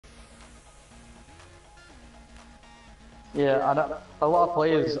Yeah, I don't, a lot of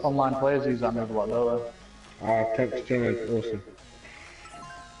players, online players use that move a lot, don't Ah, text giant, awesome.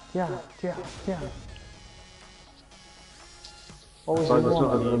 they? Yeah, yeah, yeah. What was So the other that's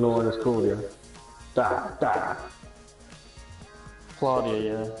not as one? annoying as Claudia. Da, da. Claudia,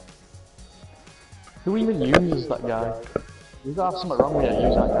 yeah. Who even uses that guy? You've got to have something wrong with it,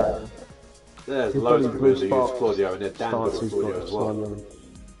 use that guy. There's His loads bloody of people blue who use sparks Claudio, and they're damn good starts at he's got Claudio as well. slime on him.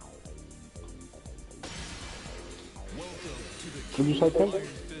 What did you say, Ken?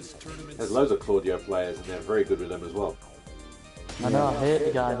 There's loads of Claudio players, and they're very good with them as well. I know, I hate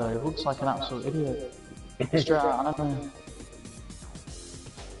the guy though, he looks like an absolute idiot. Straight out, I don't know.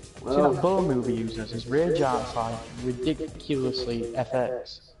 See that bow move he uses, his rage art's like ridiculously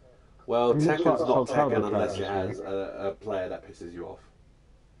FX. Well, He looks Tekken's like not Soul Tekken Calibur unless it characters, has a player that pisses you off.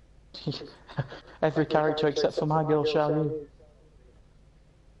 Every character except for my girl Xiaoyu.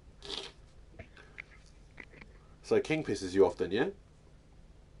 So King pisses you off then, yeah?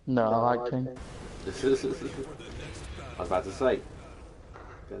 No, I like King. I was about to say.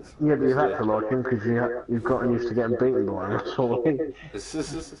 Yeah, but you had to like him because you've gotten used to getting beaten by him, that's all I mean.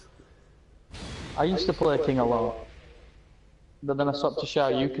 I used to play King a lot, but then I stopped to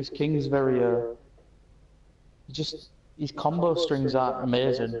Xiaoyu because King's very, his combo strings are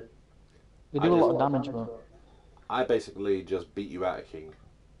amazing. They do a lot of damage, but... I basically just beat you out of King.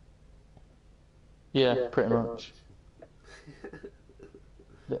 Yeah, pretty much.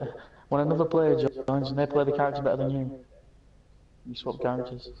 When another player joins and they play the character better than you swap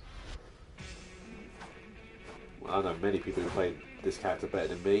characters. Well, I know many people who play this character better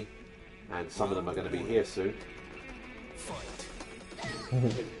than me, and some of them are going to be here soon.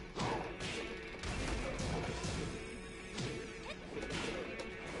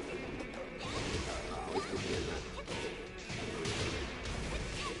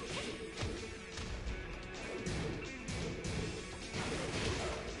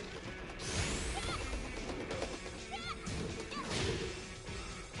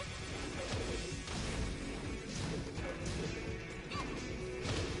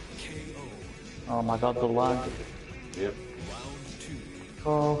 Oh my god, the lag. Yep.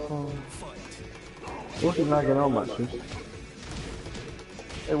 Oh. Wasn't lagging on much.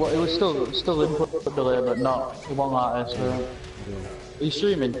 It was still input delay, but not, it wasn't like this, right? Are you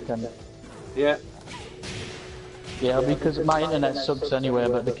streaming, Ken? Yeah. Yeah, because my internet sucks anyway,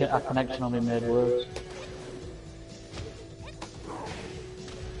 but our connection only made worse.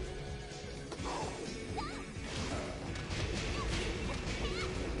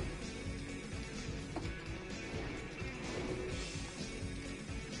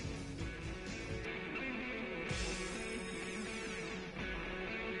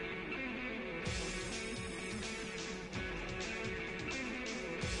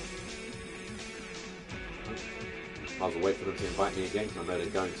 I was waiting for them to invite me again because I know they're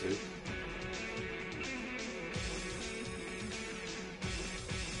going to.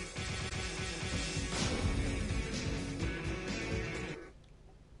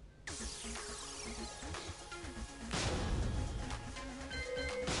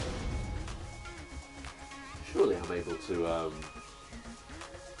 Surely I'm able to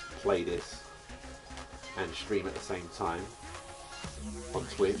play this and stream at the same time on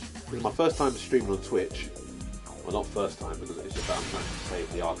Twitch. This is my first time streaming on Twitch. Well, not first time, because it's just that I'm trying to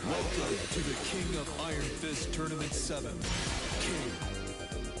save the archive. Welcome to the King of Iron Fist Tournament 7, King.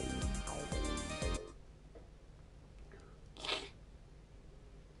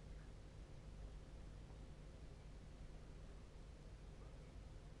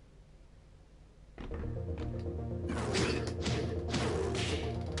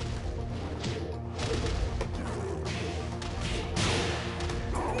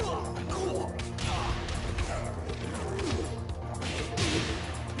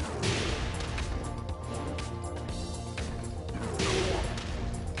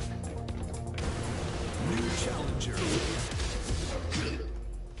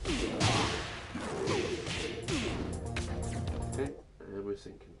 Okay, and we're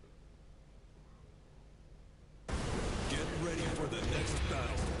sinking. Get ready for the next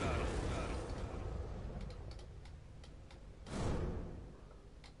battle.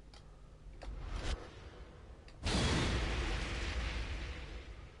 I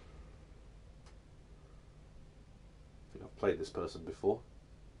think I've played this person before.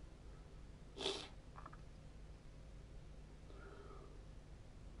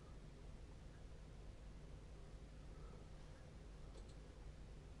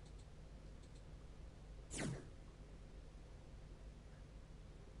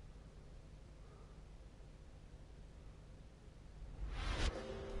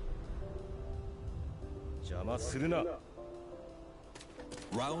邪魔するな。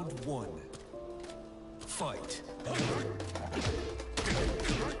Round 1. Fight.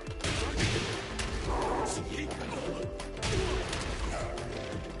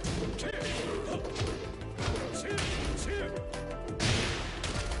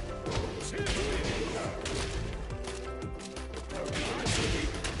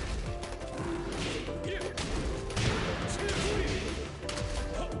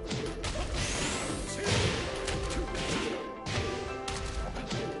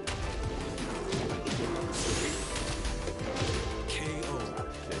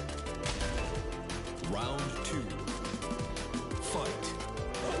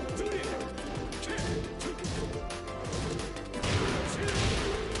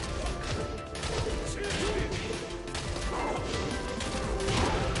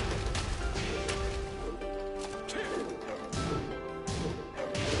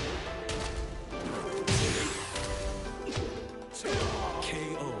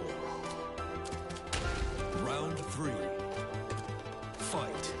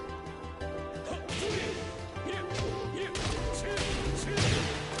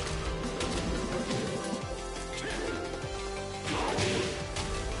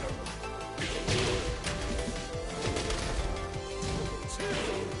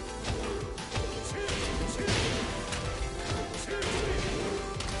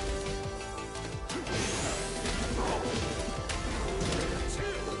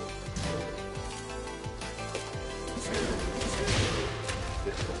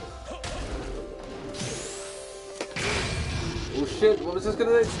 Oh shit, what was this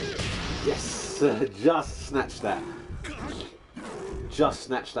gonna do? Yes, just snatched that. Just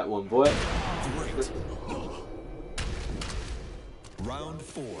snatched that one, boy. Great. Round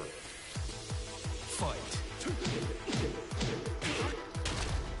 4. Fight.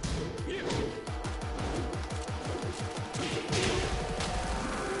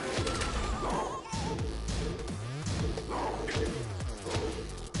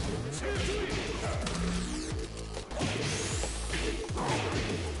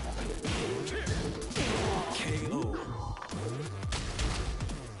 KO.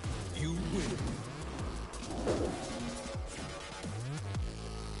 You win.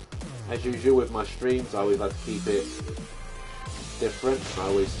 As usual with my streams, I always like to keep it different. I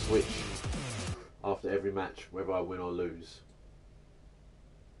always switch after every match, whether I win or lose.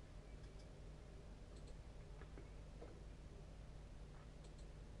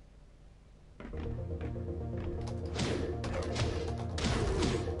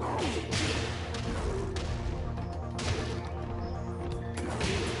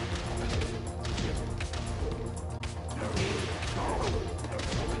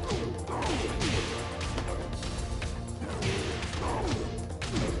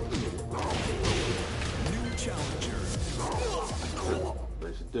 New challenger.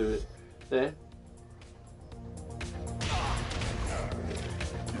 Let's do it there.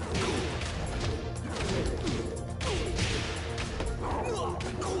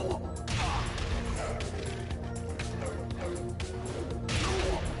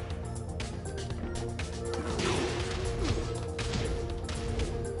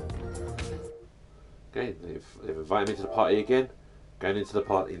 Okay, they've invited me to the party again. Going into the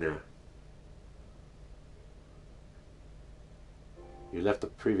party now. You left the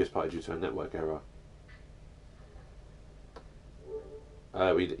previous party due to a network error.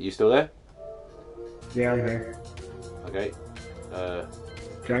 You still there? Yeah, I'm here. Okay.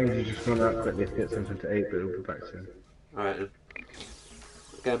 James has just gone out quickly to get something to eat, but he'll be back soon. Alright then.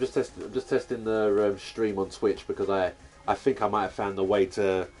 Okay, I'm just testing the stream on Twitch because I think I might have found a way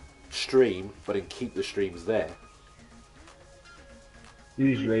to stream, but then keep the streams there.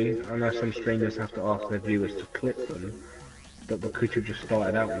 Usually, I know some streamers have to ask their viewers to click them, but because you've just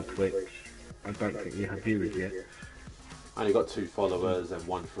started out on Twitch, I don't think you have viewers yet. I only got 2 followers and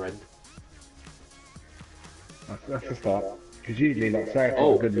 1 friend. That's a start. Because usually, like, say if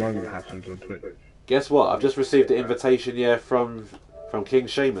a good moment happens on Twitch. Guess what? I've just received an invitation here from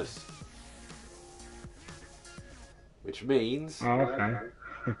KingShamus. Which means... Oh, okay.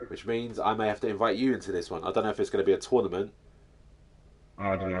 which means I may have to invite you into this one. I don't know if it's going to be a tournament.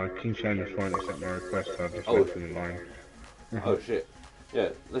 I don't know. KingShamus1 accept my request, so I've just left him in line. Oh shit! Yeah,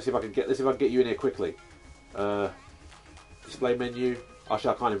 let's see if I can get you in here quickly. Display menu.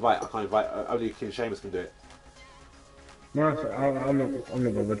 Actually, I can't invite. Only KingShamus can do it. No, I'm not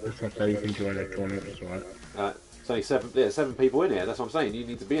bothered. Just like say you can join a tournament, it's alright. It's only 7 people in here. That's what I'm saying. You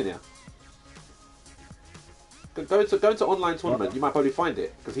need to be in here. Go into online tournament. What? You might probably find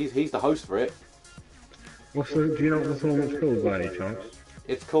it because he's the host for it. Do you know what the tournament's called by any chance?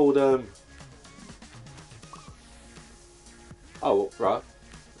 It's called Oh right.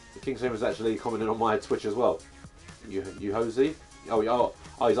 KingShamus is actually commenting on my Twitch as well. You Hosey? Oh,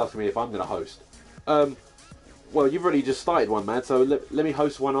 he's asking me if I'm going to host. Well, you've already just started one, man, so let me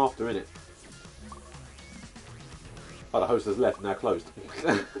host one after, innit? Oh, the host has left, now closed.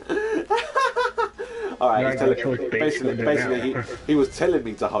 Alright, basically he was telling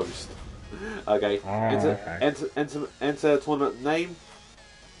me to host. Okay, enter tournament name.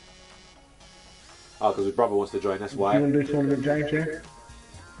 Oh, because his brother wants to join, that's why. Do you want to do tournament, James, yeah?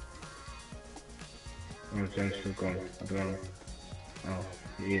 Oh, James still gone. I don't know. Oh,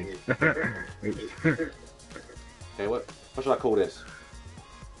 he is. Oops. Okay, what should I call this?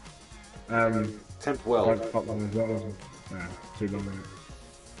 Temp World. Nah, too long minute.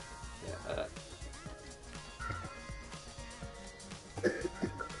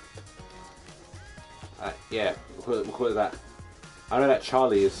 Yeah, we'll call it that. I know that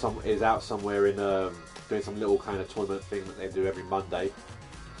Charlie is out somewhere in doing some little kind of tournament thing that they do every Monday.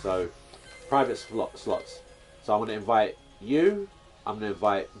 So private slots. So I'm going to invite you. I'm going to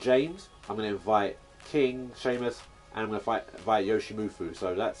invite James. I'm going to invite KingShamus, and I'm going to invite Yoshimufu.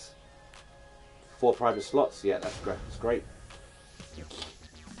 So that's 4 private slots. Yeah, that's great. That's great.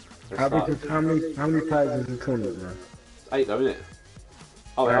 How many players is the tournament now? 8 though, isn't it?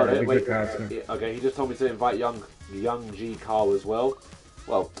 Oh, wait. Okay, he just told me to invite YoungGkarl as well.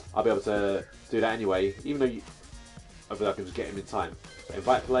 Well, I'll be able to do that anyway, even though hopefully I can just get him in time. So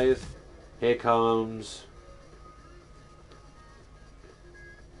invite players. Here comes.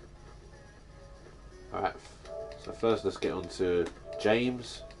 Alright, so first let's get on to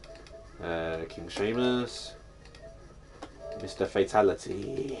James, KingShamus,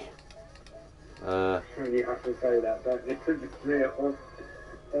 MrFatality. You have to say that, don't you?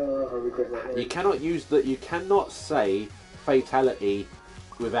 I regret that. You cannot use that. You cannot say fatality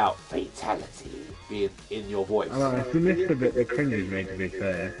without fatality being in your voice. Oh, it's the list of it that cringes me, to be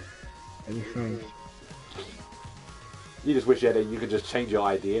fair. You just wish you could just change your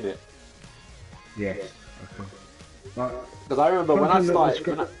ID, innit? Yeah. Because I remember when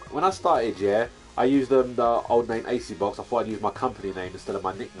I started, yeah, I used the old name AC Box. I thought I'd use my company name instead of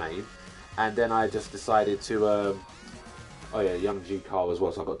my nickname, and then I just decided to. Oh yeah, YoungGkarl as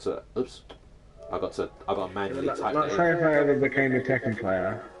well. So I got to manually type that in. Say if I ever became a Tekken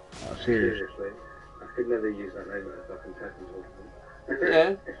player. Seriously, I could never use that name at a fucking Tekken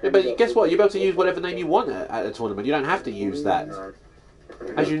Yeah, tournament. but guess what? You're able to use whatever name you want at a tournament. You don't have to use that.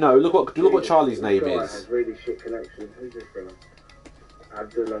 As you know, look what Charlie's name is. Has really shit connection. Who's this fella?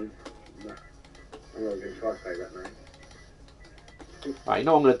 Abdullah. No, I'm not going to try to say that name. Right, you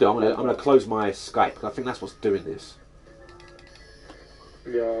know what I'm going to do? I'm going to close my Skype because I think that's what's doing this.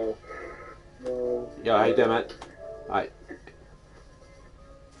 Yo, how you doing, mate? Right.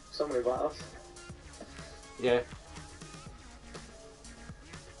 Someone invite us? Yeah.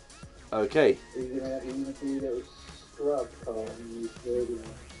 Okay. Are you gonna do that scrub car?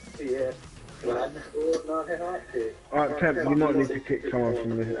 Yeah. Alright, Temp, you might need to kick someone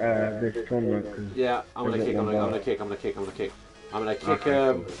from this tournament. Yeah, I'm gonna kick. I'm gonna kick. What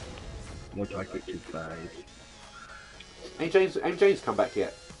do I kick you guys? Ain't James come back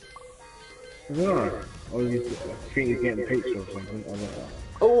yet? No. Or you think you're getting pizza or something? I don't know.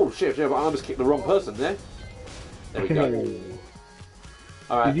 Oh shit! Yeah, but I almost kicked the wrong person there. There we go.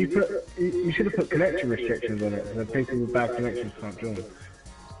 All right. Did you should have put connection restrictions on it, so people with bad connections can't join.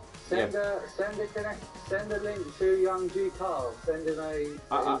 Send a link to YoungGkarl. Send him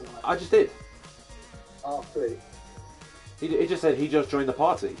I just did. please. He just said he just joined the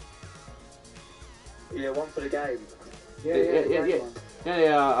party. Yeah, one for the game. Yeah.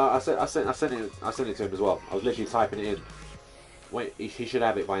 I sent it to him as well. I was literally typing it in. Wait, he should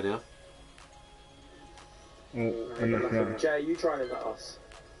have it by now. Jay, you try and invite us.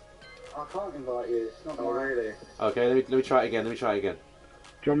 I can't invite you. It's not really. Okay, let me try it again.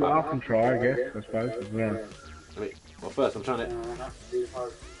 John, I can try, I guess, I suppose. Yeah. Well, first I'm trying to.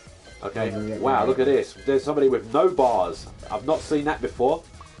 Okay. Wow, look at this. There's somebody with no bars. I've not seen that before.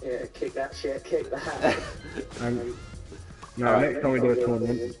 Yeah, kick that shit. Kick that. No, right. Next time we do a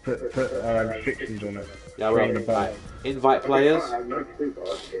tournament, put restrictions on it. Yeah, well, right. Invite players.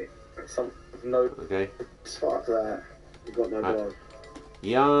 No. Okay. Fuck that. You've got no bars.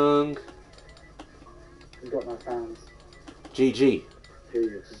 Young. You've got no fans. GG.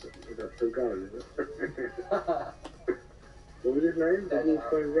 Jesus, is that still going, is it? What was his name? Daniel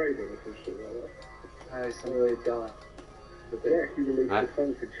Phone Raven or some shit like that. Oh, he's some weird guy. But they actually released a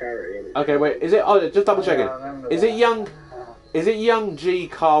song for charity. Okay, wait, is it, oh, just double checking. Is it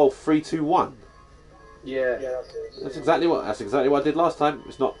YoungGkarl321? Yeah. That's exactly what I did last time.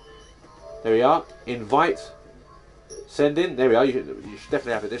 It's not. There we are. Invite. Send in. There we are. You should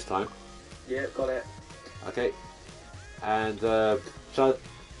definitely have it this time. Yeah, got it. Okay. And shall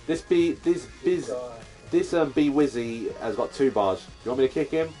this be this B Wizzy has got 2 bars. You want me to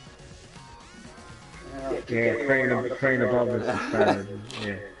kick him? Yeah, train above us.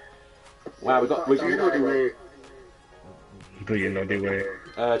 Yeah. Wow, we got. Do you know the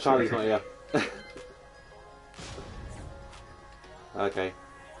way? Charlie's not here. Okay.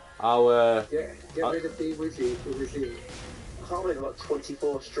 I'll Get rid of the Wizzy. I can't believe I got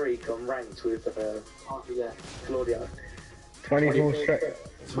 24 streak on ranked with Claudio. 24 straight.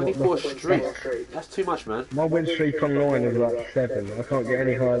 24 streak. That's too much, man. My win streak online is like 7. I can't get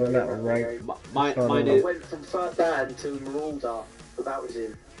any higher than that on rank. Mine I is. went from third dan to Marauder without was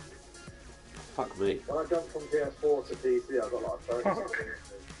in. Fuck me. When I jumped from PS4 to PC, I got like 30 something.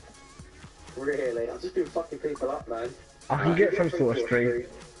 Really? I've just been fucking people up, man. I can get some sort of streak.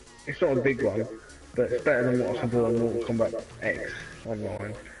 It's not a big one, but it's better than what I can do on Mortal Kombat X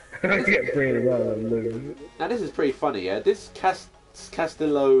online. I get really well and lose. Now this is pretty funny, yeah. This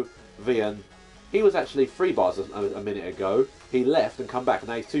Castillo Vian, he was actually 3 bars a minute ago. He left and come back, and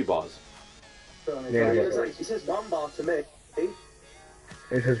now he's 2 bars. Yeah, He says 1 bar to me.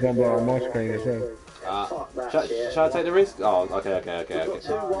 it says 1 bar on my screen as well. Fuck that shit. Shall I take the risk? Oh, okay. We've got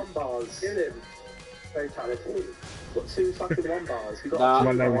 2 1 bars. Kill him. Fatality. We've got 2 fucking 1 bars. We've got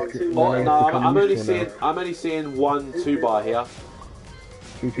My name is I'm only seeing 1 2 bar here.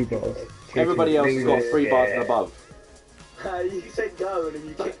 2 bars. Everybody else has got 3 bars and above. You said go and then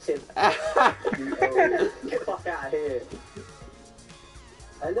you kicked him. Get the fuck out of here.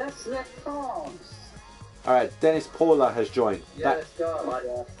 And that's left France. Alright, Dennis Paula has joined. Yeah, let's go. Like,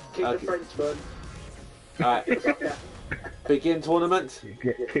 kick the Frenchman. Alright. Begin tournament.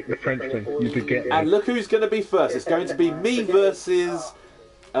 Kick the Frenchman. You forget. And look who's going to be first. It's going to be me versus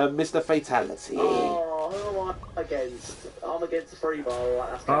Mr. Fatality. Oh, who am I against? I'm against the 3 bar.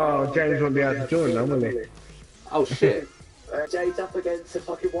 Right, Oh, James won't be able to join now, will he? Oh shit. Jade's up against the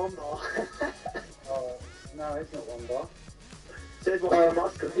fucking 1 bar. Oh, no, it's not 1 bar. Says 1 bar on my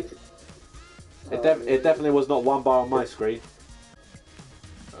screen. It definitely was not 1 bar on my screen.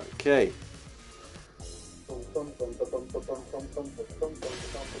 Okay. Welcome to the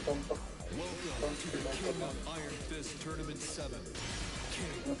King of Iron Fist Tournament 7.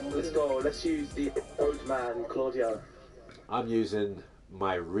 Let's go. Let's use the old man, Claudio. I'm using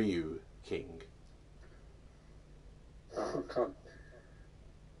my Ryu King. Oh, I can't.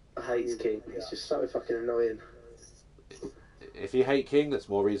 I hate King. It's just so fucking annoying. If you hate King, that's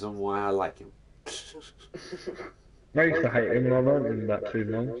more reason why I like him. I used to hate him and I've owned him about 2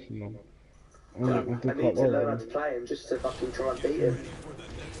 months. I need to learn how to play him just to fucking try and beat him.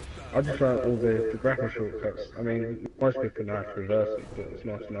 I just learned all the grapple shortcuts. I mean, most people know how to reverse it, but it's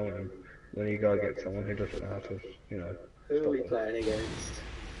nice knowing them when you go get someone who doesn't know how to, you know. Who are we playing against?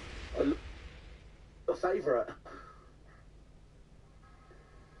 A favourite.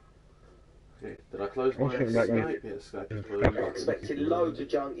 Okay, did I close my Skype? Yes, Skype is closed. I'm expecting loads of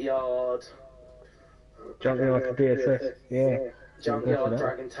Junkyard. Junkyard to DSS, yeah. Junkyard,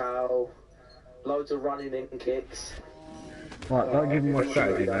 Dragon Tail. Loads of running in kicks. Right, don't give me my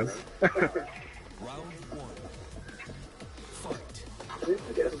strategy, man. Round 1. Fight.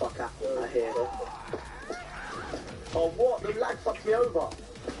 Get the fuck out of here. Oh, what? The lag fucked me over.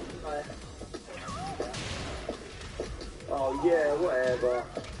 Oh, yeah, whatever.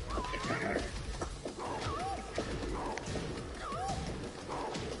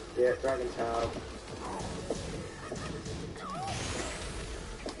 Yeah, Dragon Tail.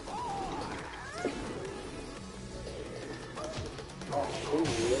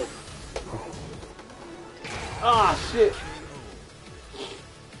 Ah, shit!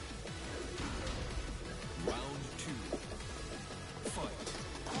 Round 2. Fight.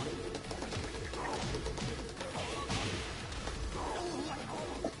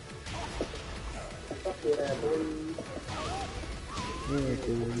 Yeah, boy.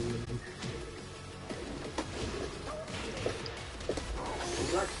 His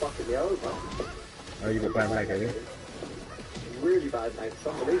lag's fucking me over. Oh, you got bad lag, have you? Really bad lag, it's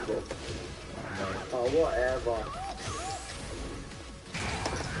unbelievable. Oh, whatever.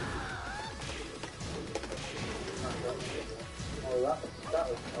 Oh, that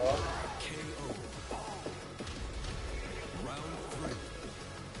was hard. KO. Round 3.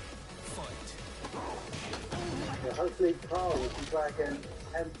 Fight. Yeah, hopefully Carl will be back in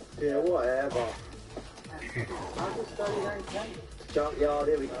yeah, whatever. I'll just study that Junkyard,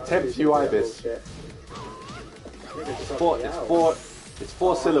 here we go. TEMPHUiBIS. It's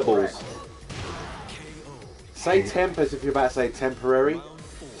 4 syllables. Say temp as if you're about to say temporary.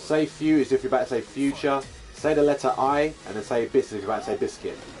 Say few as if you're about to say future. Say the letter I and then say bis if you're about to say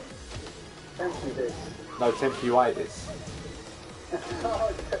biscuit. TEMPHUiBIS. No, TEMPHUiBIS.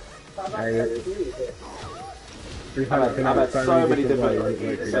 I've had so many different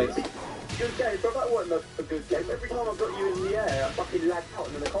say. Good game, bro. That wasn't a good game. Every time I got you in the air, I fucking lagged out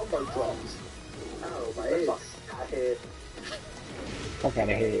and then the combo drops. Oh, my ears. Fuck out of here. Fuck out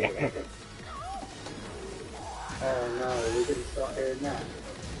of here. Oh no, we're going to start hearing that.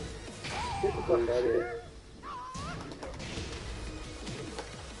 Difficult, shit.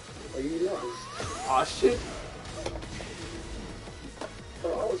 Are you lost? Oh shit.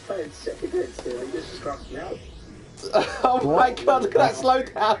 Well, I was playing second against him, he just scratched me out. Oh my god, look at that slow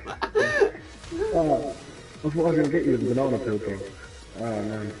down. Oh, I thought I was going to get you with the banana peel thing. Oh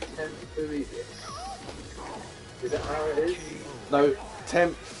man. TEMPHUiBIS. Is that how it is? No,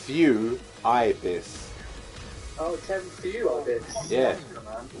 TEMPHUiBIS. Oh, TEMPHUiBIS. Yeah.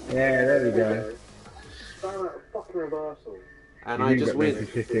 Yeah, there we go. Spam out a fucking reversal. And I just win.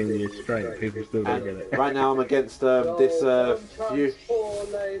 15 years straight, people still don't get it. Right now I'm against this few.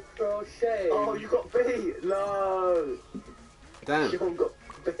 Oh, you got beat! No! Damn. Sean got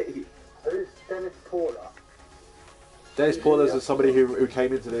beat. Who's Dennis Paula? Dennis Paula's is somebody who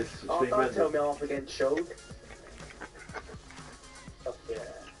came into this Oh, stream don't random. tell me I'm up against Sean. Oh, yeah.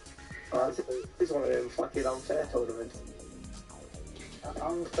 This is one of them fucking unfair tournaments. An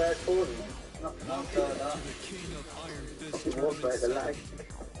unfair tournament? Nothing unfair that. It was about the lag.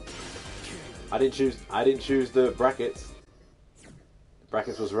 I didn't choose the brackets.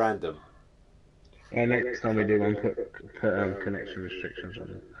 Brackets was random. Yeah, next time we do one, put connection restrictions on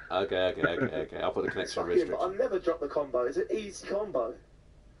it. Okay. I'll put the connection restriction. I've never dropped the combo. It's an easy combo.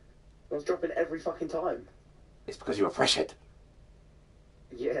 I was dropping it every fucking time. It's because you were pressured.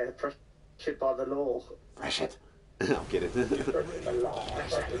 Yeah, pressured by the law. Pressured. I'm kidding. Pressured by the law.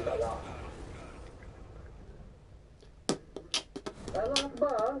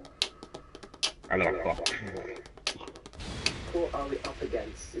 What are we up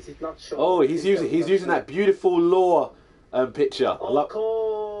against? Is it not sure? Oh, he's using that beautiful law picture. Of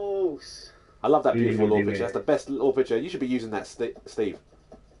course. I love that beautiful law picture. That's the best law picture. You should be using that, Steve.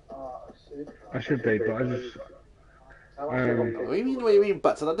 I should be, but I just. What do you mean,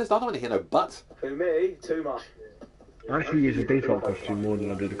 butts? I don't want to hear no butt. For me, too much. I actually use the default costume more than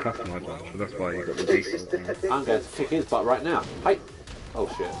I do the customized one, so that's why you got the default one. I'm going to kick his butt right now. Hey! Oh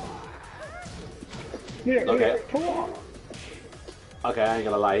shit. Yeah, Okay. Okay, I ain't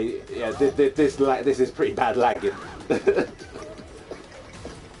gonna lie. Yeah, this is pretty bad lagging.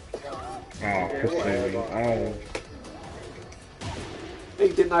 Oh. He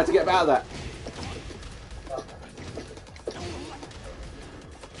didn't know how to get out of that.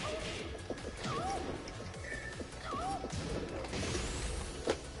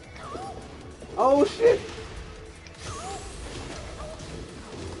 Oh shit!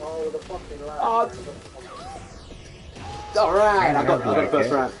 Oh, the fucking lag. Alright, I got the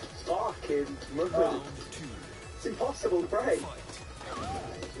first round. Fucking move. It's impossible to break.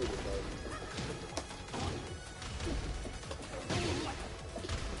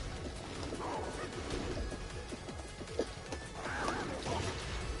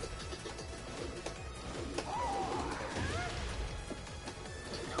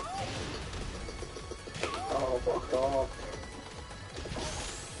 Oh, fuck off.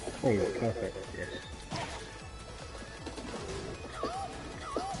 Oh, perfect, yes.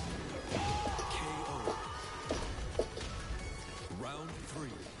 Round 3.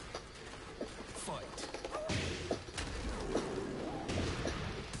 Fight.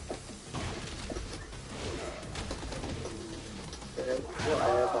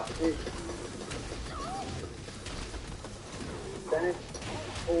 Dennis?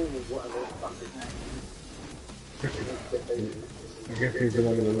 Oh, whatever the fuck is that? I guess he's the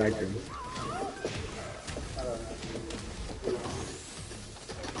one with the legend.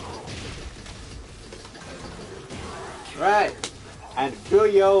 Right, and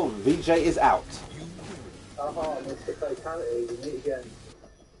Furio VJ is out. Oh, MrFatality, we meet again.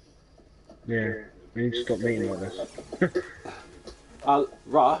 Yeah, we need to stop meeting like this.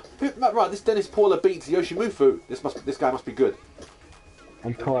 This Dennis Paula beats Yoshimufu. This guy must be good.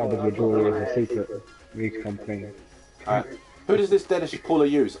 I'm tired of the draw as a secret. We need to come clean. Alright. Who does this Dennis Paula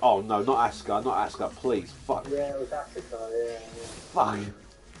use? Oh no, not Asuka, please. Fuck. Yeah, it was Asuka, yeah. Fuck.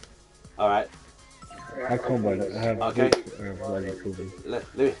 Alright. I combo it. Okay. What do you call them?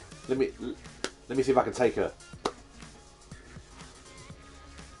 Let me see if I can take her.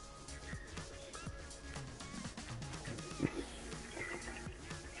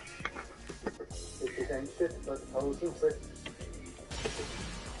 This is ancient, but holds and tricks.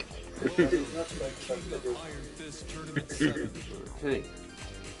 Welcome to the King of Iron Fist Tournament 7. Okay.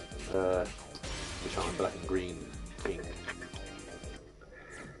 Which one? Black and green king.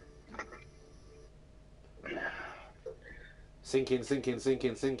 Sinking, sinking,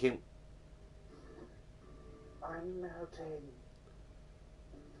 sinking, sinking. I'm melting.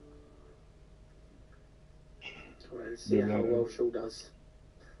 Let's see how well Shaw does.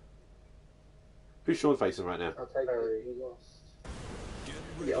 Who's Sean facing right now? I'll take it. He lost.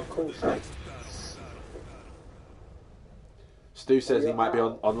 Yeah, of course. Stu says he might be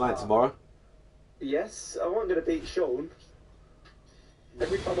online tomorrow. Yes, I wasn't going to beat Sean.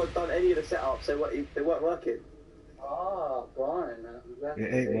 Every time I've done any of the setups, they weren't working. Ah, Brian.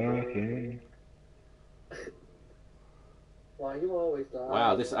 It ain't working. Why you always like?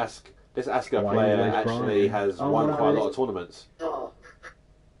 Wow, this Asker player actually has won quite a lot of tournaments. Oh.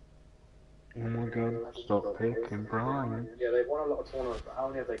 Oh my god, stop picking Brian. Yeah, they've won a lot of tournaments, but how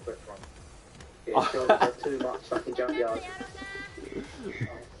many have they quit from? It's still too much fucking junkyard.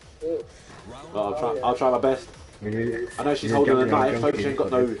 Oh, I'll try my best. I know she's holding a knife, hope she ain't got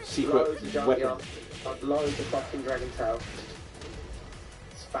no secret weapon. Loads of fucking dragon tail.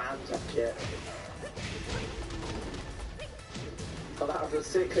 Spams that shit. Oh, that was a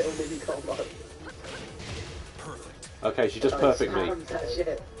sick little mini combo. Perfect. Okay, she just perfect me. Spams that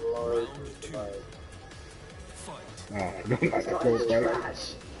shit. Round 2. Fight. Oh, That's not that's even trash.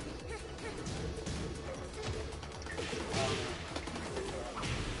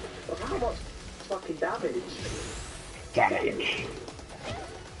 Well, how much fucking damage? damage.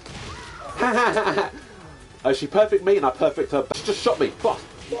 She perfect me and I perfect her. She just shot me. What?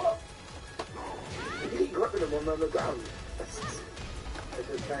 What? You keep gripping them on the ground. That's just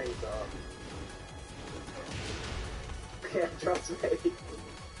change that. Yeah, trust me. I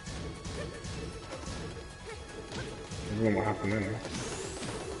don't know what happened there.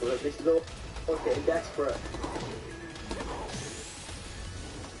 Well, this is all getting desperate.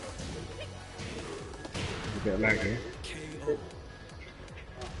 A bit laggy. KO.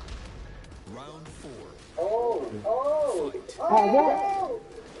 Round 4. Oh! Oh! Oh, what?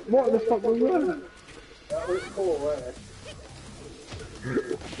 What the fuck was that? That was cool, wasn't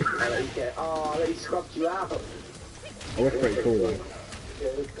it? Oh, they scrubbed you out. Oh, that's pretty cool though. Yeah,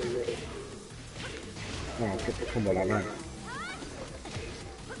 it was pretty good. Oh, get the combo like that.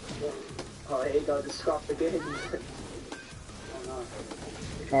 Oh, here you go, the scrub again. Oh no.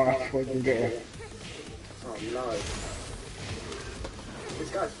 Oh, that's what you can get her. Oh no. This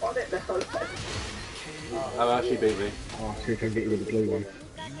guy's on it now. Oh, actually beat me. Oh, see if I can get you with the blue one.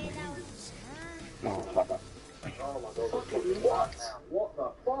 Oh, fuck. Oh my god. Fucking what? What the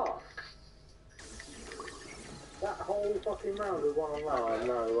fuck? That whole fucking round was one on one. Oh,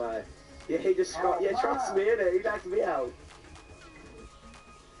 no way. Yeah, he just got. Yeah, trust me, innit? He lagged me out.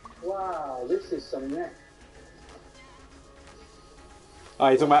 Wow, this is some neck. Oh,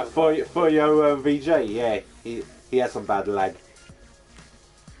 you're talking about Fuyo VJ? Yeah, he has some bad lag.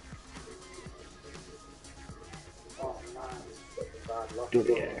 Oh man, bad luck.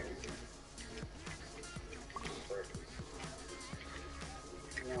 Yeah.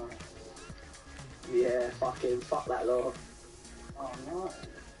 No. Yeah, fuck that law. Oh no.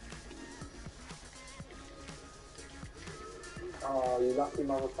 Oh, you lucky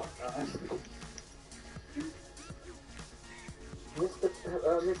motherfucker.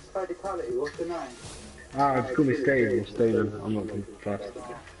 MrFatality, what's your name? Ah, just call me Steve or Steven. I'm not too fast.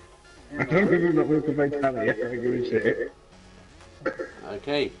 I don't even know what Fatality. I don't give a shit.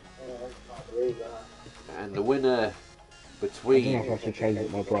 Okay, Yeah, I can't believe that. and the winner I don't know between if I should change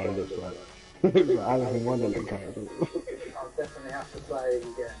what my Brian looks like. It's like Alice in Wonderland kind of thing. I'll definitely have to play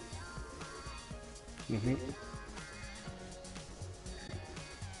him again.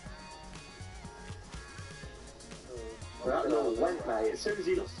 Well, that little went, mate. As soon as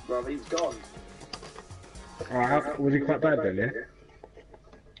he lost, bro, he was gone. Oh, was he quite bad then,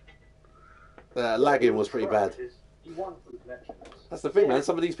 yeah? lagging was pretty bad. He won for the connection. That's the thing, man.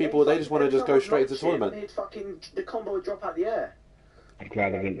 Some of these people, they just want to just go straight into the tournament. The combo would drop out the air. I'm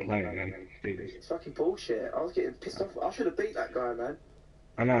glad I didn't play it then. Jesus. It's fucking bullshit. I was getting pissed off. I should have beat that guy, man.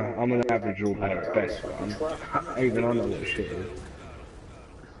 I know, I'm an average rule player at best, but even I know what shit is.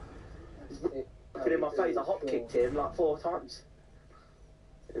 Put in my face, I hop kicked him like 4 times.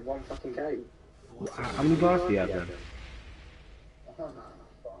 In one fucking game. How many bars do you have then?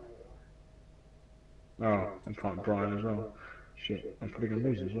 Oh, I'm fighting Brian as well. Shit, I'm probably gonna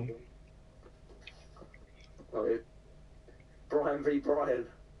lose as well. Oh, Brian v Brian.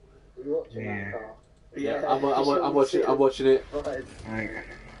 Are you watching that, Carl? Yeah, I'm watching it. Brian. Right.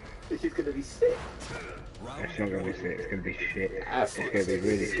 This is gonna be sick. It's not gonna be sick, it's gonna be shit. That's It's gonna be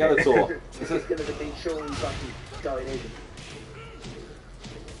really shit. Skeletor. It's just gonna be Sean fucking going in.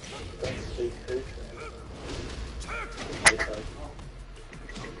 Don't speak food.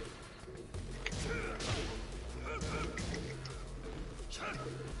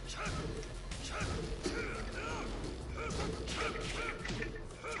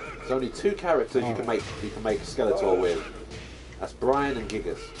 There's only two characters you can make Skeletor with. That's Brian and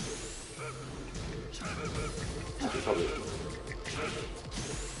Gigas. Probably.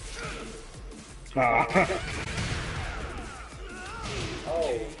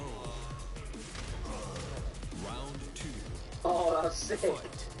 Oh. Oh, that's sick. I'll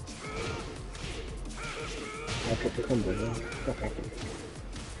put the combo there. What happened?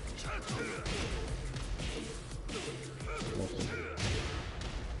 Awesome.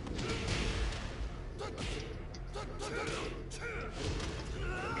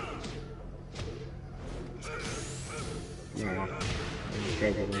 No, I'm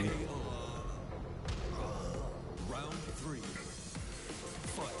struggling. Round 3.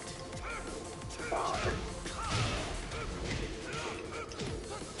 Fight.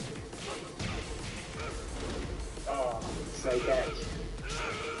 Oh, so catch.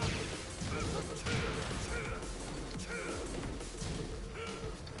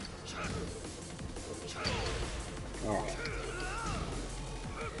 Oh.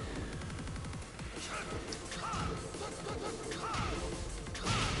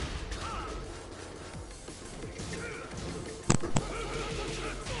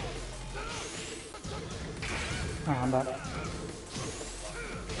 I'm back.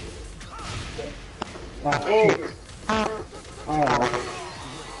 Oh, shit. Oh.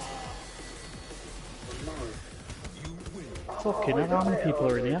 Fucking hell, how many people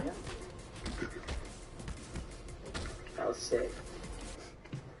are in here? That was sick.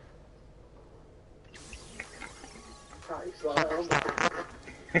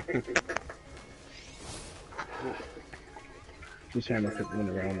 Just trying to fit one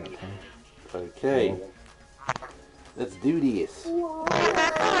around that time. Okay. Let's do this.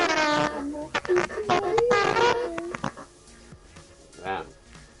 Damn.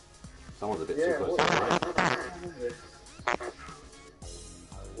 Someone's a bit too close to the mic.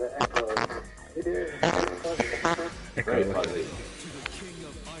 Very fuzzy. To the King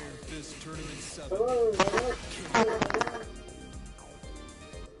of Iron Fist Tournament 7.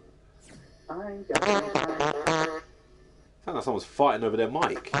 Sounds like someone's fighting over their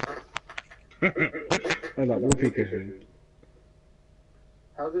mic. I like whoopee cushion.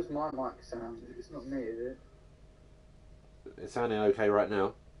 How does my mic sound? It's not me, is it? It's sounding okay right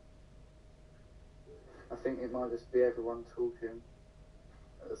now. I think it might just be everyone talking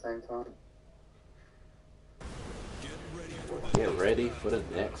at the same time. Get ready for the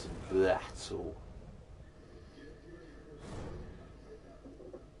next battle.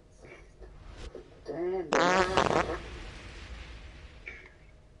 Damn.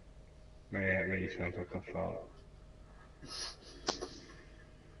 Man, that really sounds like a fart.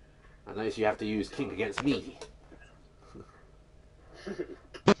 I notice you have to use King against me.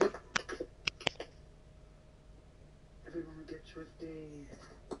 Everyone get swifty.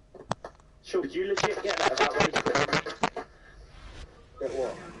 Sure, did you legit get that about race? Get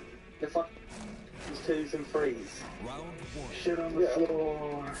what? The fuck? It's 2s and 3s. Round 1. Shit on the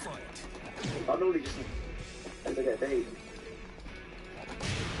floor. Fight. I normally just as I get beat.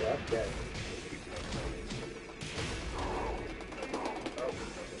 Yeah, okay.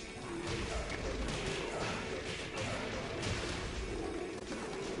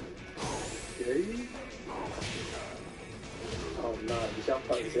 Okay. Oh no, the jump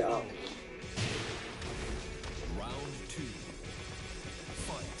opens it up. Round 2.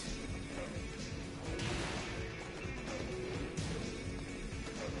 Fight.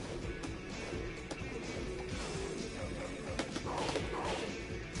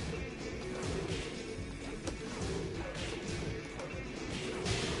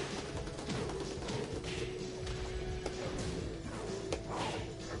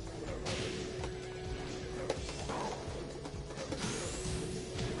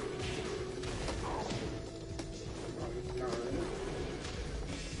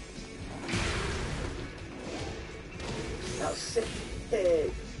 That was sick.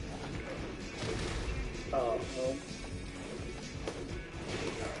 Oh no.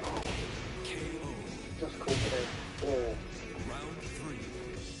 Just called it. Oh. Round 3.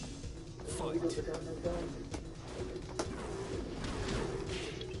 We Fight. got the down.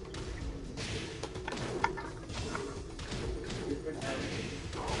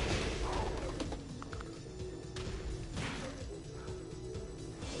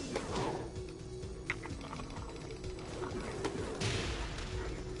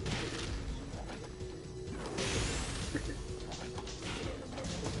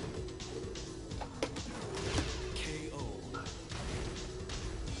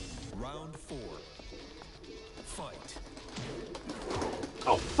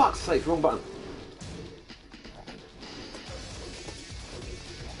 Oh, fuck's sake, wrong button.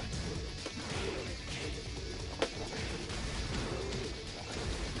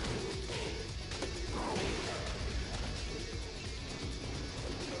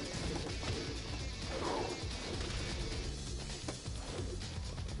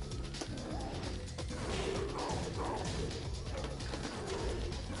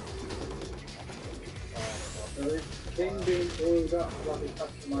 So this King being all up like a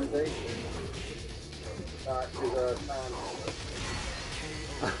customization. That is a fan.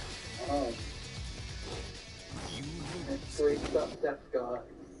 Oh. It's 3-step death guy.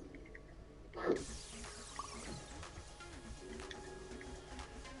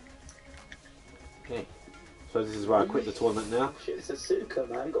 Okay. So this is where I quit the tournament now. Shit, it's a Suka,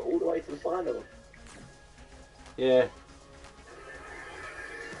 man. Got all the way to the final. Yeah.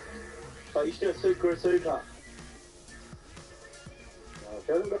 Oh, you should do a Suka or a Suka. No,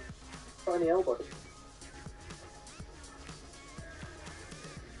 she hasn't got any elbows.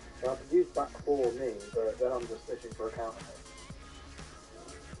 I could use back 4 me, but then I'm just fishing for a counter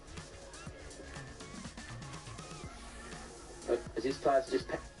hit. Is this player just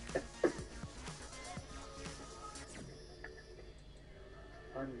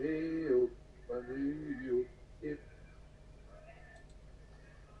if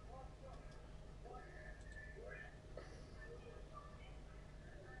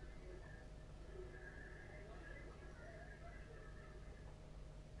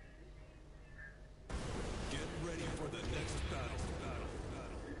Get ready for the next battle.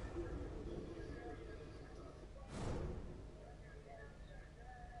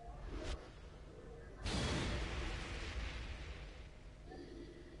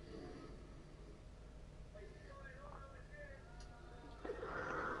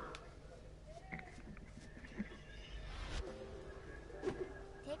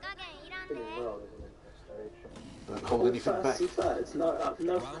 Don't hold anything back. It's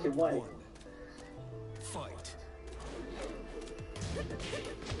no fucking way. 1. Fight.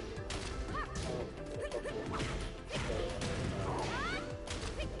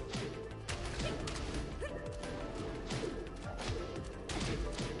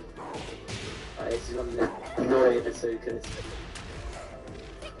 This is annoying the Sukas.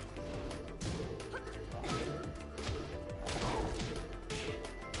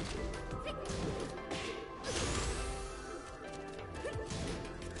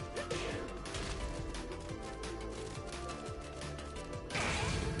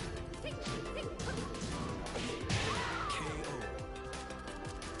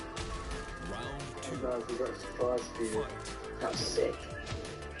 Guys, we've got a surprise for you. That's sick.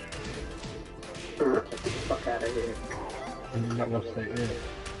 Get the fuck out of here. That was sick, yeah.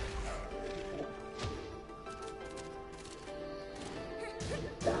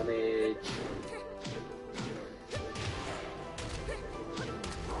 Damage.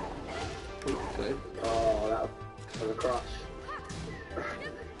 Okay. Oh, that was a crush.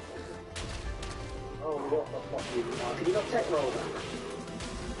 Oh, what the fuck are you doing? Can you not tech roll that?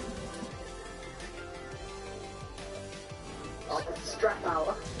 Oh, strap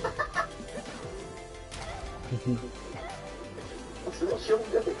out. What's Sean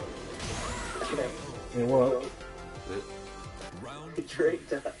doing? Okay. It worked. He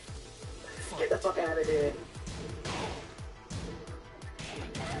tricked her. Get the fuck out of here.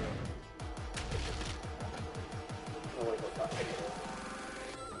 Oh, wait, what's that?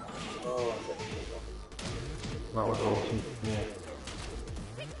 Oh, That was awesome, yeah.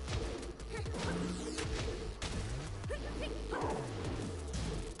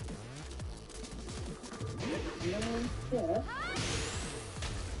 yeah.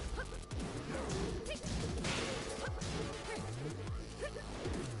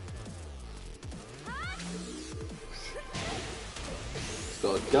 She's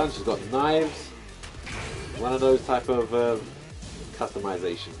got a gun, she's got knives. One of those type of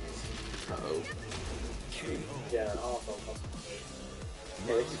customizations. Uh-oh. Yeah, an arsehole customization.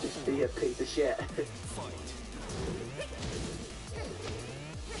 Yeah, this is just be a piece of shit.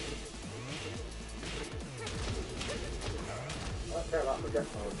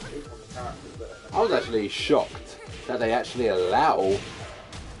 I was actually shocked that they actually allow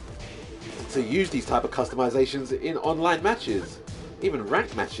to use these type of customizations in online matches, even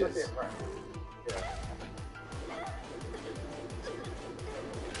ranked matches.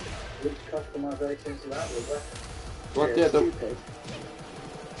 Which customizations that was that? Right Yeah, there, though. stupid.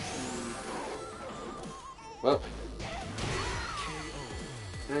 Well,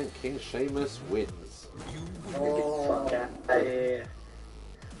 and KingShamus wins. Oh, fuck out of here.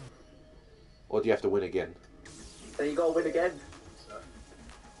 Or do you have to win again? So you gotta win again.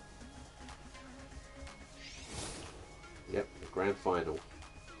 grand final.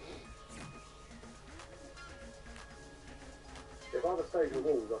 If I have a stage of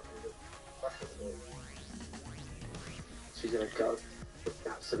walls, I can just crash it. She's gonna go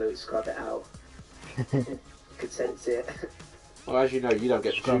absolute scrub it out. You could sense it. Well, as you know, you don't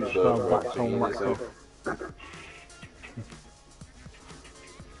get to choose the wax thing on, wax yourself. off.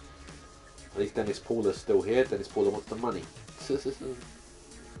 At least Dennis Paula's still here. Dennis Paula wants the money.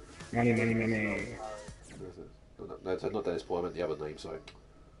 Money, money, money. No, not Dennis Paula, I meant the other name, sorry.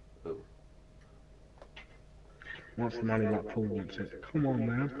 Oh. Wants the money like Paul wants it. Come on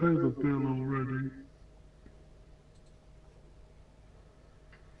man, pay the bill already.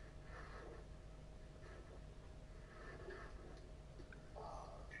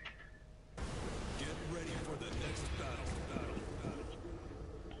 Get ready for the next battle.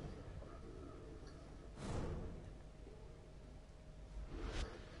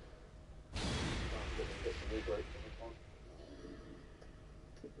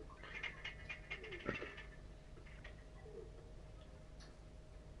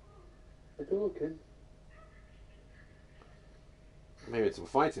 They're talking. Maybe it's some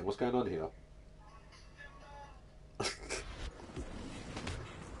fighting. What's going on here?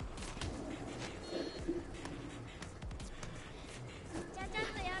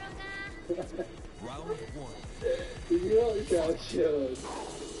 Round 1. You're so sure.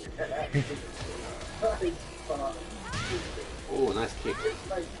 Oh, nice kick.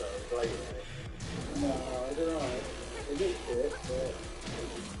 No, I don't know. It looks good, but...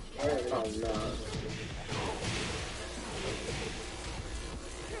 Oh no.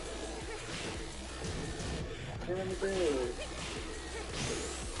 What am I doing?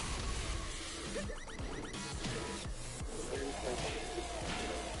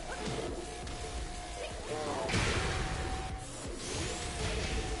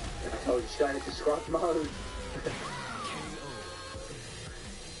 I told you she's going into scrub mode.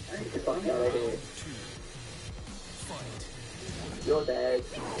 I need to find out right here. You're dead.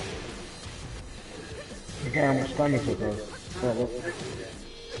 Look how much damage it does. Yeah, look.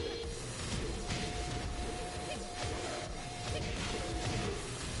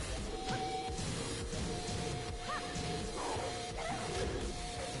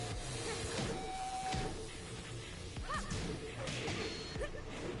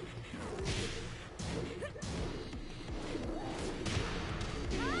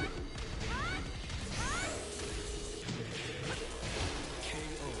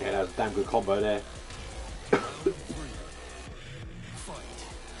 Yeah, that was a damn good combo there.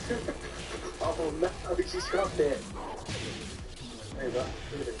 Oh no, she scrubbed it. There you go.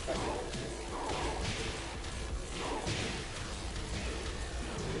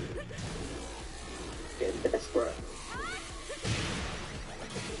 Getting desperate.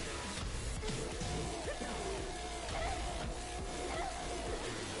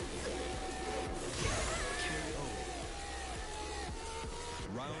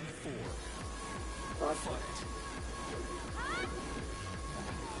 Round 4. Fight.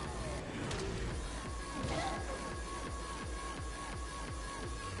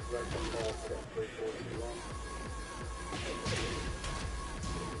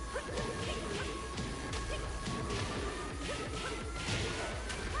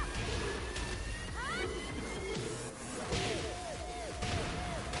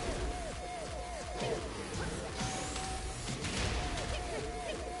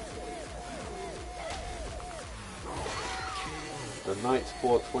 The Knights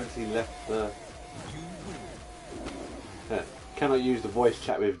 420 left the... Yeah. Cannot use the voice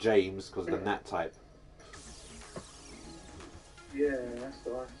chat with James because of the Nat type. Yeah, that's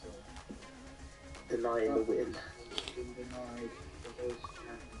what I saw. Denying the win. Denied the voice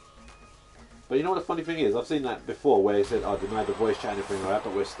chat. But you know what the funny thing is? I've seen that before where they said, I denied the voice chat and everything like that,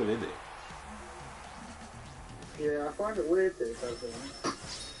 but we're still in it. Yeah, I find it weird that it does that.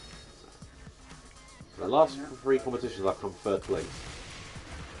 The last 3 competitions I've come 3rd place.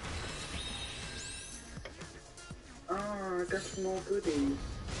 Ah, I got some more goodies.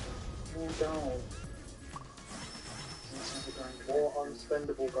 More gold. More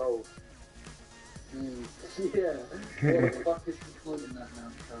unspendable gold. Yeah. What the fuck is the point in that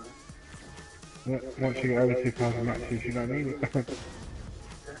now, Charlie? Once you get over 2,000 matches, you don't need it.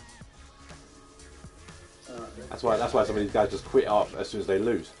 That's why some of these guys just quit off as soon as they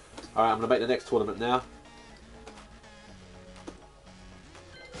lose. Alright, I'm going to make the next tournament now.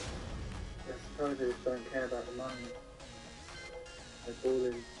 I suppose they just don't care about the money. They're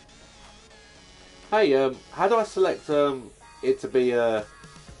balling. Hey, how do I select it to be, you know,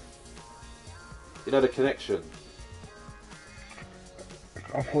 the connection?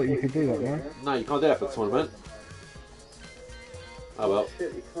 I thought you could do that, man. No, you can't do that for the tournament. Oh well.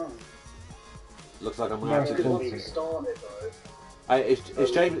 Shit, you can't. Looks like I'm gonna have to do. We started though. Hey,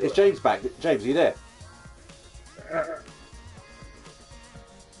 it's James. It's James back. James, are you there?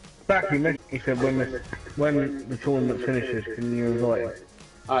 Back he said when the tournament finishes, can you invite him?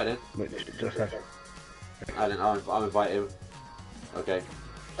 Alright then. Which just has. Alright then, I'll invite him. Okay.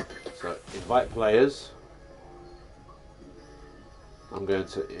 So, invite players. I'm going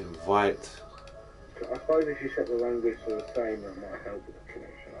to invite... I suppose if you set the language to the same, that might help with the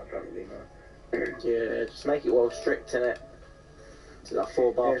connection. I don't really know. Yeah, just make it well strict in it. To that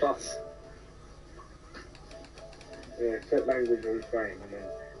 4-bar plus. Yeah, set language to the same, and then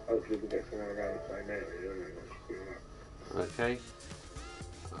hopefully we'll get someone around the same area. Okay.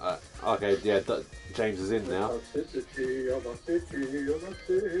 Okay, yeah, James is in now.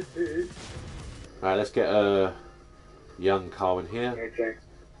 Alright, let's get young Carl in here. Okay,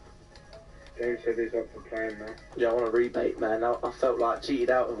 James said he's up for playing now. Yeah, I want a rebate, man. I felt like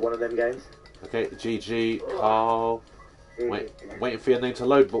cheated out of one of them games. Okay, GG, Carl. Waiting for your name to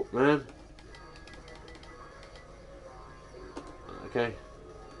load, book, man. Okay.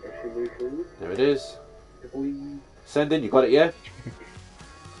 There it is. Send in, you got it, yeah?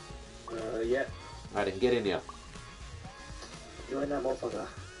 Yeah. Alright, then get in here. Join that motherfucker.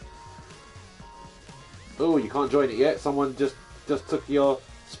 Oh, you can't join it yet. Someone just took your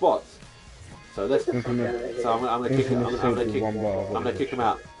spot. So let's. So I'm gonna kick him. I'm gonna kick him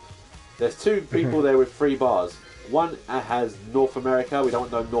out. There's 2 people there with 3 bars. One has North America. We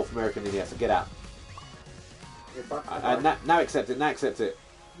don't want no North American in here, so get out. And now accept it. Now accept it.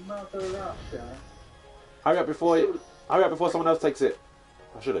 Hurry up before someone else takes it.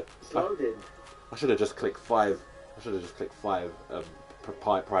 I should have just clicked 5. I should have just clicked 5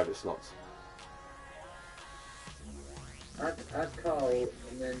 private slots. Add Carl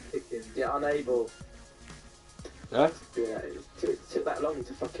and then pick him. Yeah, unable. Yeah? Yeah, it took that long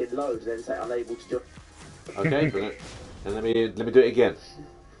to fucking load, then say unable to join. Okay, brilliant. And let me do it again.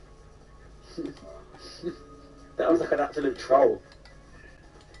 That was like an absolute troll.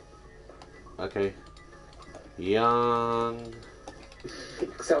 Okay. Young.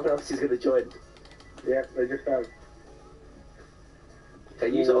 Someone else is going to join. Yeah, they just have. Okay,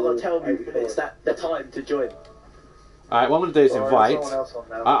 you sort of got to tell me when it's the time to join. Alright, what I'm gonna do is invite.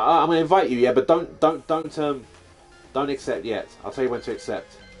 I'm gonna invite you, yeah, but don't accept yet. I'll tell you when to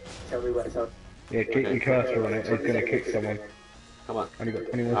accept. Tell me when to. Yeah, keep your cursor on it. It's gonna kick someone. Come on. Only got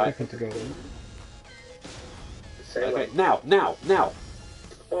 21 seconds to go. Okay, now.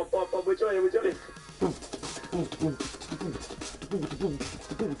 Oh, we're joining.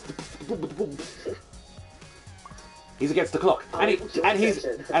 He's against the clock, and he has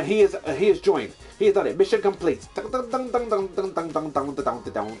joined. He has done it. Mission complete. Begin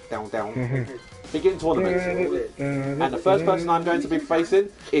tournament. And the first person I'm going to be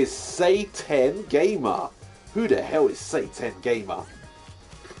facing is Say10 Gamer. Who the hell is Say10 Gamer?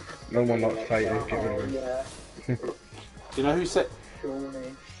 No one likes Satan. Yeah. Do you know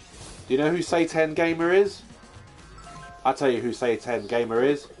who Say10 Gamer is? I'll tell you who Say10 Gamer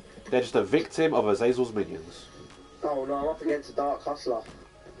is. They're just a victim of Azazel's minions. Oh no, I'm up against a Darkhustler.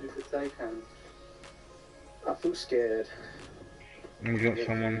 Who's the Say10? I feel scared. And you got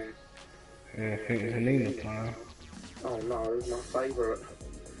someone. I think it's a Nina player. Oh no, it's my favourite.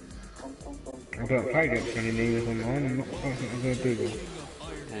 I don't play against any Ninas online. I'm not going to do that.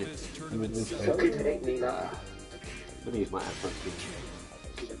 So good to hate Nina. Let me use my advert.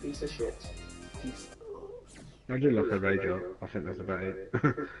 She's a piece of shit. I do love her radio. I think that's about it.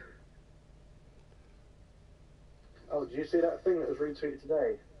 Oh, did you see that thing that was retweeted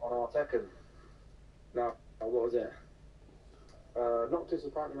today on our Tekken? No, what was it? Noctis is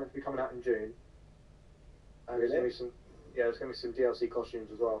apparently meant to be coming out in June. And there's going to be some, there's going to be some DLC costumes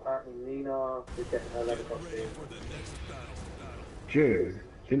as well. Apparently Nina is getting her leather costume. June?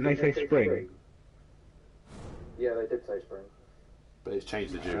 Didn't they say spring? Yeah, they did say spring. But it's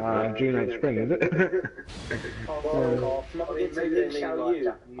changed to June. June ain't spring, is it?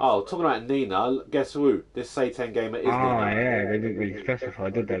 Oh, talking about Nina, guess who? This Say10 Gamer is Nina. Yeah, they didn't really specify,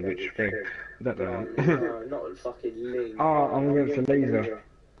 did they, which spring? No, not fucking Ling. I'm against Eliza.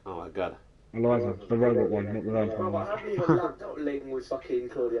 Oh my god. Eliza, the robot one, not the last I one. haven't even lapped out Ling with fucking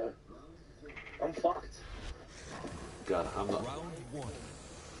Claudio. I'm fucked. God, I'm not.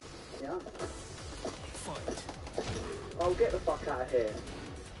 Yeah. Oh, get the fuck out of here.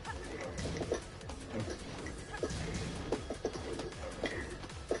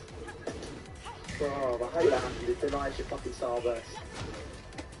 Oh, I hate that happened. It denies your fucking starburst.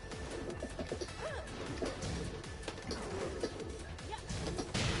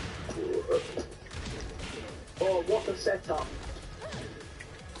 Oh, what a setup.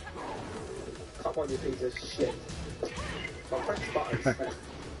 Come on, you piece of shit. I'll press buttons.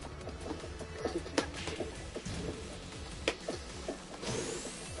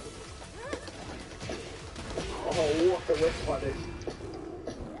 Oh, what a whip punish.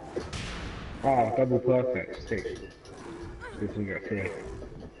 Oh, double perfect. 6. We can get 3.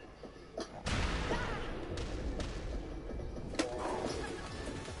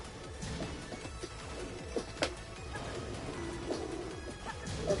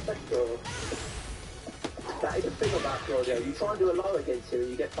 Perfecto. That is the thing about Claudio. You try and do a low against him and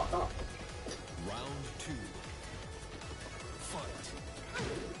you get fucked up. Round 2. Fight.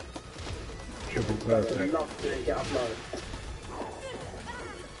 Triple I perfect. love doing get up low.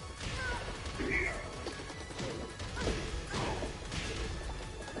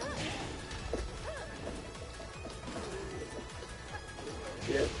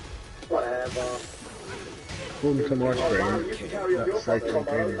 Yeah. Whatever. According to my Oh, wow, screen, you can carry up your that's fucking sacred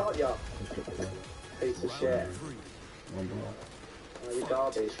combo, game. can't ya? Piece of shit. Oh, you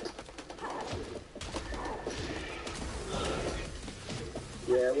garbage.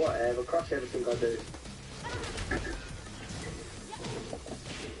 Yeah, whatever. Crush everything I do.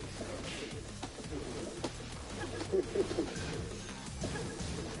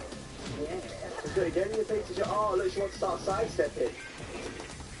 Yeah. Good again, you piece of shit. Oh, look, she wants to start sidestepping.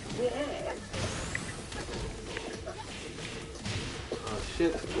 Yeah. Oh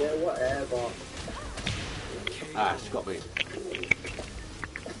shit. Yeah, whatever. Ah, she got me.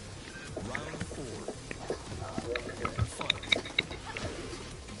 Round 4.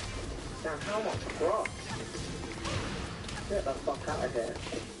 Damn, how much crap? Get the fuck out of here.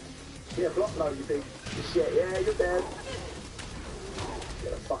 Yeah, block low, you big shit. Yeah, you're dead.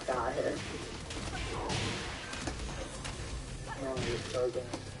 Get the fuck out of here. Oh, you're so dead.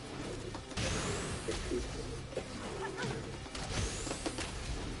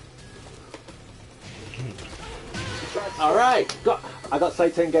 Alright, I got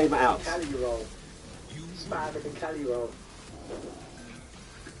Satan Gamer out. Cali roll. Spam it in Cali roll.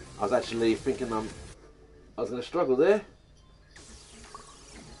 I was actually thinking I was going to struggle there.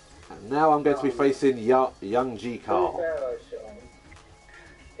 And now I'm going to be facing YoungGkarl.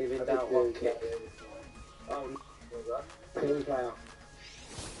 Even that one kick. Oh, no. Team player.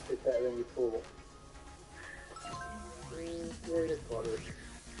 It's better than you thought.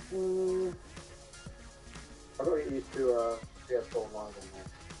 I got to get used to PS4 Online on there.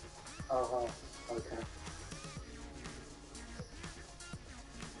 Oh, okay.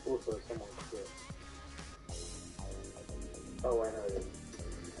 Also, someone quit. Oh, I know it is.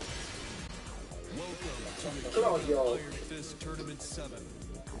 Welcome to Come on, King yo. of Iron Fist Tournament 7.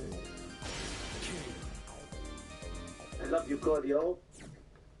 King. I love you, Claudio.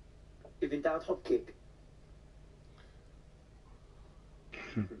 Even down hop kick.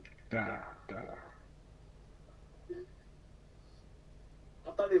 Da.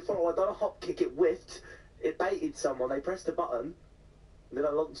 I've done it before. I done a hop kick. It whiffed. It baited someone. They pressed a button. And then I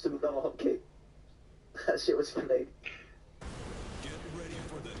launched them another hop kick. That shit was funny. Get ready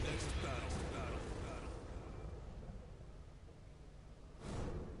for the next battle.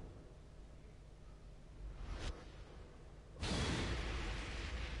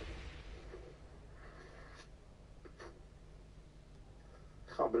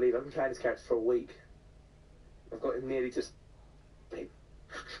 I can't believe I've been playing this character for a week. I've got him nearly just...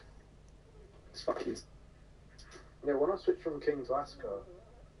 It's fucking... Yeah, when I switched from King to Asuka,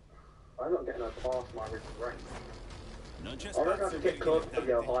 I'm not getting her past my original rank. I reckon I could get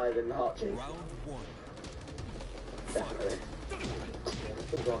Claudio higher than Archie. Round 1. Definitely.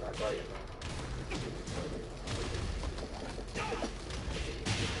 Yeah, still not that great.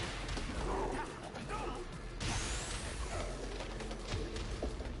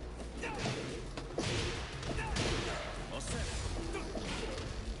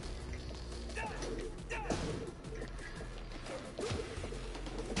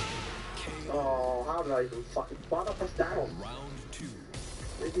 Oh, how did I even fucking... Why did I press down? Round 2.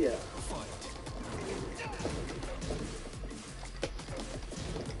 Idiot. Fight.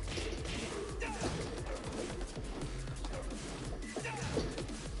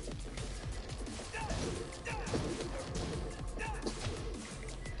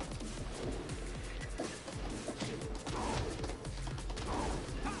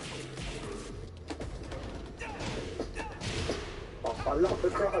 Oh, I love the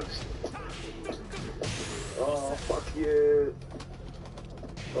crouch. Oh, fuck you.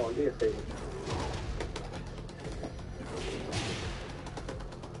 Go on, do your thing.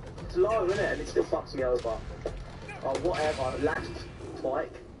 It's low, isn't it? And it still fucks me over. Oh, whatever. Last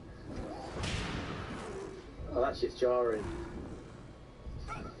spike. Oh, that shit's jarring.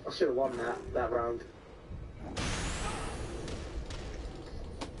 I should have won that round.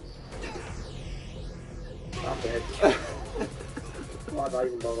 I'm dead. Why did I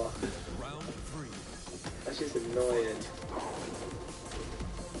even bother? Round 3. That's just annoying.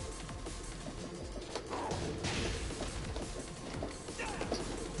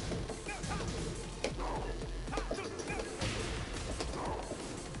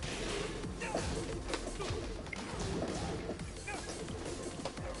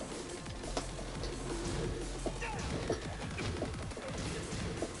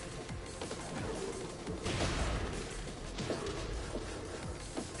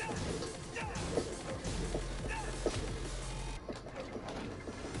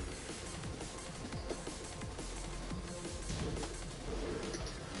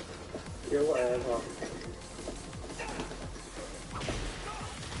 Yeah, whatever.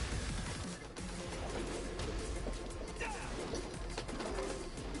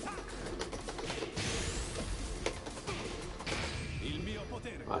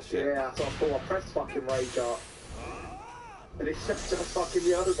 Ah, shit. Yeah, so I thought I pressed fucking rage art. And it's just fucking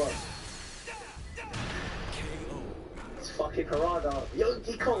the other one. It's fucking Harada.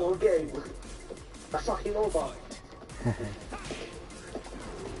 YoungGkarl game. That's fucking over.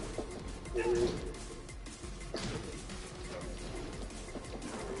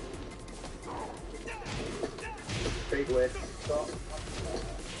 Big whiff. Stop.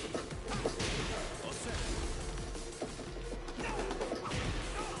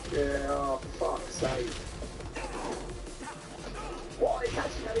 Yeah, oh, fuck's sake. What? He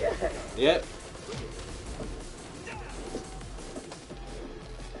catching out the air? Yep.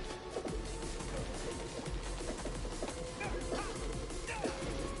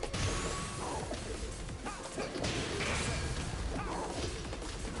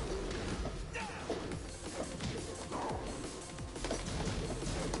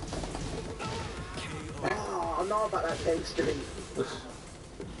 Oh, I know about that game stream.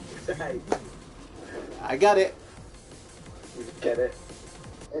 Hey. I got it. Get it.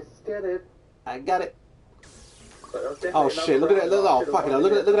 Let's get it. I got it. Oh Oh shit, look at it. Look, oh fucking hell,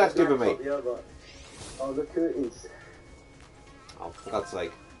 look at that stupid mate. Oh, look who it is. Oh, for God's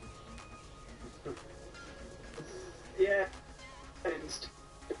sake. Yeah.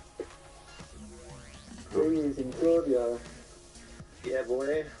 Please, in Claudia. Yeah,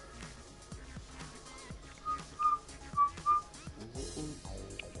 boy.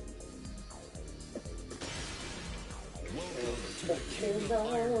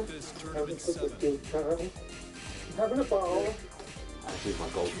 Iron Fist Tournament 7. Having a ball. Actually, my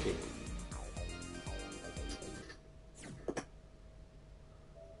gold king.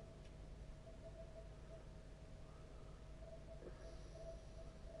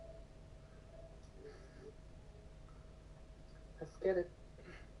 Let's get it.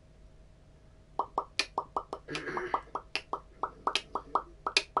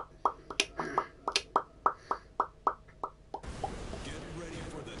 Get ready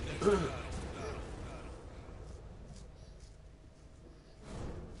for the next battle.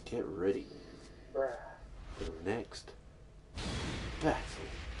 Get ready Bruh. for the next battle.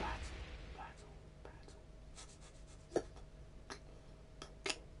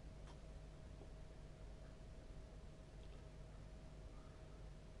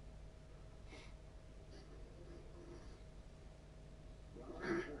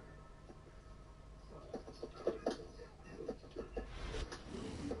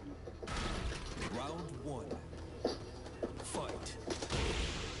 Round 1. Fight.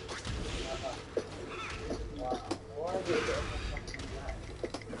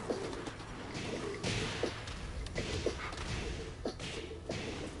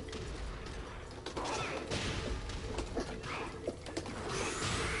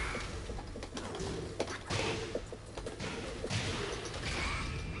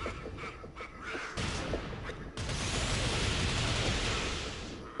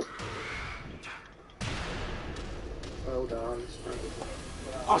 Well done.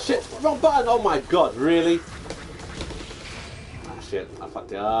 Oh shit, wrong button! Oh my god, really? Ah shit, I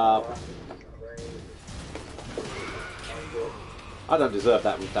fucked it up. I don't deserve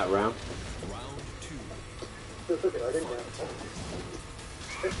that round. Round 2. Just look at that, didn't you?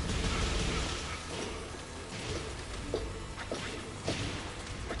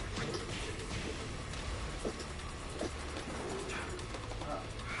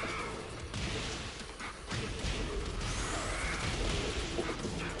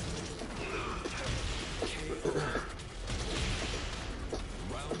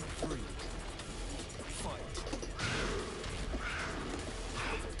 Round 3. Fight.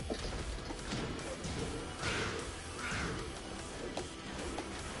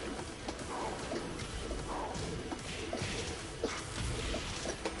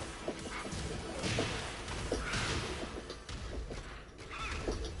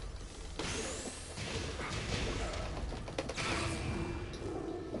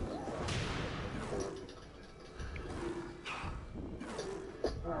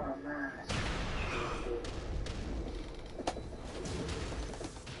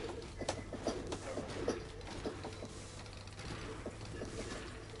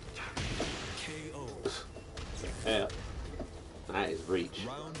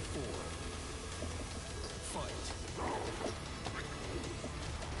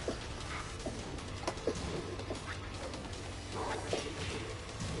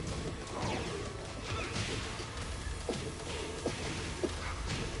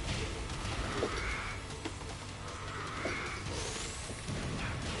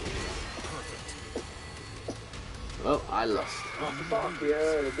 Oh, I lost. Oh, fuck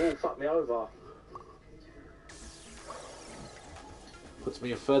yeah, the wall fucked me over. Puts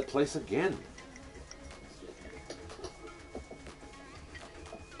me in third place again.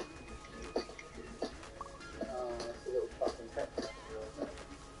 Oh, that's a little fucking text.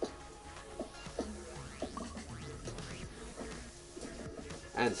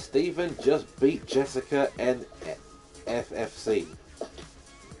 And Stephen just beat Jessica and FFC.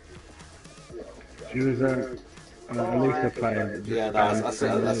 She was at least a player. Yeah, no, I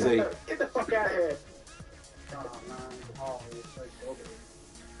see. Get the fuck out of here. Oh man, oh, you're so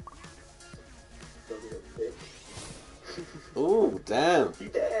doggy. Ooh, damn. You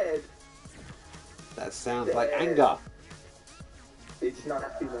dead. That sounds like anger. He's not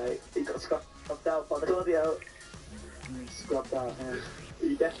happy, mate. He got scrubbed out by the Claudio. Scrubbed out, man.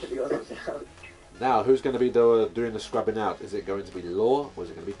 He definitely got scrubbed out. Now, who's going to be doing the scrubbing out? Is it going to be Law or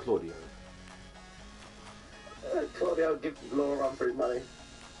is it going to be Claudio? Claudio, give Law a run for his money.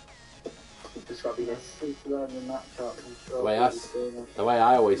 The scrubbiness. The way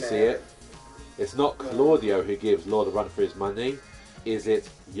I always see it, it's not Claudio who gives Law the run for his money. Is it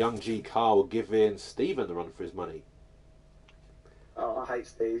YoungGkarl giving Stephen the run for his money? Oh, I hate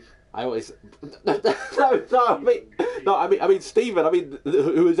Steve. I always I mean Stephen. I mean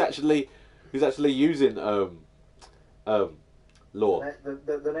who's actually using Law.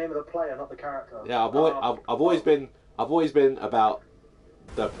 The name of the player, not the character. Yeah, I've always been about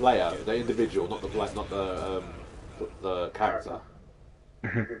the player, the individual, not the character.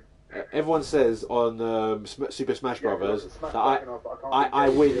 Everyone says on Super Smash Brothers that I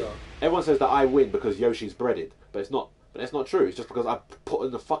win. Everyone says that I win because Yoshi's breaded, but it's not. But that's not true. It's just because I've put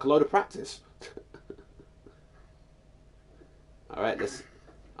in a fuckload of practice. All right,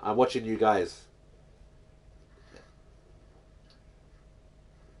 I'm watching you guys.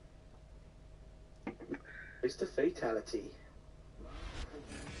 It's the fatality.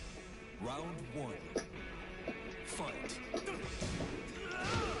 Round 1. Fight.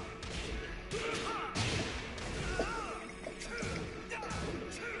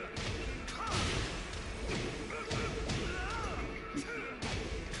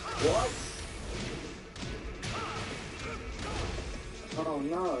 What? Oh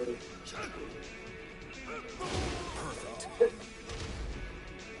no. Perfect.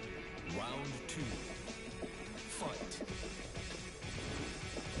 Round 2. Fight.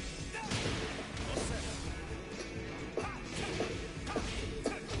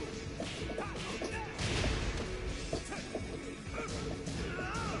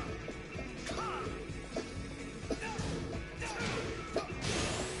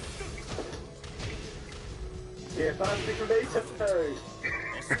 Yeah, fancy for me too.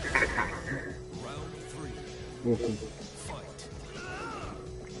 Round 3. Awesome. Fight.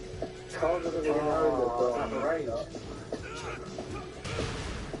 Carl doesn't really know the range.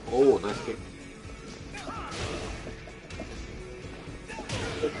 Oh, nice kick.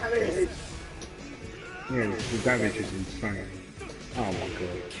 Look at it. Yeah, the damage is insane. Oh my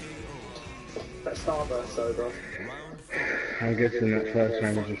god. That starburst, so bro. I'm guessing that first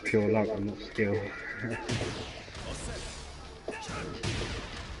round was just pure luck and not skill.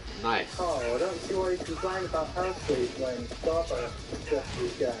 Nice. Oh, I don't see why he's complaining about house sleep when starburst is just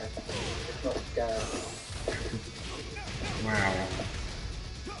his game. It's not scale. Wow.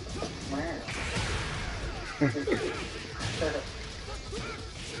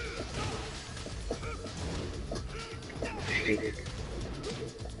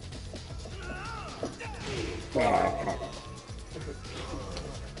 Wow.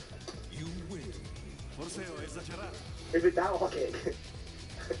 You win. Forse ho esagerato. If in doubt, I'll kick.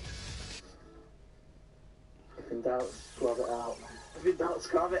 If in doubt, scrub it out. If in doubt,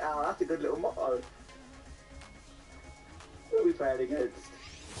 scrub it out. That's a good little motto. Who are we playing against?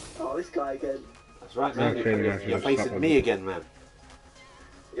 Oh, this guy again. That's right, man. You're facing me again, man.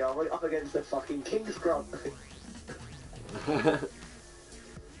 Yeah, I'm up against the fucking King Scrub.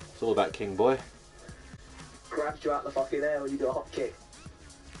 It's all about King Boy. Grabs you out the fucking air when you do a hop kick.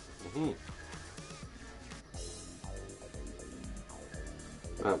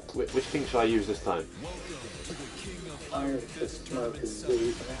 Which king shall I use this time? I'm just smoking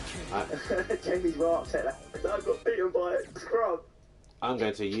weed. Jamie's right upset. I got beaten by a scrub. I'm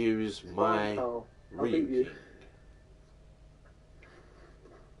going to use my I'll beat Ryu you.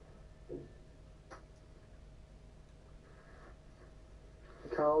 King.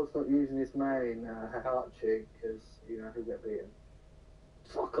 Carl's not using his main Hachi because you know he'll get beaten.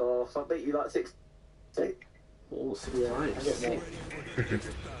 Fuck off! I beat you like 6. Oh, 6 Yeah, times. I get more.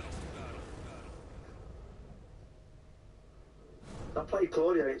 I played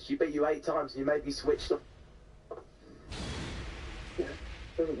Claudio against you, beat you 8 times, and you made me switch the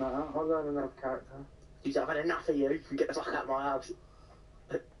Doesn't matter, I'll learn another character. He's like, I've had enough of you. You can get the fuck out of my house.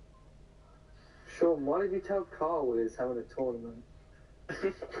 Sean, why did you tell Carl he's having a tournament? I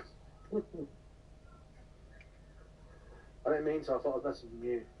didn't mean to, I thought I was messaging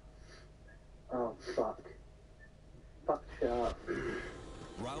you. Oh, fuck. Fuck shit up.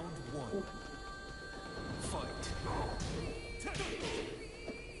 Round 1. Fight.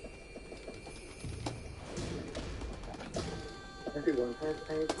 Everyone has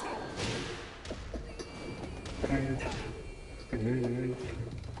paid.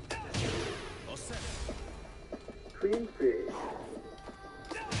 All set. Cream fish.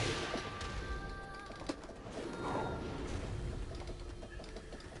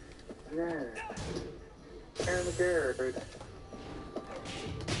 Yeah. And the bird.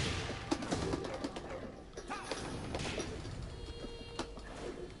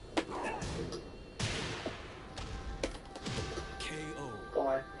 KO.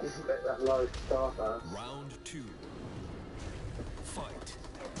 Bye. Expect that low starter. Round 2. Fight.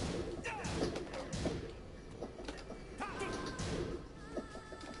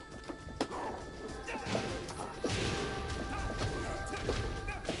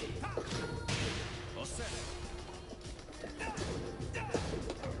 All set.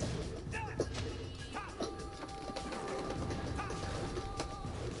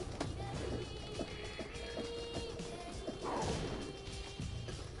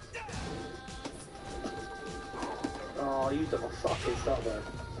 Oh, I used up my fucking start there.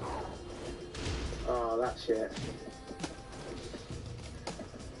 Oh, that shit.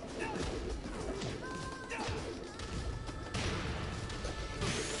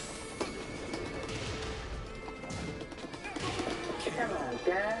 Come on,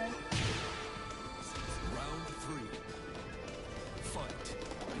 guys. Round 3. Fight.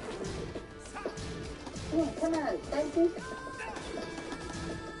 Yeah, come on, baby.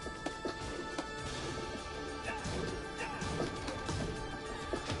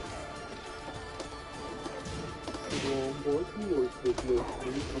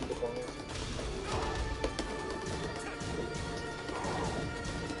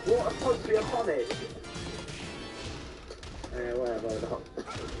 What? I'm supposed to be a punish? Yeah, whatever, not.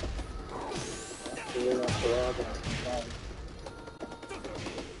 You're not forever.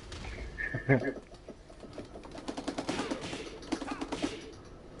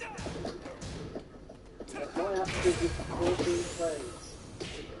 My app is just 14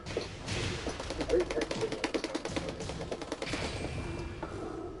 frames.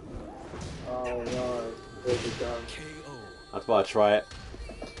 Oh no, where's it gone? KO. I thought I'd try it.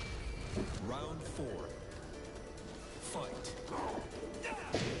 Round 4. Fight.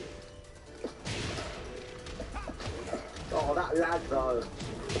 Oh, that lag though.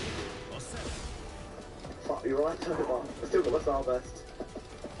 All set. Fuck, you're right over. I still got my Starburst.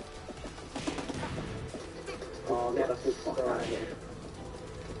 Oh, get the fuck out of here.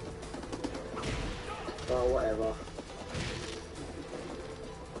 Oh, whatever.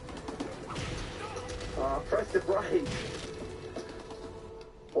 Oh, press the brake.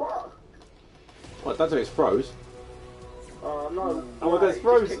 What? What, that's it's froze? Oh no. Oh, well, why? that's It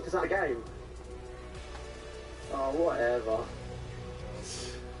froze. just kicked us out of the game. Oh, whatever.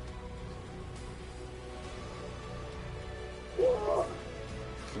 What?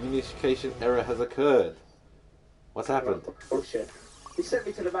 Communication error has occurred. What's happened? Bullshit. He sent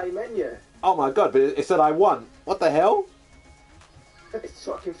me to the main menu. Oh my god, but it said I won. What the hell? It's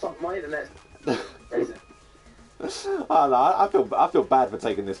fucking fucked my internet. Oh no, I feel bad for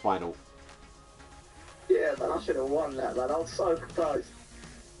taking this final. Yeah, man, I should have won that, man. I was so close.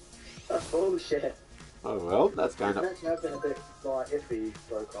 That's bullshit. Oh well, that's kind of. Actually, I've been a bit like iffy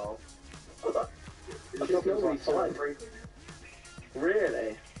so far. I just normally fine.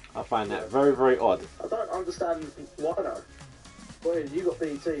 Really? I find that very, very odd. I don't understand why though. Wait, you got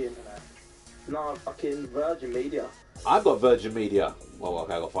BT internet? No, fucking Virgin Media. I've got Virgin Media. Well,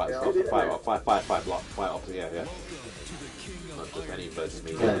 okay, I got five. Yeah, So did five, it? five block, five options. Yeah, yeah. Welcome to the King Not of just any Iron Virgin Fist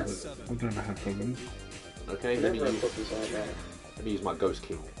Media. Tournament 7. I don't know how problems. Okay, let me Never use, put this on there. let me use my Ghost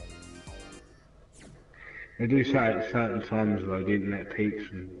King. They do say at certain times though the internet peaks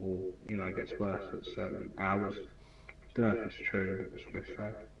and or you know gets worse at certain hours. Don't know if it's true. It's what they say.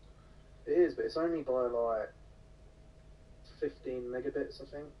 It is, but it's only by like 15 megabits, I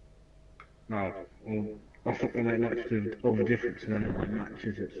think. No, well, I thought they make much of a difference and then it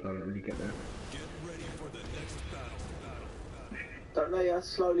matches it so when you get there. Get ready for the next battle. Don't they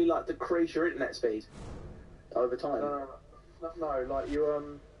slowly like decrease your internet speed over time? No, like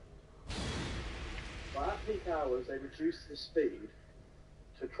you like at peak hours they reduce the speed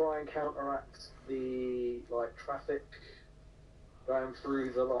to try and counteract the like traffic going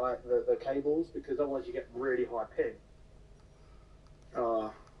through the cables, because otherwise you get really high ping.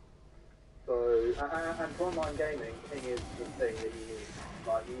 So and for online gaming, ping is the thing that you need.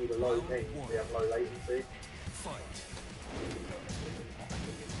 Like you need a low ping so you have low latency.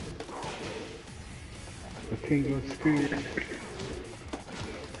 The king of screwed.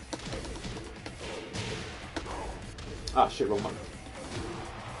 Ah shit, wrong one.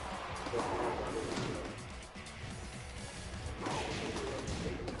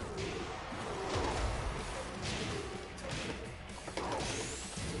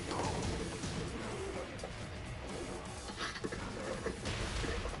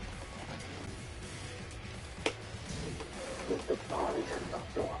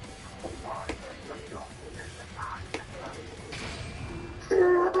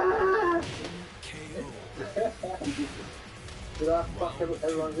 Did I fuck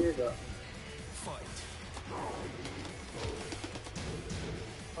everyone's ears up?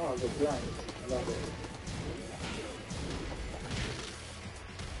 Oh, the blank. I love it.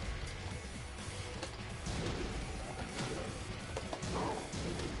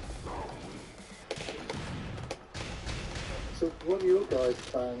 So, what are your guys'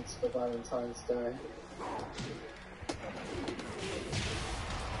 plans for Valentine's Day?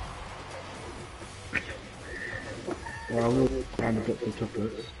 Well, I will find a box of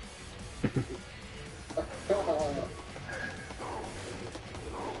chocolates.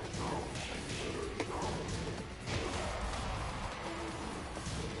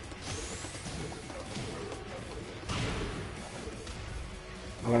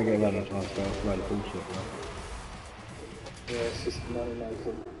 I won't get that much last that's like bullshit, bro. Yeah, it's just money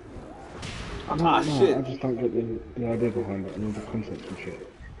making. I just don't get the idea behind it and all the concepts and shit.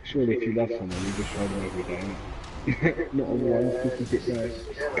 Surely if you love someone, you just show them every day, innit? Not on one specific day.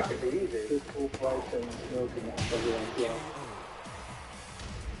 Yeah, that'd be easy. Big corporations milking everyone's life.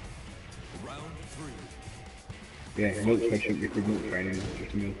 Round 3. Yeah, milk tray shouldn't be called milk tray anymore,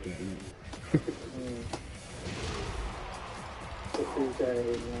 just milk it, innit? Football day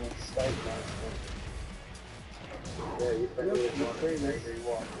and steak night. Yeah, you spend all the time maybe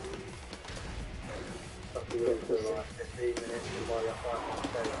what? Up to like 15 minutes to buy your 5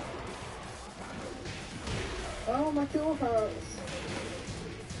 steak. Oh, my jaw hurts.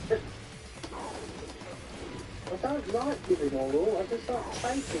 I don't like giving oral, I just like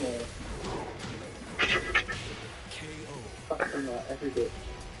taking it. KO. Fucking like every bit.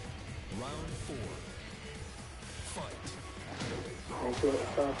 Round 4. Fight. And so the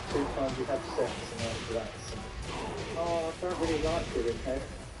first 2 times you have sex and after that, so, oh, I don't really like giving head.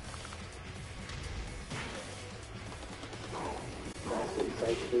 That's what you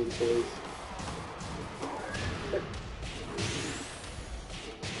say to all the boys.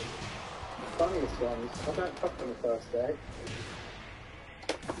 Funniest ones, I don't fuck on the first day.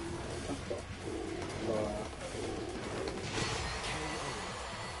 That's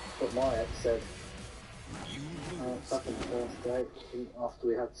what my ex said. I don't fuck on the first date after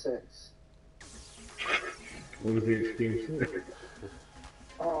we had sex. What was the excuse?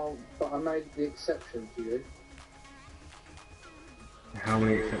 Oh, but I made the exception for you. How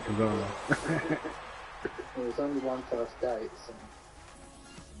many exceptions are there? There was only one first date, so...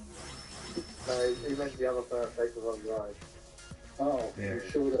 No, he meant the other first date was on the road. Oh, yeah. I'm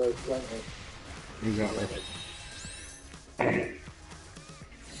sure there was plenty. Exactly.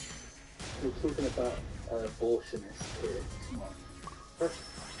 We're talking about abortionists here. Come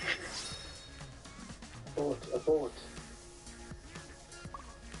on. Abort.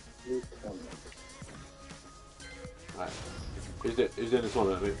 Youth tournament. Right. Who's doing this one?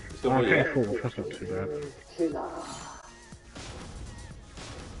 I mean, it's still Okay, me. cool, that's not too bad. Killer.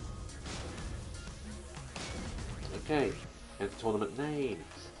 Okay. And tournament name.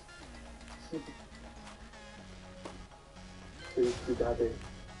 Who's the daddy?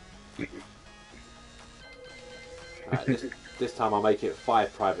 Right, this time I'll make it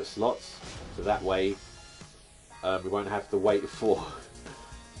 5 private slots, so that way we won't have to wait for.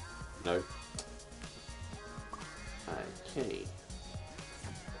 No. Okay.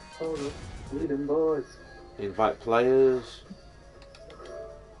 Hold up. Leading boys. Invite players.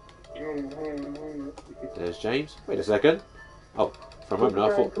 There's James. Wait a second. Oh, for a moment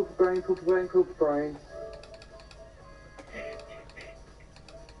I thought. Pooper brain.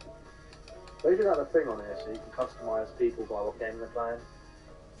 They should have a thing on here so you can customise people by what game they're playing.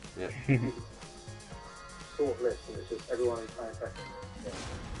 Yeah. Sort of list, and it's just everyone who's playing second. Yeah.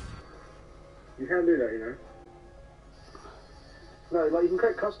 You can do that, you know. No, like you can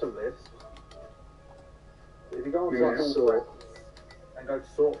create custom lists. But if you go on to like sort and go to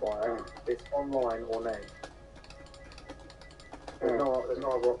sort by, it's online or name. There's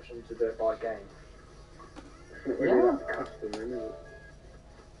no other option to do it by game. Yeah. Custom, isn't it?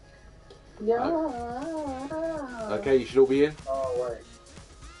 Yeah. Okay, you should all be in. Oh wait.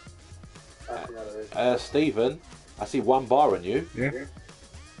 Actually, no, there is. Stephen, I see 1 bar on you. Yeah?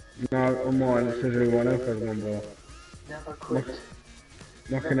 No, on mine it says everyone else has 1 bar. Never quit.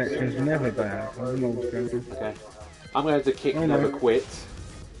 My connection's never bad. I don't know what's going on. Okay. I'm going to kick Oh, never no. quit.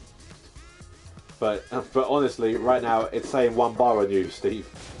 But honestly, right now it's saying 1 bar on you, Steve.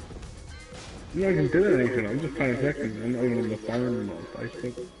 I'm not even doing anything, I'm just playing seconds. I'm not even on the phone, I'm not on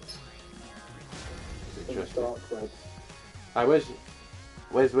Facebook. Interesting. Dark web. Hey,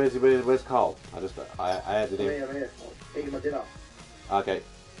 where's Carl? I added I'm him. here, I'm here. Eating my dinner. Okay.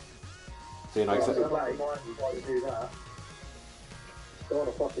 See you next I'm time. glad you might try to do that. Don't want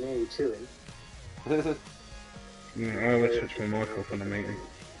to fucking hear you chewing. Yeah, I always switch my mic off when I'm eating.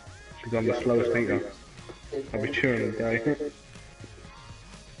 Because I'm the slowest eater. I'll be chewing all day.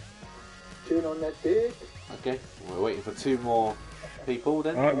 Chewing on that dick. Okay, we're waiting for 2 more people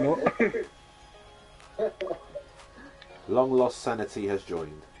then. I'm not. Long lost sanity has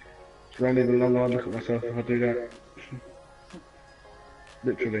joined. I won't even long look at myself if I do that.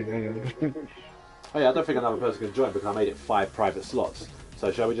 Literally, hang on. Oh yeah, I don't think another person can join because I made it 5 private slots.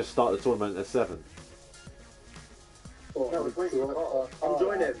 So shall we just start the tournament at 7? No, we're waiting for Carl. I'm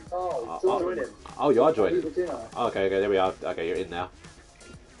joining him. Oh, I'm joining him. Oh, you are joining. Eat the dinner. Okay, there we are. Okay, you're in now.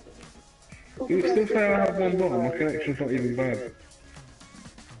 You still say I have 1 bar, my connection's not even bad.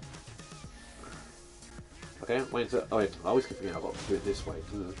 Okay, wait to. Oh, wait, I always keep forgetting I've got to do it this way.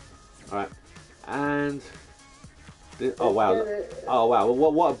 Alright. And. Oh wow. Oh wow.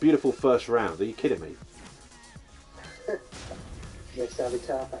 What a beautiful first round. Are you kidding me? Next time we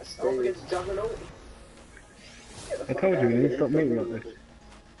tap that stage. Don't forget to juggernaut. I told you, we need to stop meeting like this.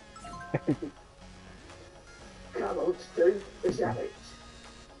 Come on, Stu. Let's have it.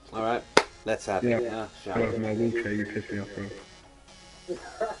 Alright, let's have Yeah. it. Yeah, shall Out of we? my wheelchair, you piss me off, bro.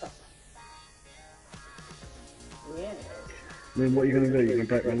 Yeah. I mean, what are you going to do? You're going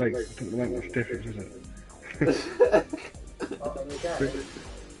to break my leg? It doesn't make much difference, is it?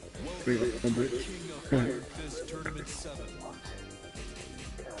 Three, King of Iron Fist Tournament 7.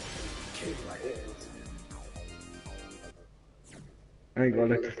 I ain't got a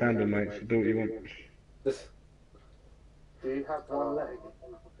leg to stand on, mate, so do what you want. Do you have one leg?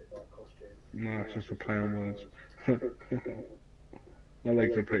 No, it's just a play on words. My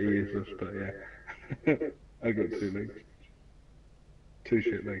legs are pretty useless, but yeah. I got 2 legs. 2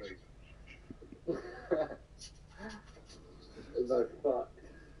 shit legs. No, fuck.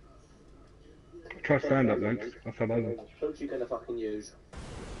 Try stand up, mate. I fell over. Who's you gonna fucking use?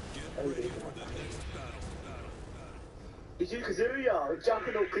 Get ready for the next battle. It's you, Kazuya!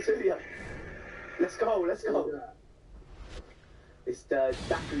 Juggernaut Kazuya! Let's go, let's go! It's the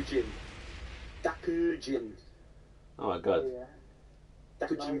Dakujin. Dakujin. Oh my god.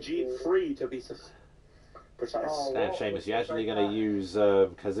 Dakujin G3 to be precise. Damn, Seamus, you're actually going to use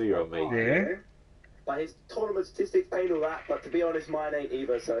Kazuya on me. Yeah? But his tournament statistics ain't all that, but to be honest, mine ain't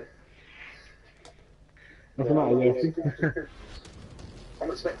either, so. What's the matter, Yoshi? I'm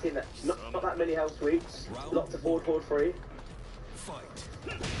expecting that. Not that many health sweeps, lots of forward free. Fight.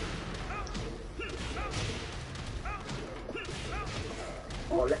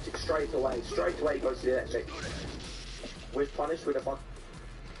 Oh, electric straight away goes to the electric. With punish with a bar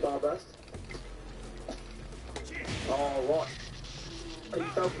burst. Oh, what? Oh, you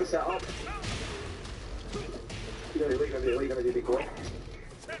fell for the setup. What are you gonna do, big boy?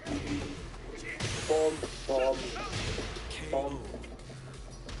 Bomb.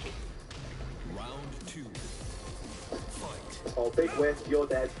 Round 2. Fight. Oh, big whiff, you're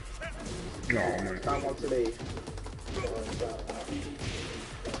dead. Oh, mate. That one to me.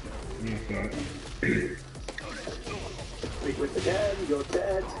 That's right. Big whiff again, you're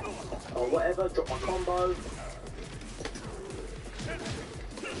dead. Or whatever, drop my combo.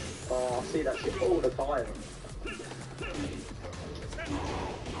 Oh, I see that shit all the time.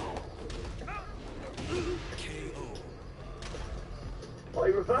 KO. Oh,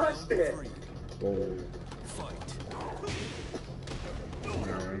 he reversed it. Oh, Fight.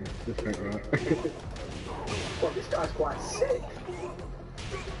 no, this ain't right. Well, this guy's quite sick.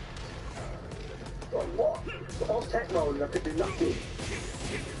 Oh, what? If I was tech rolling, I could do nothing.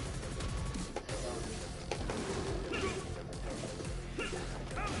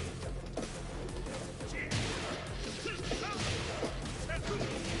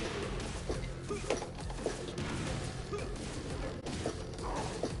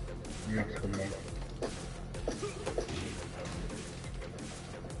 Yes, come on.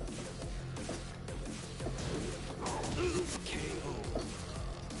 KO.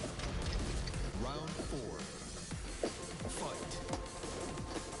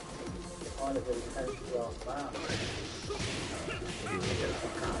 out. Get the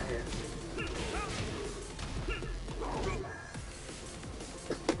fuck out of here.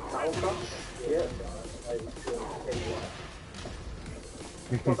 Power crush? Yeah.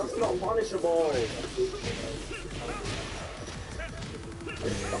 But that's not punishable! What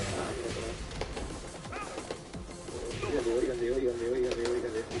are you gonna do?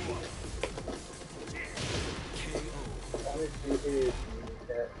 Honestly,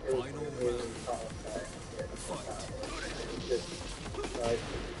 Final round.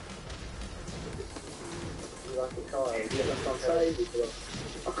 like a child. Yeah, that's what I'm saying.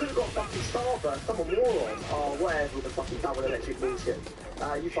 I could have got fucking Starburst, I'm a moron. Oh, whatever with the fucking double electric bullshit.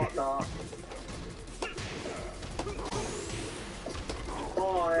 You fucked up.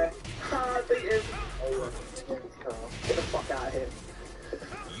 Bye. Ha, beat him. Get the fuck out of here.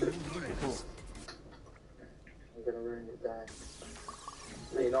 I'm gonna ruin your day.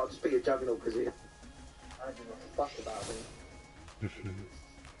 No, you're not, just beat your Juggernaut because you... I don't give a fuck about him.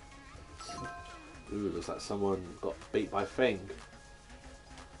 Ooh, looks like someone got beat by Feng.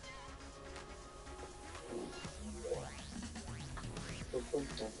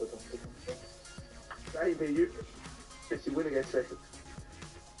 Maybe you... If you win against it.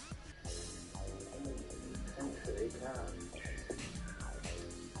 Potentially can.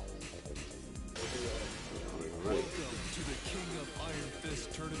 Alright. Welcome to the King of Iron Fist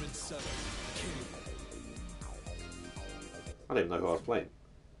Tournament 7. King. I didn't even know who I was playing.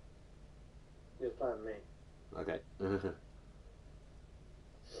 You're playing me. Okay.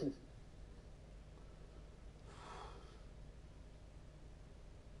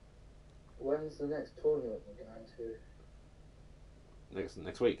 When's the next tournament we're going to?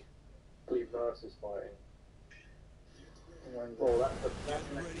 Next week. Bleep versus fighting. When's Well, that's the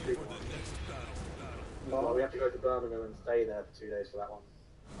Ready next for big the one. next battle. Well, we have to go to Birmingham and stay there for 2 days for that one.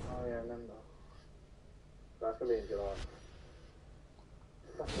 Oh yeah, I remember. That's gonna be in July.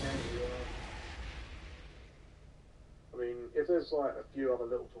 Fucking hell, I mean, if there's like a few other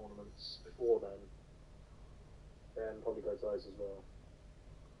little tournaments before then probably go to those as well.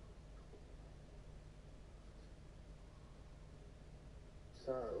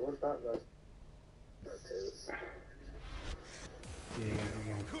 So, what about those two? Yeah,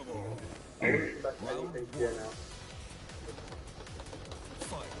 I'm on. I wouldn't expect anything to get out.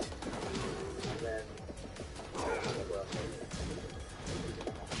 Fight. And then...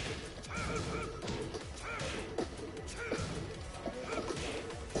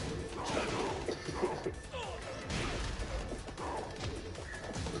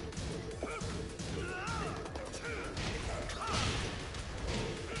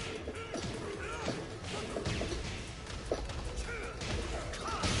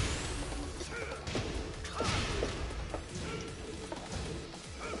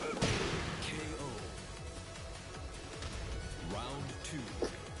 Round 2.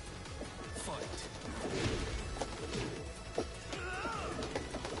 Fight.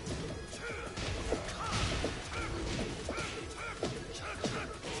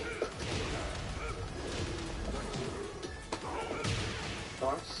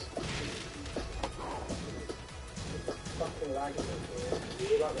 Nice. Fucking lag in here. You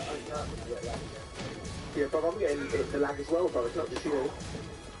like that? I can't get lag. Yeah, but I'm getting the lag as well, bro. It's not just you.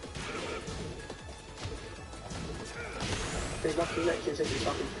 There's my connection since it's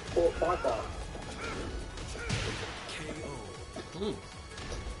fucking 4 or 5 bar. KO.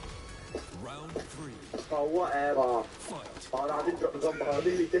 Round 3. Oh, whatever. Fight. Oh, no, I didn't drop the gun, but I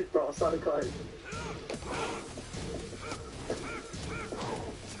nearly did, bro. I was so close.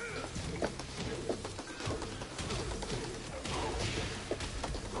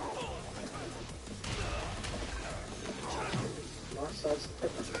 Nice size.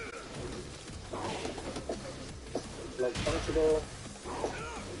 Like, punchable.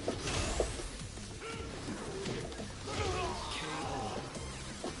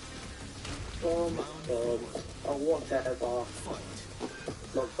 Oh, whatever.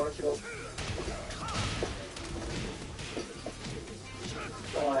 Like, punchable.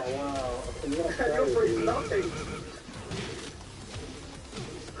 Oh wow. You're freaking nothing.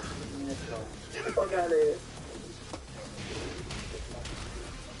 Get the fuck out of here.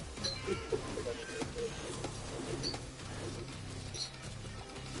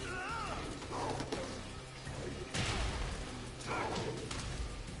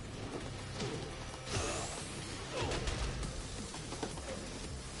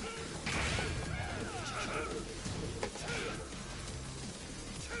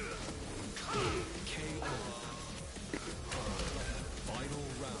 Final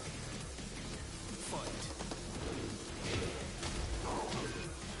round. Fight.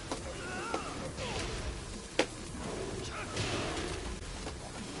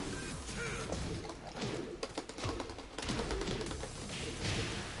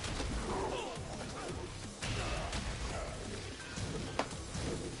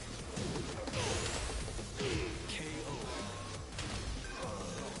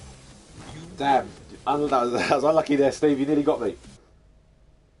 Damn. That was unlucky there, Steve. You nearly got me.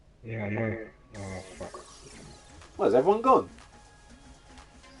 Yeah, I know. Oh, fuck. Well, is everyone gone?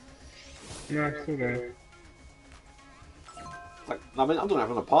 No, it's still there. It's like, I mean, I'm not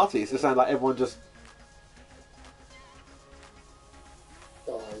having a party. It just sounds like everyone just...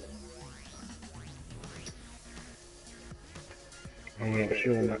 I'm not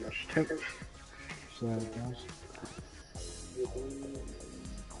sure much temp. So, guys.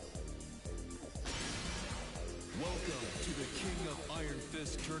 Welcome to the King of Iron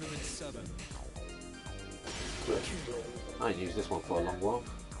Fist Tournament 7. I ain't used this one for a long while.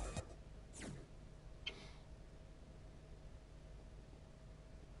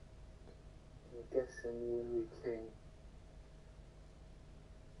 I'm guessing you're new king.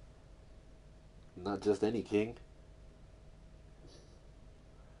 Not just any king.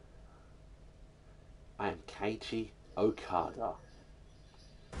 I am Keiichi Okada.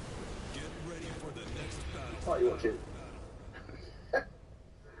 Get ready for the next battle. What are you watching?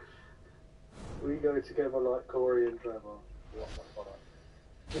 We go together like Corey and Trevor.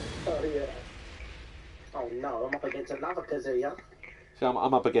 Oh yeah. Oh no, I'm up against another Kazuya. See, I'm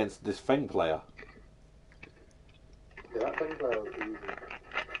up against this Feng player. Yeah, that thing player was easy.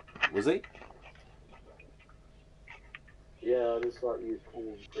 Was he? Yeah, I just like use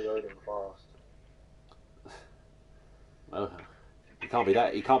cool reloading fast. Oh, he can't be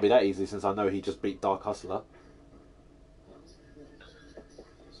that. He can't be that easy since I know he just beat Darkhustler.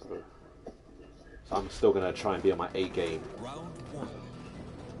 So I'm still gonna try and be on my A game. Round 1.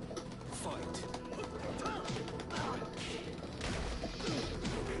 Fight.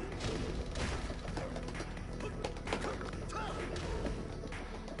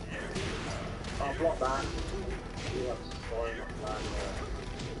 I'll block that. You have to spoil my plan there.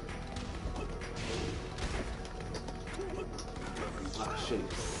 Ah, shit.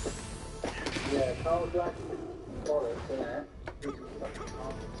 Yeah, Carl Jack bollocks, innit?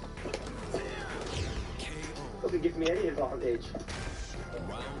 Doesn't give me any advantage.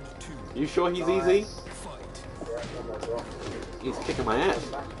 Round 2. You sure he's easy? Fight. He's kicking my ass.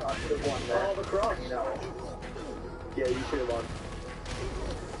 I should have won there. Oh, the cross! Yeah, you should have won.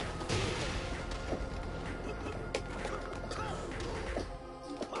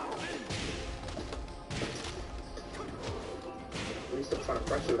 At least I'm trying to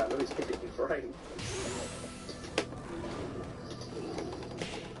pressure that. Nobody's kicking me frame.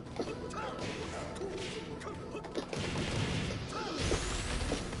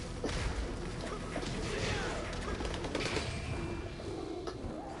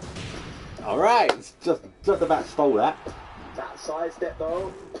 All right, it's just about stole that. That sidestep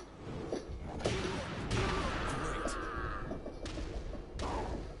though. Great.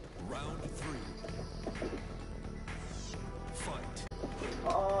 Round 3. Fight.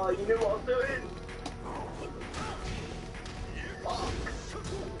 Oh, you knew what I was doing. Fuck.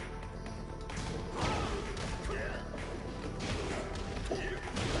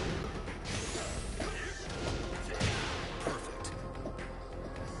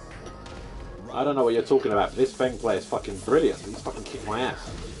 I don't know what you're talking about, but this Feng player is fucking brilliant. He's fucking kicked my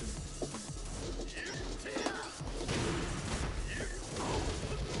ass.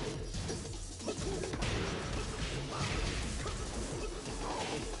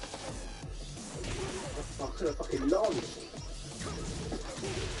 I could have fucking launched.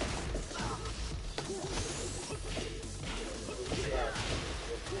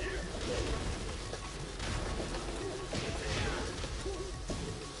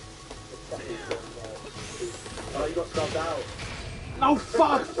 Oh, you got scrubbed out. No,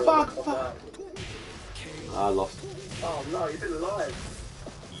 fuck. I lost. Oh no, you're still alive.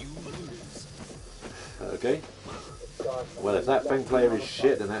 You lose. Okay. Well, if that Feng player is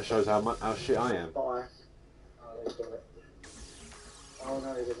shit, then that shows how shit I am. Bye. Oh, they got it. Oh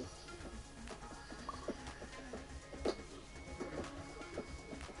no, they didn't.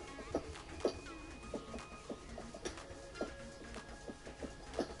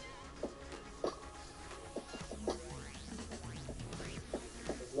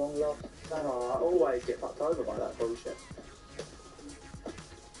 Long lost. Oh, I always get fucked over by that bullshit.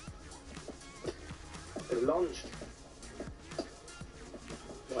 It launched.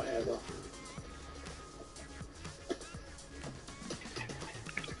 Whatever.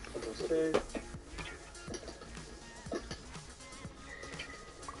 Two.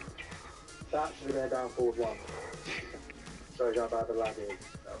 That should have been a down forward one. Shows you how bad the lag is.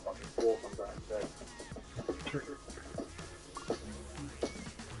 That fucking 4 comes out instead.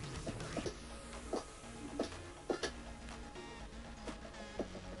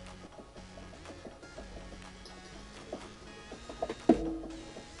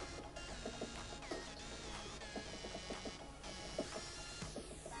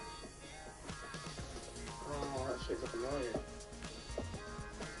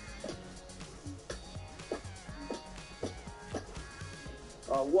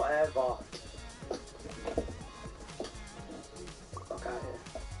 Oh, whatever. Fuck out here.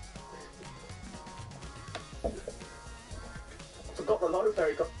 I forgot the low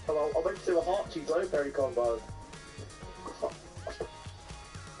fairy combo. I went to a heart cheese low fairy combo. Fuck.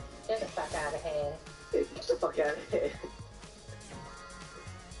 Get the fuck out of here. Get the fuck out of here.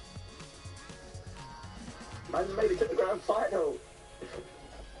 Man made it to the grand final.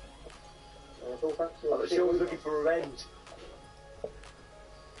 Oh, the show was looking for revenge.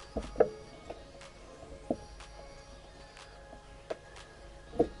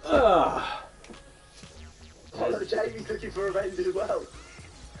 Ah. Oh, Jamie's looking for revenge as well.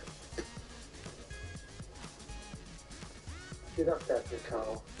 Get up there,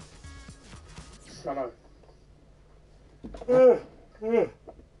 Carl. I know.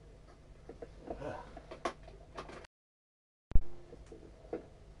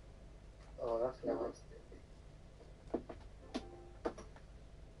 Oh, that's nice.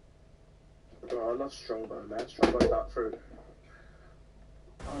 Oh, I love Strongbow, man. Strongbow that through.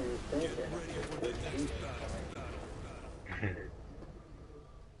 Oh, you think it?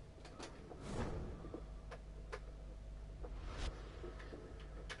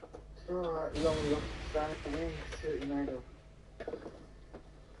 Alright, long look back for me. See what you made of.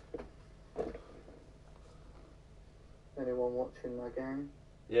 Anyone watching my game?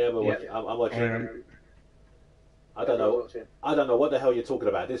 Yeah, we're watching. I'm watching. I don't know. I don't know what the hell you're talking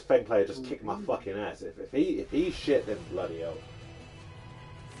about. This Feng player just kicked my fucking ass. If he's shit, then bloody hell.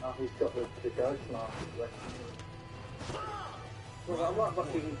 Oh, he's got the ghost mask. Well, I'm like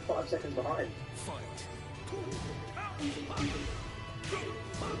fucking 5 seconds behind. Fight.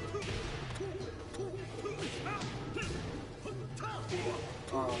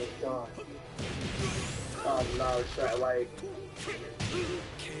 Oh, this guy. Oh no, straight away.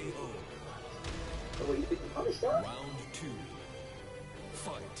 KO. Oh, what do you think? Oh, it's that? Round 2.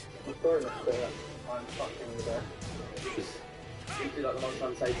 Fight. I'm sorry, Mr. I'm fucking the best. You do like the most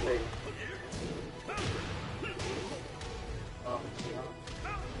unsafe thing. Oh, no.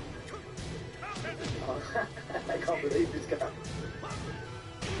 Oh, I can't believe this guy.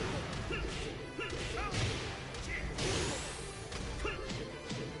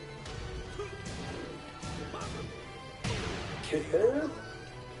 Good move.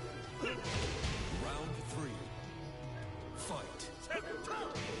 Round 3. Fight.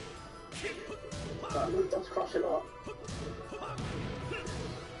 That move does crush a lot.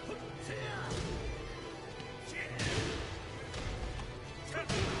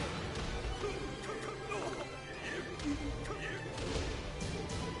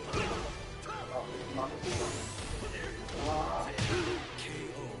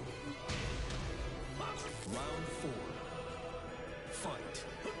 KO. Round 4. Fight.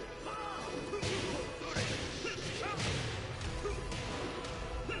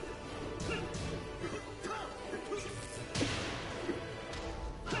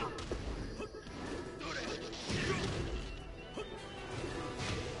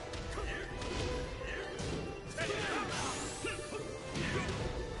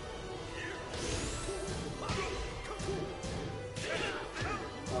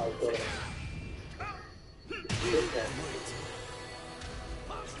 Oh, God.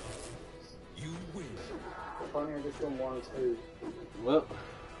 You win. Funny, I just won 1-2. Well,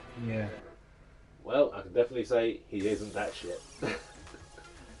 Yeah. well, I can definitely say he isn't that shit.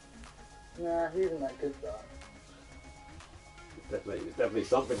 Nah, he isn't that good though. It's definitely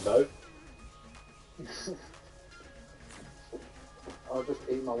something though. I'll just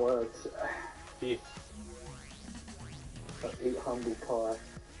eat my words. He, I'll eat humble pie.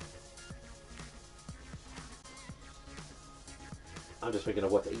 I'm just thinking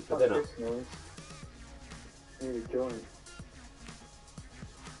of what to eat for What's dinner. this noise? Need a joint.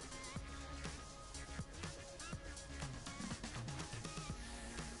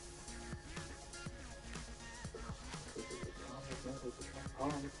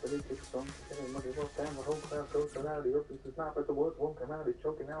 Everybody walks down, the whole crowd goes loud. He opens his mouth, but the words won't come out. He's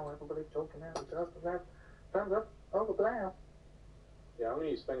choking out. Everybody's choking out. It's up, thumbs up, over down. Yeah, I'm going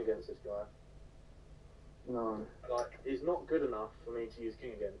to use Feng against this guy. No. Like, he's not good enough for me to use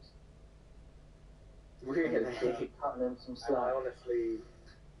King against. Really? Cutting him some And I slack. honestly...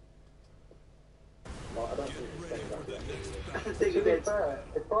 Like, I don't think he's Feng that good. To Think be against... fair,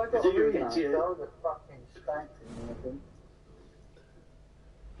 if I got a Did you rematch, get you? I would have fucking spanked him, I think.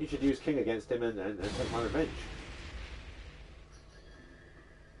 You should use King against him and take my revenge.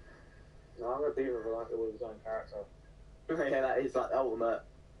 No, I'm going to beat him like it was his own character. Yeah, that is like the ultimate.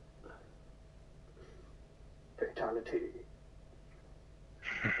 Fatality.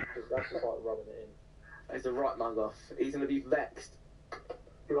 That's just like rubbing it in. He's a right mug off. He's going to be vexed.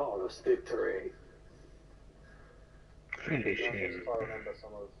 Flawless victory. Finish I him. remember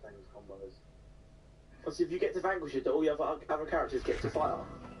some of the things combos. Because if you get to vanquish it, all your other characters get to fight her.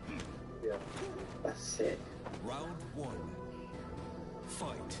 Yeah. That's sick. Round one.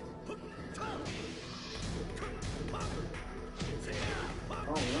 Fight.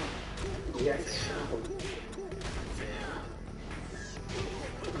 Oh no. Yes.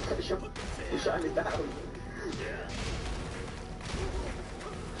 You're shutting it down.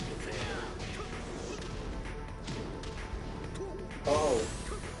 Oh.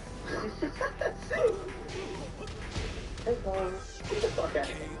 That's it. Hey, Carl. Get the fuck out of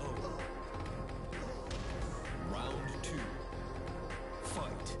here. KO. Round two.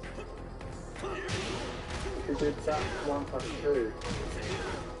 Fight. You did that 1 plus 2.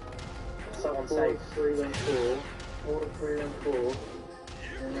 So 4, unsafe. 3, then 4. 4, 3, then 4.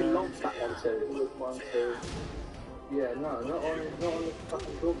 You can launch that one too. 1, 2. Yeah, no, not on the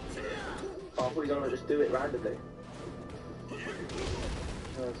fucking group. Oh, I thought you were going to just do it randomly.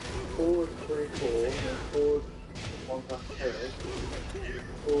 Forward 3, 4, then forward 1 plus 2.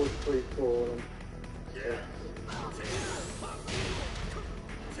 Forward 3, 4, then. Yeah.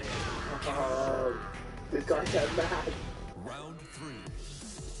 Oh, this guy's getting mad. Round three.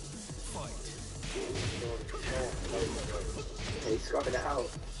 Fight. He's scrubbing it out.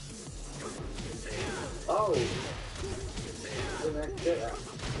 Oh! Didn't actually get that.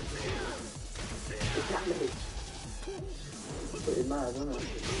 The damage! Pretty mad, isn't it?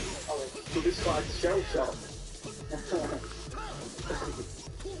 Oh, look, this guy's shell shock. Oh,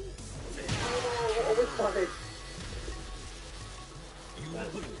 what was that?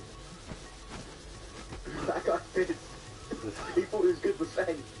 That guy did. He thought he was good with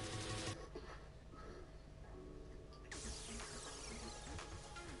Fang.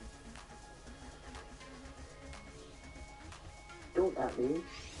 Don't at me.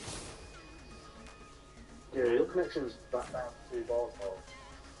 Yeah, your connection's Back down to 2 bars though.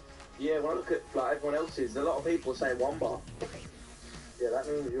 Yeah, when I look at like everyone else's, a lot of people are saying 1 bar. Yeah, that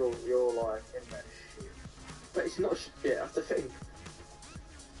means you're like in that shit. But it's not shit, that's the thing.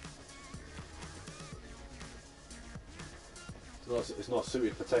 It's not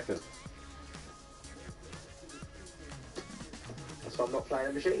suited for Tekken. That's why I'm not playing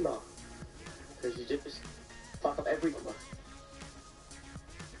a machine bar. Because you just fuck up every number.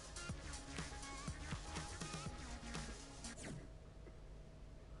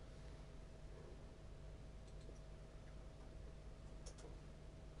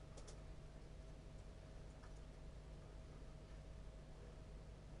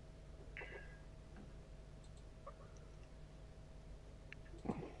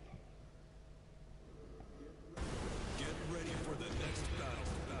 Get ready for the next battle.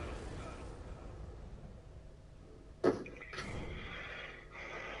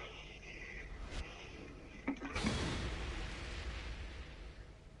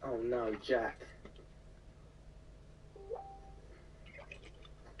 Oh no, Jack.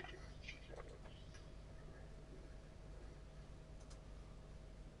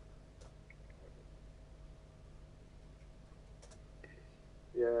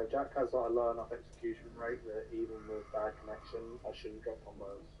 Yeah, Jack has like a low enough execution rate that even with bad connection, I shouldn't drop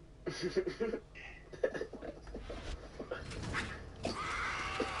combos.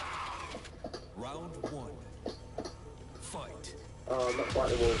 Round one. Fight. Oh, not quite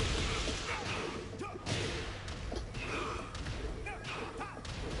the wall.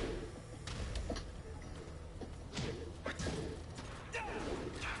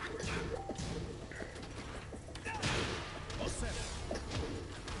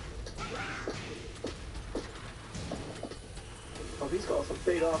 Oh, he's got some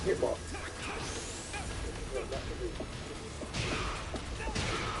big ass hitbox.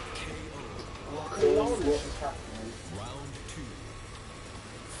 Oh, come on. What's happening? Round two.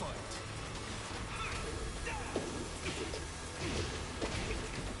 Fight.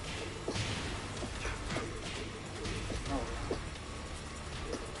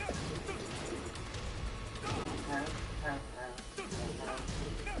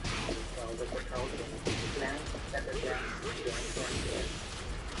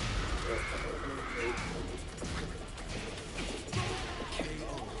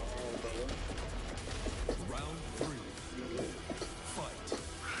 Round three. Fight.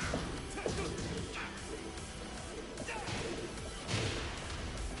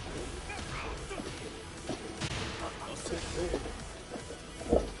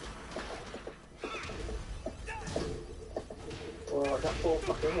 Oh, I got 4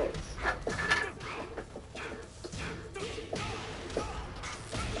 fucking hits.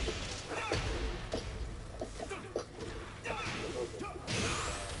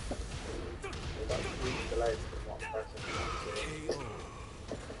 waves than what I'm pressing. KO.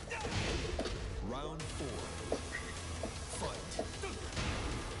 Round 4. Fight.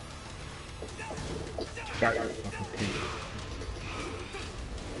 That looks like a pig.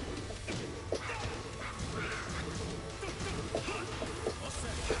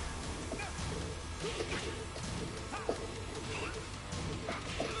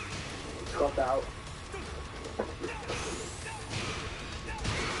 Got out.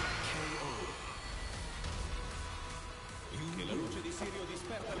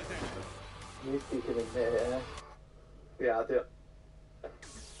 You speaking in there? Yeah, I do.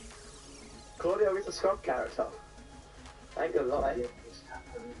 Claudio is a scrub character. Ain't gonna lie.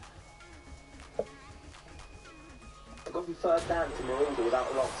 I got from third down to Marauder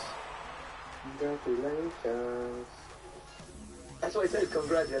without a loss. Congratulations. That's what he said,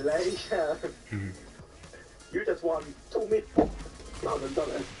 congratulations. You just won 2 million.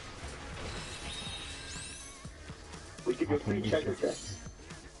 $1,000. We give you a free check of checks.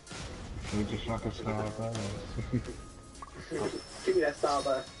 We're just like a Starburst. Give me that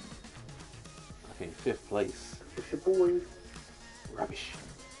Starburst. Okay, 5th place. It's your boy. Rubbish.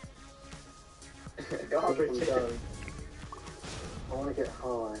 Garbage. I want to get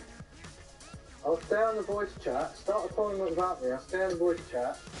high. I'll stay on the voice chat. Start a tournament without me. I'll stay on the voice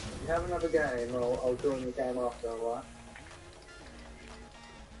chat. If you have another game, I'll join the game after, alright?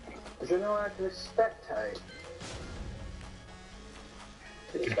 Is there no way I can spectate?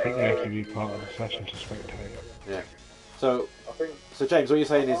 I think you have to be part of the session to spectate. Yeah. So, I think James, what you're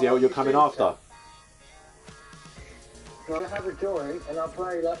saying is you're coming after? I'll have a join and I'll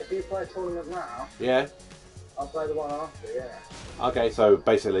play, like, if you play a tournament now, Yeah. I'll play the one after, yeah. Okay, so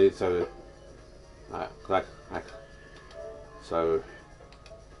basically, so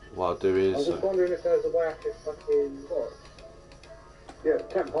what I'll do I was is, just wondering if there's a way I could fucking, what? Yeah,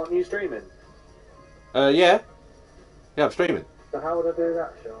 Temp, aren't you streaming? yeah, I'm streaming. So how would I do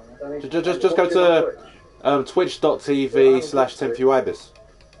that, Sean? I don't need Just go to twitch.tv/TEMPHUiBIS.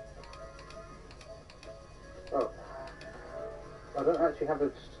 Oh. I don't actually have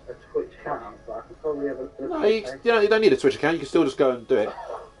a Twitch account, but I could probably have a... No, you don't need a Twitch account. You can still just go and do it.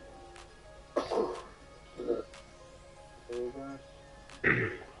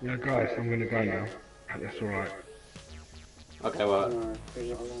 Yeah, guys, I'm gonna go now. That's alright. Okay, well,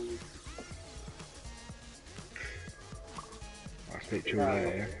 I'll speak to you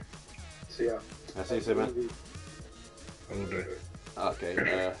later, yeah? See ya. I see you soon, man. I will do. Okay,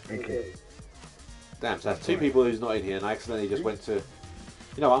 Thank you. damn, so that's 2 people who's not in here, and I accidentally just went to...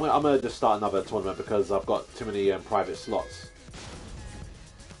 You know, I'm gonna just start another tournament because I've got too many private slots.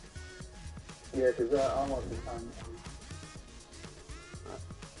 Yeah, because I'm on the time.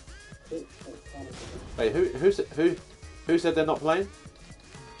 Wait, who said they're not playing?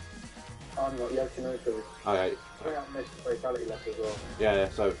 I'm not Yoshimufu. Okay, I think I missed the fatality left as well. yeah,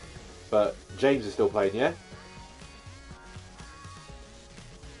 so... But James is still playing, yeah?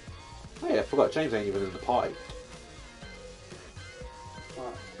 Oh yeah, I forgot, James ain't even in the party.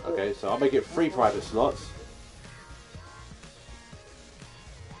 Right. Okay, so I'll make it 3 private slots.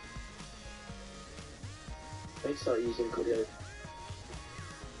 They start using Claudio.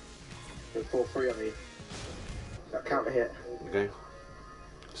 With 4-3 on me. That counter hit. Okay.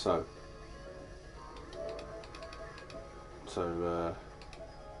 So,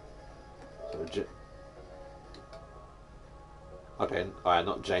 okay, alright,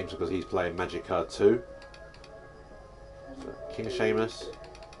 not James because he's playing Magic Card 2. So, KingShamus.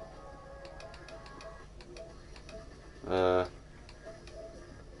 Oh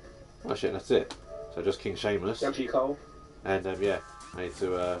shit, that's it. So just KingShamus. YoungGkarl. And yeah, I need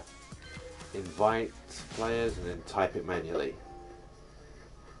to invite players and then type it manually.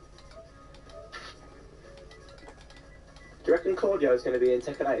 Do you reckon Claudio is going to be in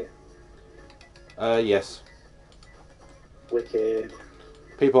Tekken 8? Yes. Wicked.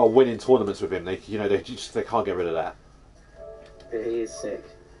 People are winning tournaments with him. They can't get rid of that. He is sick.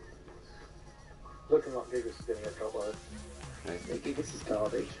 Looking like Gigas is getting a trouble. Okay. I think this is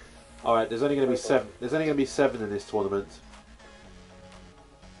garbage. All right. There's only going to be 7. There's only going to be 7 in this tournament.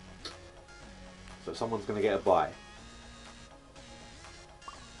 So someone's going to get a bye.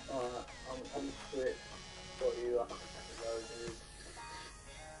 Alright, I'm Switch. Got you up.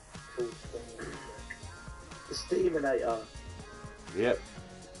 The Steaminator. Yep.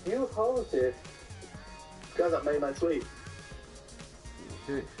 You hold it. Guys, that made my tweet.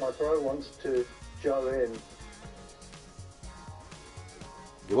 Okay. My bro wants to Joe in.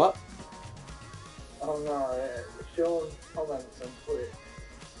 You what? Oh no, Sean comments on Twitch.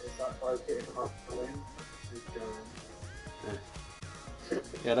 It's like bro getting half to win. He's Joe in.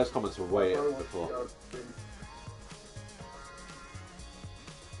 Yeah, those comments were way before.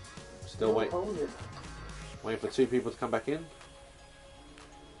 Still waiting for 2 people to come back in.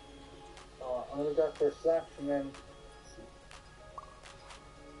 Alright, I'm gonna go for a slash and then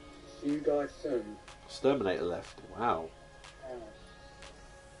see you guys soon. Exterminator left. Wow.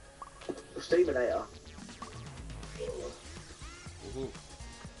 Steaminator.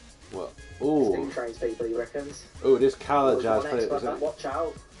 What? Ooh. Steam trains people, he reckons. Ooh, this Kala Jazz put it. Watch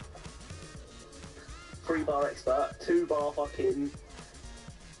out. 3-bar expert, 2-bar fucking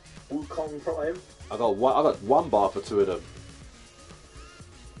Wukong Prime. I got 1 bar for 2 of them.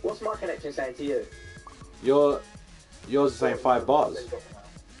 What's my connection saying to you? Yours is saying 5 bars.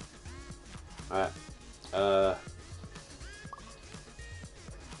 Alright.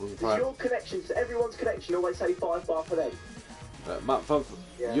 Does your connection, so everyone's connection always say 5 bar for them?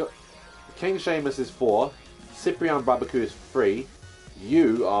 KingShamus is 4, Cyprian Babaku is 3,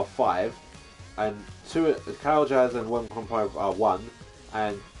 you are 5, and 2 Kyle Jazz and 1 Compive are 1,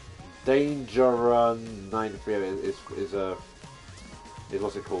 and Danger93 is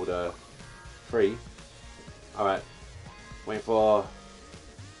what's it called? 3. Alright. Waiting for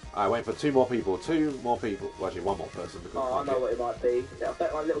 2 more people. 2 more people. Well, actually 1 more person. Oh, I know what it might be. I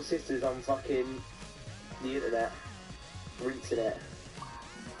bet my little sister's on fucking the internet. Rinsing it.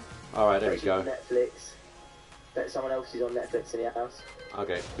 Alright, there we go. Netflix. Bet someone else is on Netflix in your house.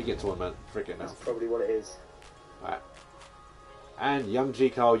 Okay, begin tournament. Frick it now. That's probably what it is. Alright. And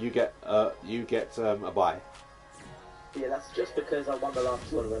YoungGkarl, you get a bye. Yeah, that's just because I won the last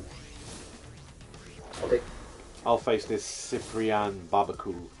tournament. Okay. I'll face this Cyprian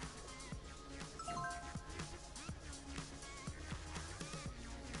Babaku.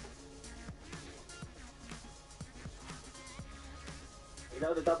 You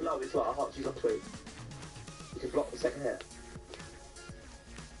know the double up is like a hot cheese on tweet. You can block the second hit.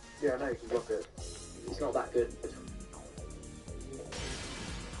 Yeah, I know you can block it. It's not that good.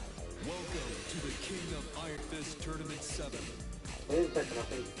 Welcome to the King of Iron Fist Tournament 7. Wait a second,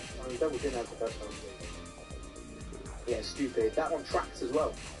 I mean, double didn't have the first one. Yeah, stupid. That one tracks as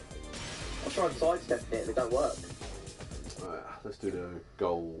well. I tried sidestepping it and it don't work. Alright, let's do the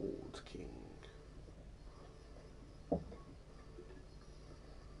Gold King.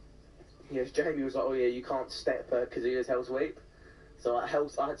 Yes, Jamie was like, oh yeah, you can't step because he was Hell Sweep. So I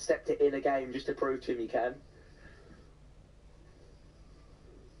had stepped it in a game just to prove to him you can.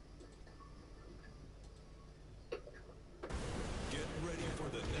 Get ready for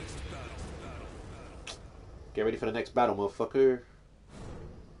the next battle. Get ready for the next battle, motherfucker.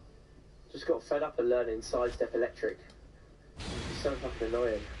 Just got fed up of learning sidestep electric. It's so fucking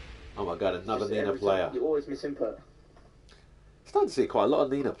annoying. Oh my god, another Just Nina every player. time you always miss input. Starting to see quite a lot of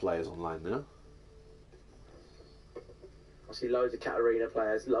Nina players online now. I see loads of Katarina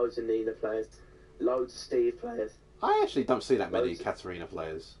players, loads of Nina players, loads of Steve players, I actually don't see that many Loads. Katarina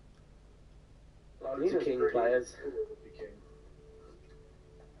players. loads of King players.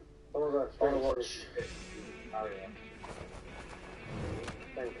 I want to watch.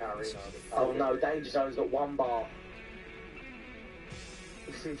 Oh no, Danger Zone's got 1 bar.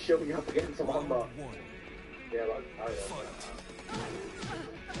 Showing up against a 1 bar. Yeah, like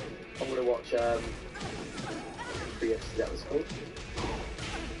I'm gonna watch MrFatality1996, that was called.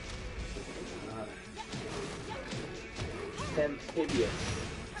 TEMPHUiBIS.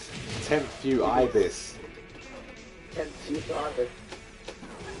 TEMPHUiBIS.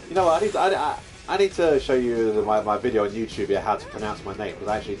 You know what? I need to show you my video on YouTube here how to pronounce my name, because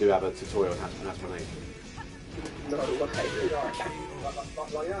I actually do have a tutorial on how to pronounce my name. No way. Like, you know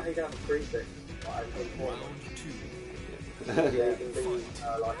how you can have a prefix, like, Yeah. you can do,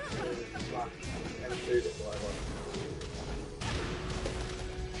 like, /M2 or whatever.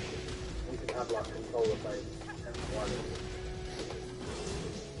 You can have, like, controller phase,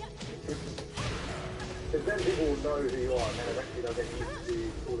 because then people will know who you are, and then eventually they'll get used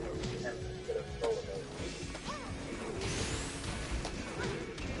to calling them M instead of controller phase.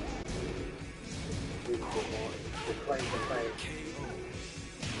 The claim to fame.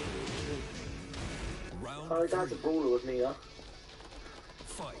 Oh, that's a brawler with me, huh?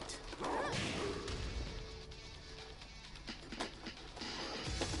 Fight.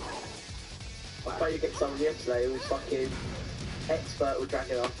 I tried to get someone yesterday who was fucking expert with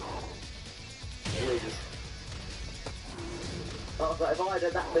Dragon off. Wins. I was like, if I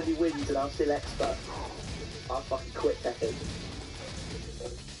had that many wins and I was still expert, I'd fucking quit Tekken.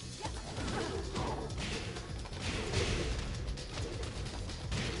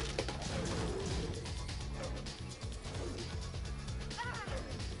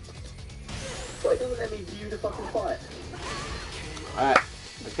 But it doesn't let me view the fucking fight. Alright,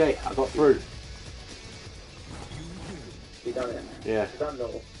 Okay, I got through. You done it? Yeah. You done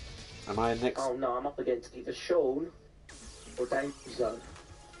all? Am I next? Oh no, I'm up against either Sean or Danger Zone.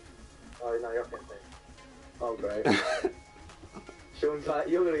 Oh no, you're up against me. Oh great. Sean's like,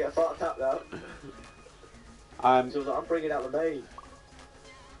 you're gonna get fucked up now. Sean's like, I'm bringing out the main.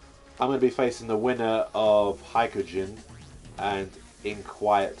 I'm going to be facing the winner of Hydrogen and In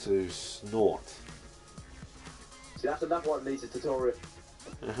Quiet to Snort. See, that's another one that needs a tutorial.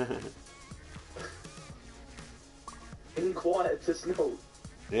 In Quiet to Snort.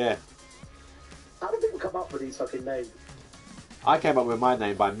 Yeah. How do people come up with these fucking names? I came up with my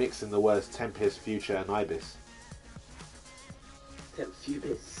name by mixing the words Tempest, Future and Ibis.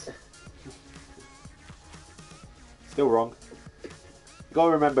 TEMPHUiBIS. Still wrong. You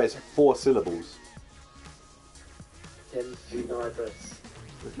gotta remember it's 4 syllables. TEMPHUiBIS.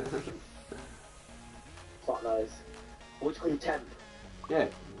 Fuck knows. What do you call temp? Yeah.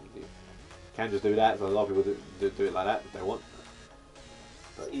 You can just do that, so a lot of people do it like that if they want.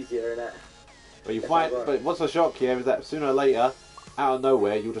 It's easier, innit? But you find, but what's the shock here is that sooner or later, out of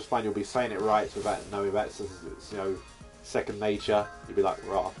nowhere, you'll just find you'll be saying it right without knowing that it's, you know, second nature. You'll be like,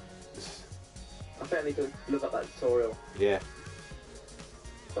 rah. I think I need to look up that tutorial. Yeah.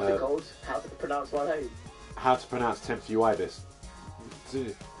 What's it called? How to pronounce my name? How to pronounce TEMPHUiBIS.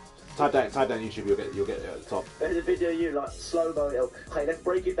 Type that YouTube, you'll get it at the top. There's a video of you like slow-mo. Okay, let's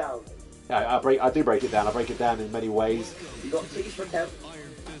break it down. Yeah, I do break it down. I break it down in many ways. You got T for temp.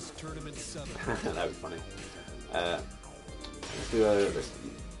 Iron Fist Tournament 7. That would be funny.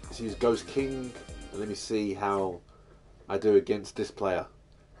 Let's use Ghost King and let me see how I do against this player.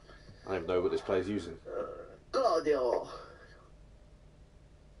 I don't even know what this player's using. Claudio.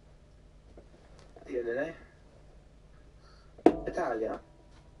 DNA. Italia.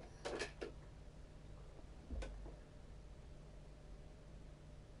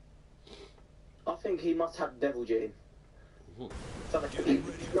 I think he must have Devil Gene. Something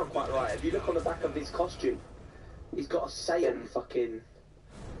not quite right. If you look on the back of his costume, he's got a Saiyan fucking...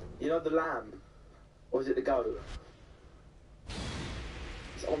 You know the lamb? Or is it the goat?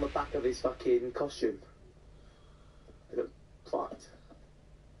 It's on the back of his fucking costume. It looks fucked.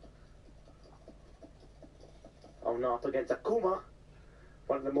 Oh no, up against Akuma,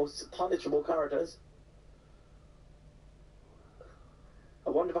 one of the most punishable characters. I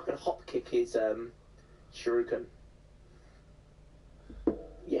wonder if I can hop kick his shuriken.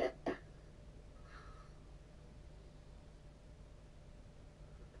 Yeah.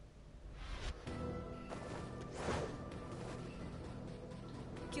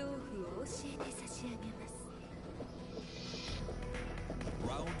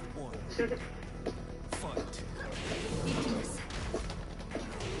 Round 1. Fight.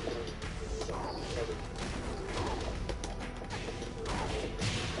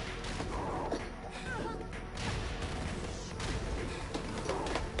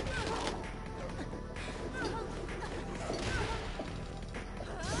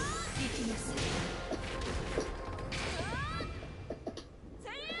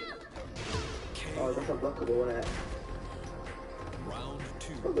 Oh, that's unblockable, isn't it? Round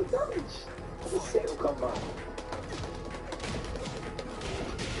 2. Look at the damage! That's a single combo.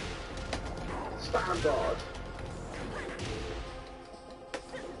 Spam guard.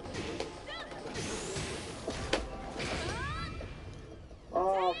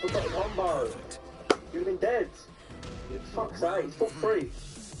 Oh, I forgot the combo. You'd have been dead. Fuck's sake, it's fought free.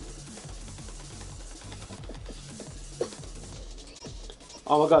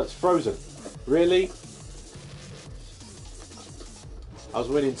 Oh my god, it's frozen. Really? I was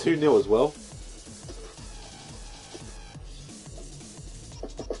winning 2-0 as well.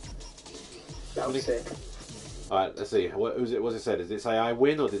 That was sick. Alright, let's see. What was it? What's it said? Did it say I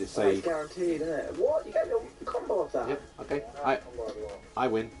win or did it say... That's guaranteed, isn't it? What? You get your combo off that? Yep, okay. I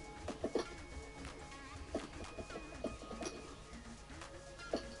win.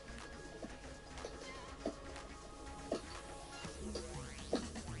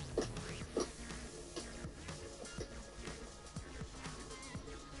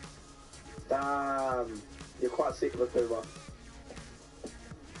 Damn. You're quite sick of a Puma.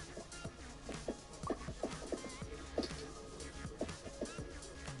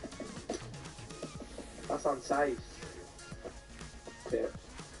 That's unsafe. Yeah.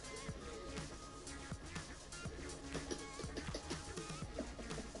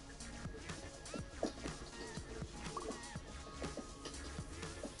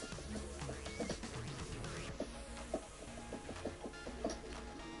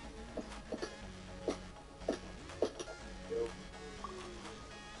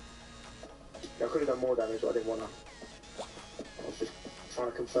 I could have done more damage, but I didn't want to. I was just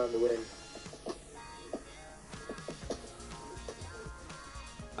trying to confirm the win.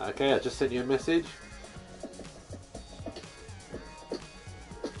 Okay, I just sent you a message.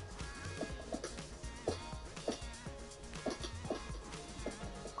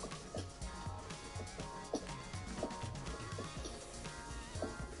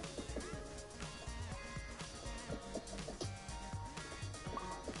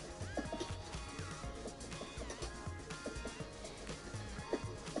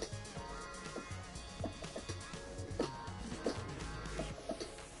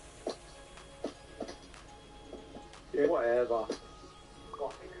 Yeah, whatever.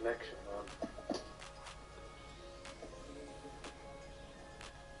 Fucking connection, man.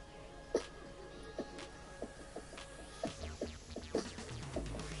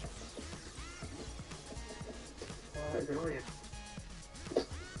 It's annoying.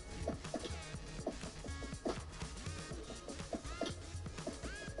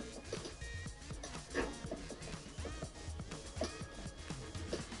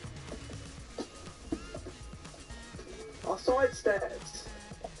 I sidestepped.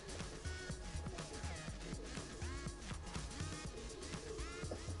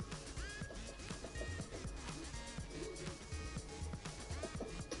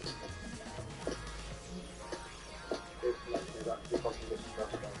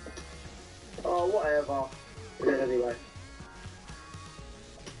 Oh, whatever. Yeah, anyway.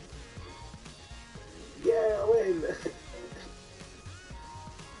 Yeah, I win.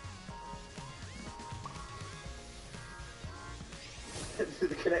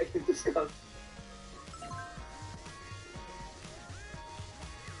 The connecting discuss.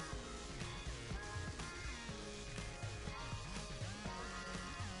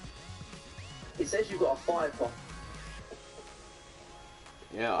 It says you've got a 5 bomb.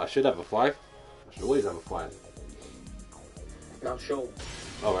 Yeah, I should have a 5. I should always have a 5. No, sure.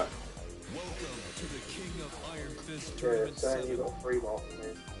 Alright. Welcome to the King of Iron Fist Yeah, Tournament saying 7. you've got 3 marks for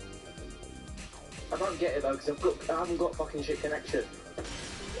me. I don't get it though, because I haven't got fucking shit connection.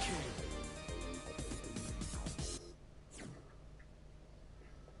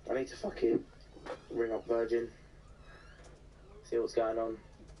 I need to fucking ring up Virgin. See what's going on.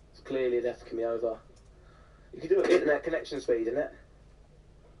 It's clearly they're fucking me over. You can do it internet connection speed, isn't it?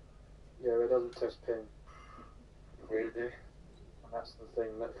 Yeah, it doesn't test ping. Really do. And that's the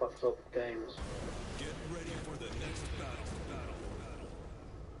thing that fucks up games. Get ready for the next battle.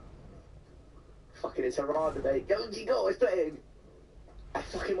 Fucking it's a ride debate. YoungGkarl is playing! I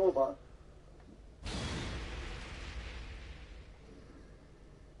fuck him over.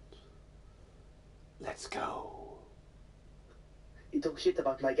 Let's go. He talk shit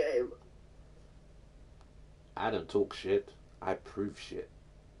about my game. I don't talk shit. I prove shit.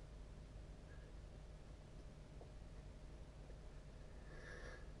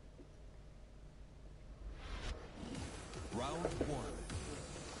 Round 1.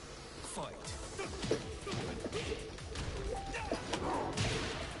 Fight.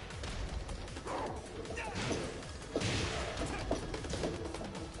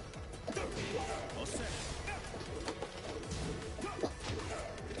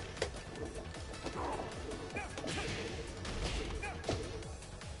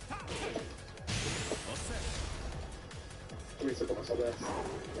 Give me some of myself there.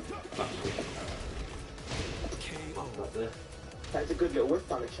 KO. That's a good little whiff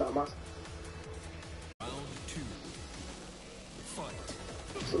panic shot, man. Round 2.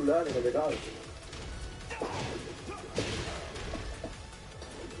 Fight. Still learning as I go.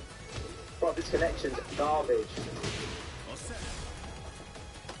 Bro, this connection's garbage.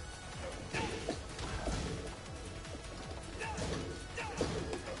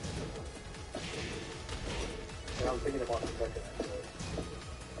 Yeah, I'm thinking about it for a second.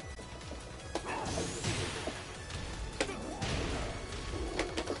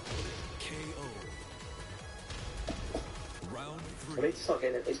 KO. Round I 3. need to start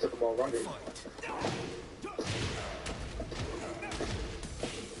getting an instant ball running. Fight.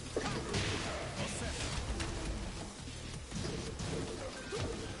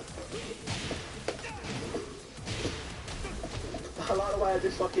 I like the way I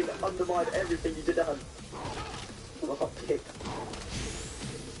just fucking undermined everything you did done. Oh, pick.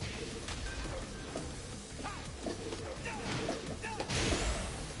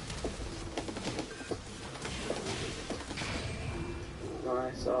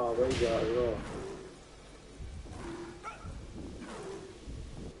 Nice, oh, there you go, KO.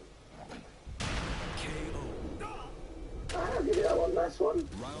 I'll give you that one, nice one.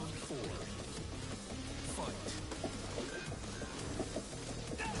 Round 4. Fight.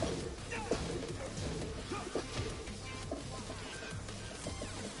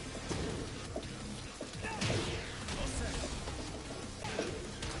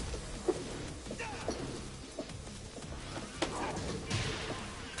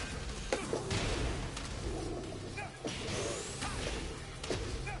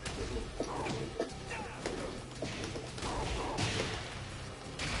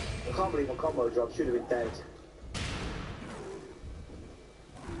 can't believe my combo drop should have been dead.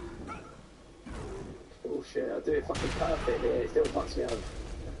 Bullshit, I do it fucking perfectly, it still fucks me over.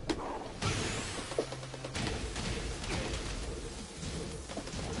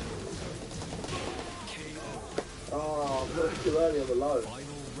 Oh, I'm too early on the low.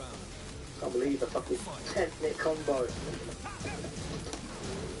 Can't believe the fucking 10-minute combo.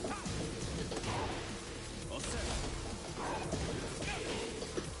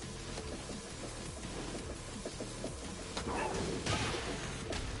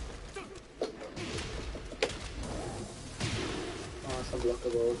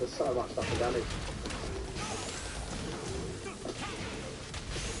 Unblockable, there's so much fucking damage.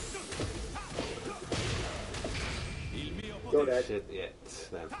 You're dead. Shit yet,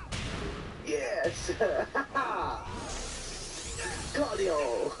 then. Yes!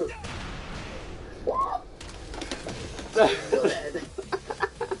 Cardio! What? You're dead.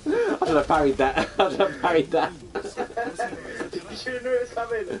 I should have parried that. I should have parried that. You should have knew it was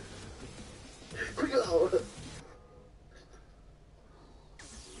coming. Quick low.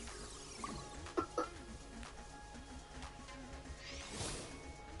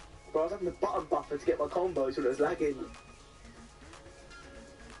 Bro, I was having the button buffer to get my combos when it was lagging.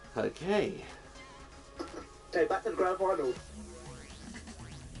 Okay. Okay, back to the grand final.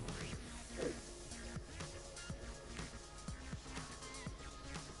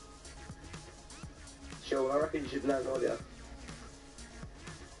 Sure, I reckon you should learn earlier.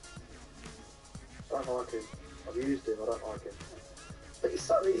 I don't like him. I've used him, I don't like him. But it's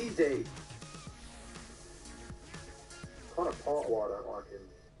so easy. Kind of part why I don't like him.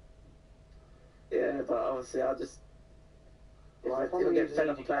 Yeah, but obviously I just... Like, If I get fed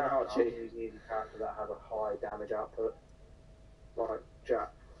up easy playing character, Archie. I'm using easy characters that have a high damage output. Like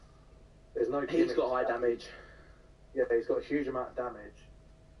Jack. There's no He's gimmicks got to high that. damage. Yeah, he's got a huge amount of damage,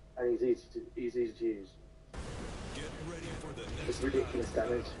 and he's easy to use. Get ready for the next It's ridiculous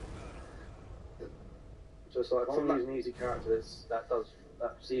damage. So it's like if From I'm that- using easy characters,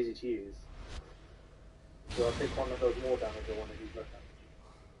 that's easy to use. So I pick one that does more damage or one that uses less damage.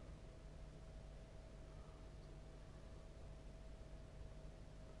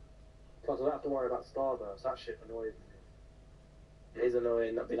 Plus I don't have to worry about Starburst, that shit annoys me. It is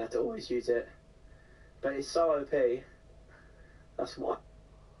annoying not being able to always use it. But it's so OP. That's why.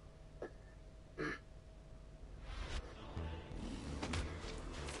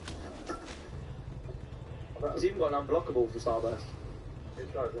 He's even got an unblockable for Starburst. This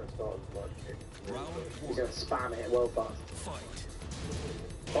guy's gonna start with like kick. round He's one. going to spam it well fast. Fight.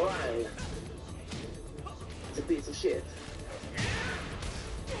 Alright. It's a piece of shit.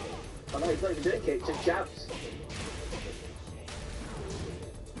 I know he's not even doing kick, just jabs.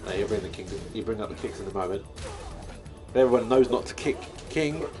 No, you bring up the kicks in a moment. Everyone knows not to kick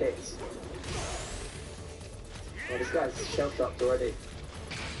King. Got kicks. Well, this guy's shell shocked already.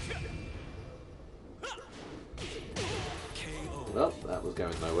 KO. Well, that was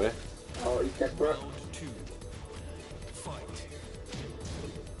going nowhere. Oh, he's desperate. Round two. Fight.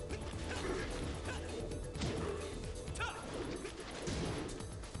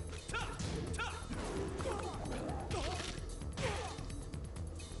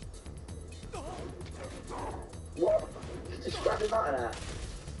 What? Just grab him out of that.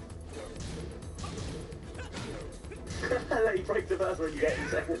 Let you break the first one, you get in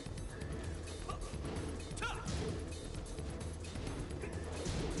second.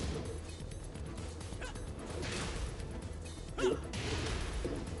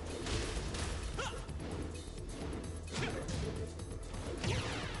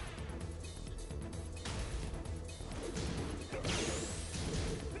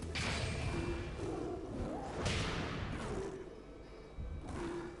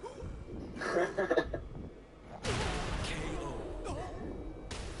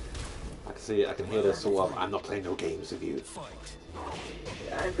 I can hear the sort of, I'm not playing no games with you. Fight.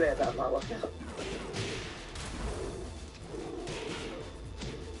 I ain't playing that, might work out.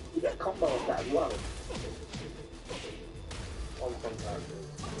 You get a combo off that as well. On some characters.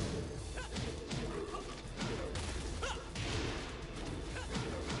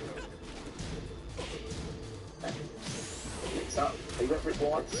 Mix up. Are you went for it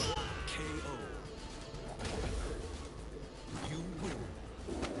once? KO. You win.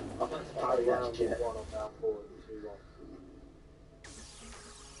 I've got to parry Down that shit. 1 on down 4 and 2-1.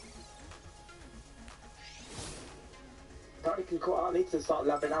 I need to start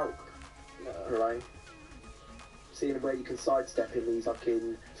labbing out. Right. Seeing where you can sidestep in these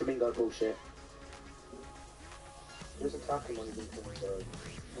fucking flamingo bullshit. Just attack him when he's in Flamingo.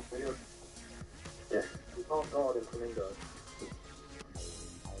 Yeah. You can't guard in Flamingo.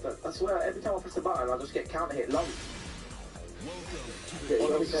 But I swear, every time I press the button, I just get counter hit launched. Yeah, you While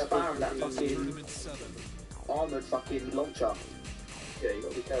gotta I'm be careful. spamming that fucking Tournament 7. armoured fucking launcher. Yeah, you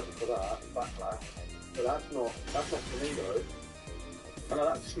gotta be careful for that. Backlash. But that's not for me though. I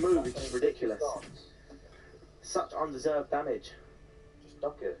know that move is just ridiculous. Such undeserved damage. Just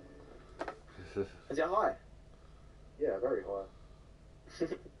duck it. Is it high? Yeah, very high.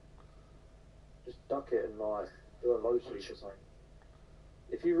 Just duck it and like do a low sweep or something.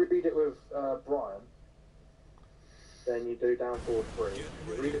 If you read it with Brian, then you do down forward 3. If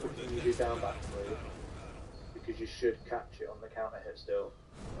you read it with him, you do down back 3. Because you should catch it on the counter hit still.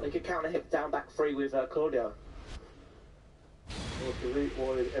 You could counter hit down back 3 with Claudio. Or if you read,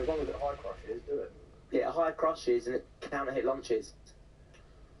 or as long as it high crushes, do it. Yeah, high crushes and it counter hit launches.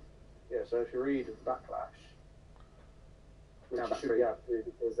 Yeah, so if you read Backlash, which Down you back should 3. be able to do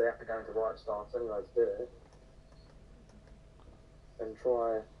because they have to go into right stance anyway to do it, then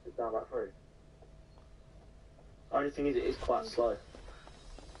try it down back 3. Only thing is, it is quite slow.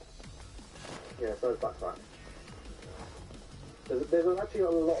 Yeah, so is Backlash. There's actually a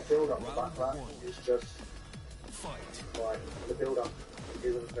lot of build up to Backlash. It's just Fight. like the build up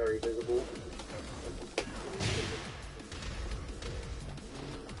isn't very visible.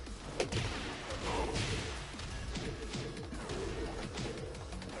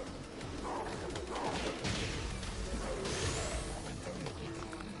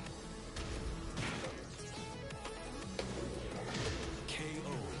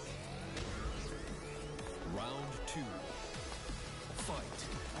 KO. Round 2. Fight.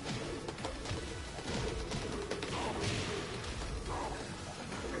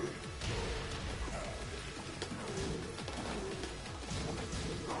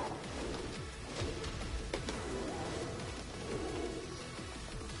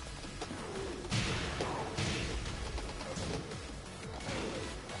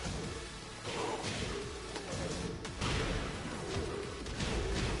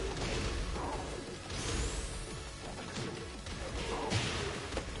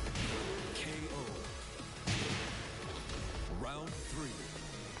 KO. Round 3.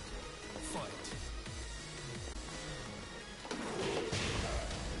 Fight.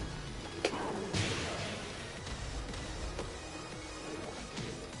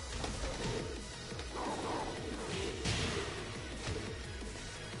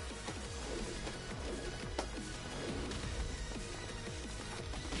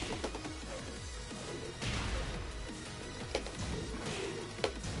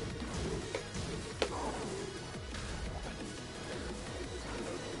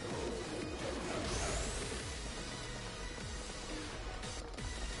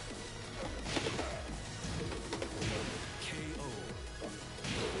 KO.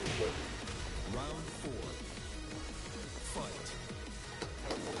 Round 4. Fight.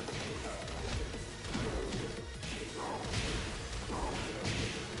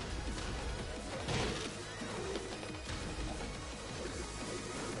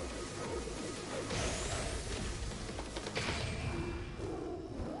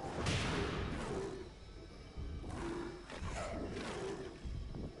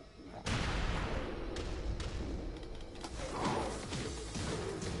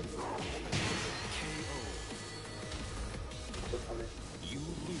 You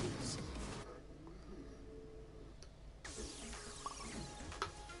lose.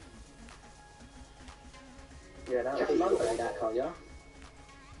 Yeah, now You can low parry that, can't you?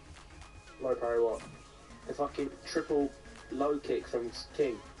 low parry what? The fucking triple low kick from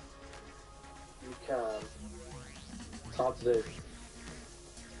King. You can. It's hard to do.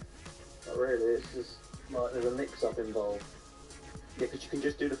 Not really, it's just like there's a mix up involved. Yeah, because you can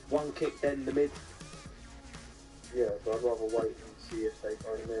just do the one kick, then the mid. Yeah, so I'd rather wait and see if they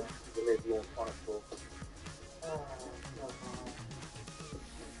throw them in. The mid you want punishable.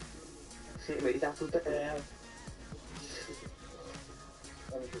 Wait, that's what the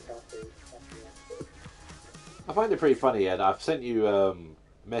I'm just happy. I find it pretty funny, Ed. I've sent you a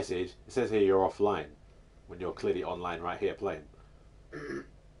message. It says here you're offline when you're clearly online right here playing.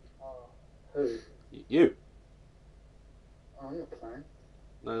 Who? You? Oh, I'm not playing.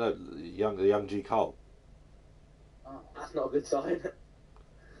 No, the young G Carl. Oh. That's not a good sign.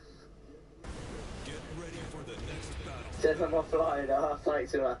 Get ready for the next battle. Says I'm offline,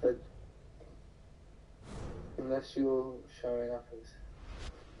 something's gonna happen. Unless you're showing up as...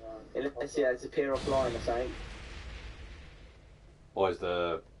 Unless you disappear offline or something. Or is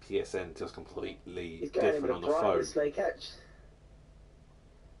the PSN just completely He's going in different with on the Brian phone? with Snake Edge.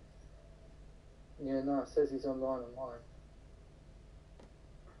 Yeah, no, it says he's online on mine.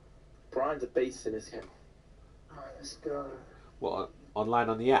 Brian's a beast in this game. Alright, let's go. What, online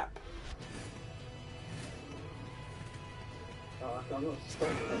on the app. Oh, I'm not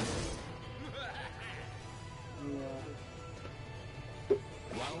stopping.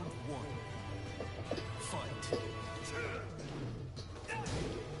 Round 1. Fight.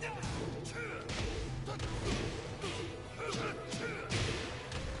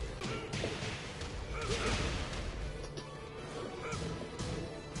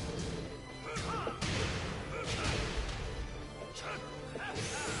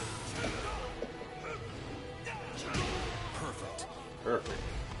 Perfect. Perfect.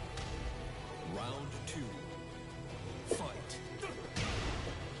 Round 2. Fight.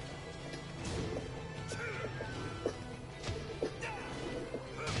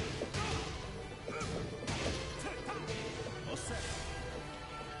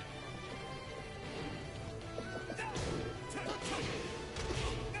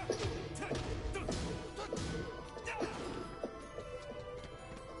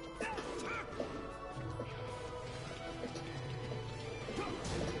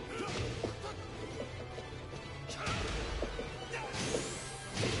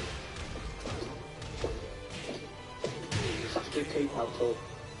 Such a good keep out talk.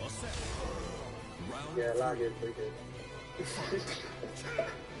 Round Yeah, lag is pretty good.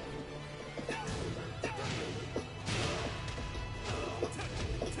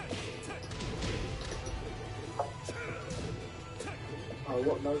 Oh,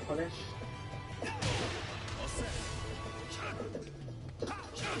 what? No punish?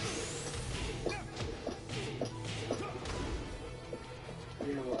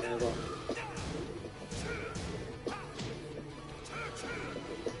 Yeah, whatever.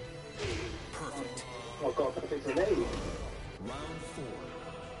 Perfect. Oh god, that thing's a knee. Round 4.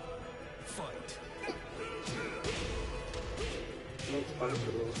 Fight. Next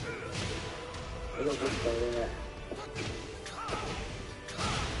punishable. I got this guy in there.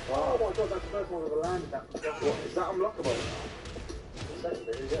 Oh my god, that's the first one I've ever landed that. What? Is that unblockable? The second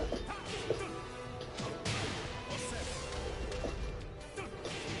bit is, yeah.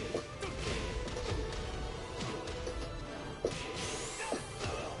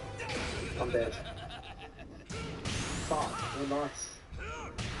 I'm dead. Fuck, oh nice.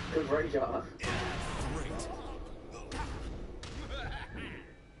 Good range up. Great.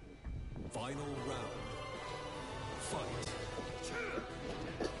 Final round. Fight.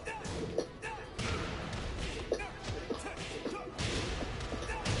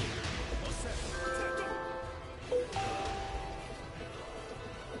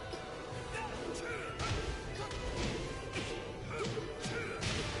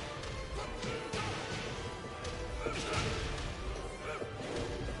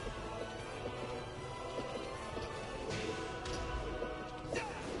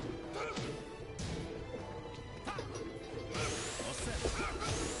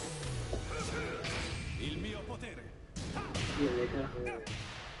 Il mio potere. Yeah, nigga.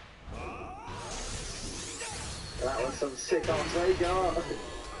 That was some sick ass radar.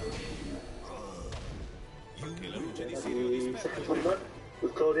 The second tournament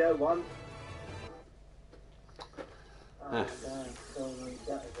with Claudio won. Ah,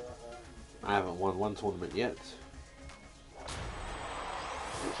 I haven't won one tournament yet.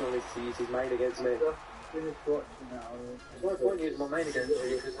 Which one needs to use his main against me? Finish watching that. There's no point using my main against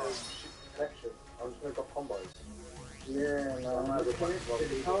you because there's connection. I'm just going to got combos. Yeah, I'm man.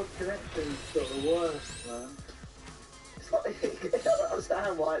 the hard connection's got the worst, man. It's like, I don't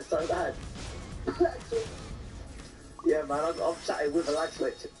understand why it's so bad. Yeah, man, I'm chatting with a lag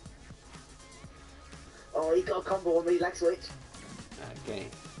switch. Oh, he got a combo on me, lag switch. Okay.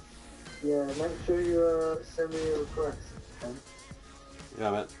 Yeah, make sure you send me a request.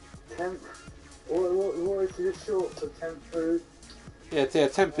 Yeah, man. Temp. What is it short for temp food? Yeah,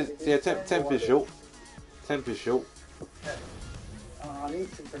 temp is short. Temp is short. Oh, I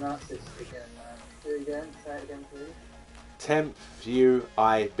need to pronounce this again, man. Do it again. Say it again, please.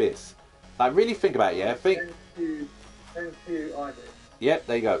 TEMPHUiBIS. Like, really think about it, yeah? TEMPHUiBIS. Yep,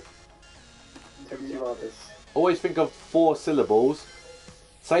 there you go. TEMPHUiBIS. Always think of 4 syllables.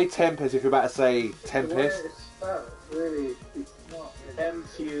 Say temp as if you're about to say The way tempest. it's spelled, really, it's not.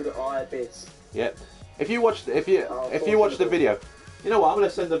 TEMPHUiBIS. Yep. If you watch the video, you know what? I'm gonna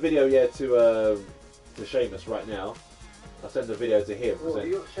send the video to Seamus right now. I'll send the video to him. What,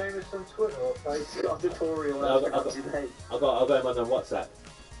 you got Seamus on Twitter or It's Facebook? got a tutorial I'll how to pronounce his name. I'll go him on WhatsApp.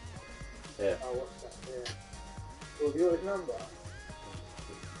 Yeah. Oh, what's that? Yeah. Well, have you got his number?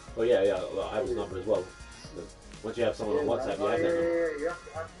 Well, yeah. I have his number as well. Once you have someone on WhatsApp, you have that number. You have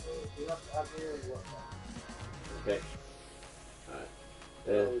to have me on WhatsApp. Okay. Alright.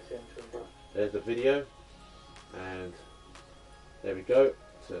 There's the video, and There we go.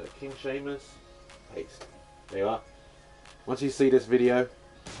 To KingShamus. Paste. There you are. Once you see this video,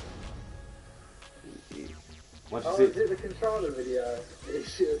 once you see is it the controller video? It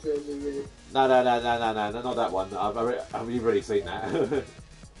should have said the video. No, not that one. I've already seen that.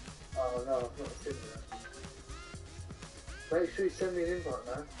 Oh no, I've not seen that. Make sure you send me an invite,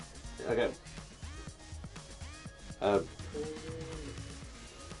 man. Okay.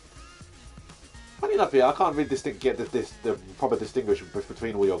 Funny enough, yeah, I can't really get the proper distinguish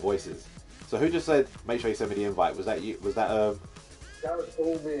between all your voices. So who just said, make sure you send me the invite? Was that you? Was that That was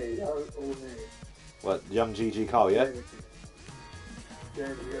all me. That was all me. What, YoungGkarl, yeah? Yeah,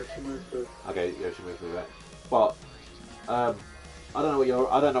 Yoshimufu. Okay, Yoshimufu, right. But I don't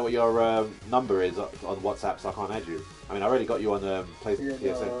know what your number is on WhatsApp, so I can't add you. I mean, I already got you on PlayStation.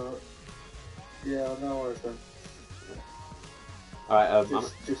 PSN. Yeah, I know what I'm. All right,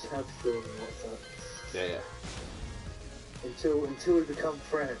 just have fun on WhatsApp. yeah. Until we become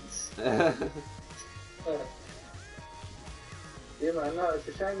friends. Yeah, man. No, it's a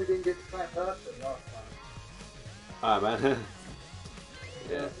shame we didn't get to play in person last time. Alright, man.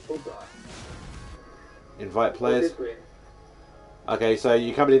 Yeah. Full guy. Invite players. Okay, so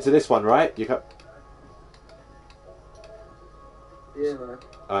you're coming into this one, right? Yeah, man.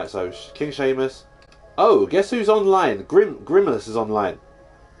 Alright, so KingShamus. Oh, guess who's online? Grimless is online.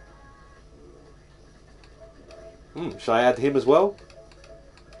 Should I add him as well?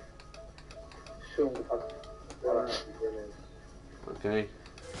 Sure. Okay.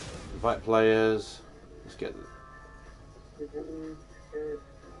 Invite players. Let's get them.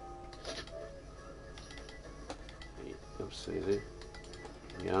 Oops, easy.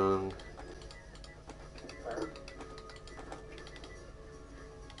 Young.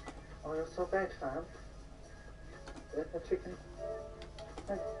 Oh, you're so bad, fam. There's no chicken.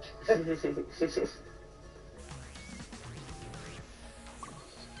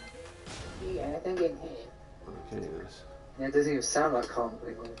 Yeah, I think it. Okay, yes. Yeah, it doesn't even sound like Kong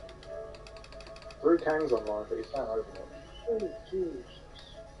anymore. Drew Kang's online, but he's playing Overwatch. Oh, jeez.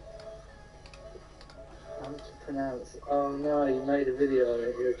 How to pronounce it? Oh no, you made a video of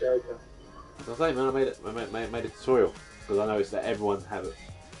it, you're a joker. As I say, man, I made a tutorial because I noticed that everyone have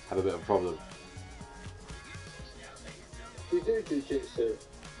a bit of a problem. You do jiu-jitsu?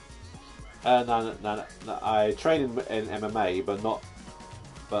 No. I train in MMA,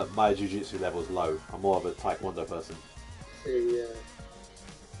 but my jiu-jitsu level is low. I'm more of a taekwondo person. See, yeah.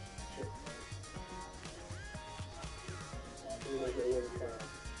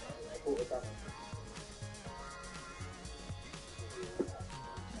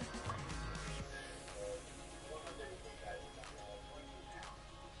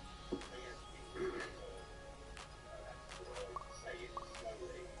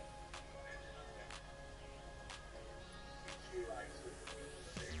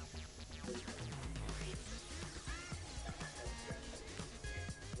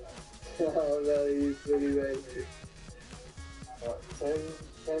 Oh no, he's really made it.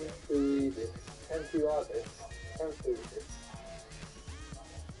 TEMPHUiBIS. TEMPHUiBIS.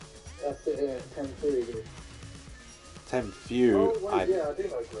 That's it, yeah, TEMPHUiBIS. TEMPHU. Oh, wait, yeah, I do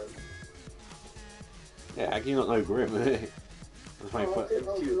know Grim. Yeah, how can you not know Grim? That's my I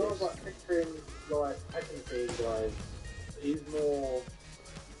was like picturing, like, Tekken guys. He's more,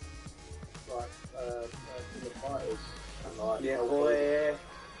 like, in the fighters. And, like, Yeah, boy.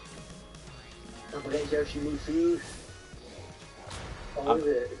 Up against Yoshimufu. Oh, is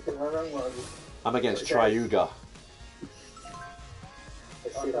it? I don't know. I'm against Triuga.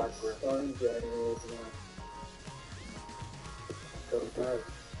 Let's see that stone journey is now. Don't know.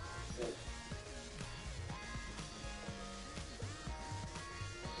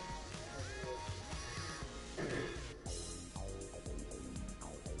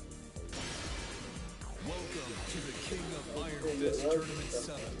 Welcome to the King of Iron Fist Tournament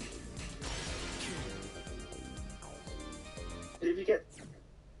 7. Did you get?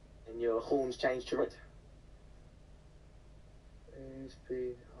 And your horns changed to red. Who's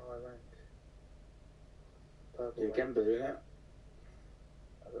been high rank? Purple. You can do that.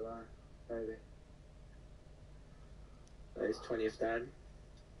 I don't know. Maybe. There's 20th Dan.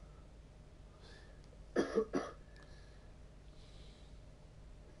 Get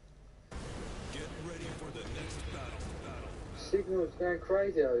ready for the next battle. Signal's going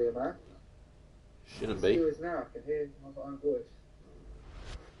crazy earlier, man. Shouldn't See be. us now. I can hear my own voice.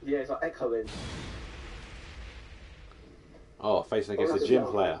 Yeah, it's like echoing. Oh, facing against a gym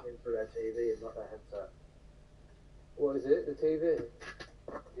player. Through their TV and not their headset. What is it? The TV?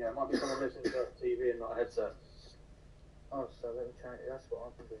 Yeah, it might be someone listening to a TV and not a headset. Oh, so let me change it. That's what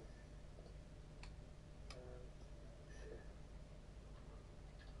I'm doing. Shit.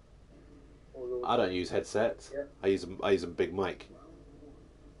 I don't use headsets. Yeah. I use a big mic.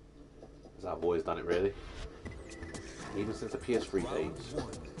 That's how I've always done it, really. Even since the PS3 days.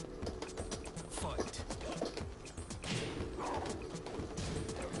 Fight.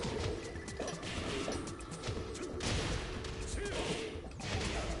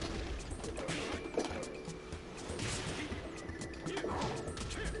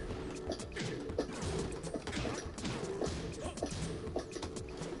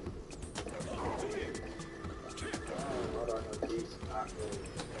 I don't know these at all.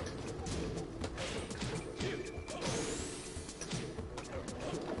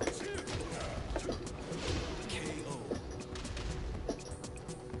 KO.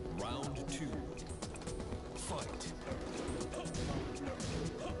 Round 2. Fight.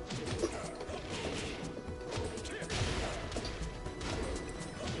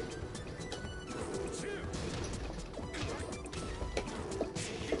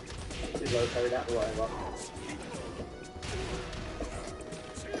 Did low carry that or whatever.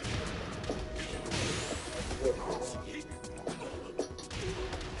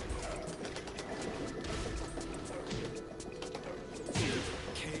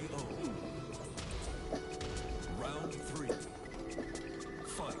 KO. Round 3.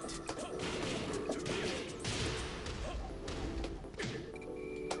 Fight.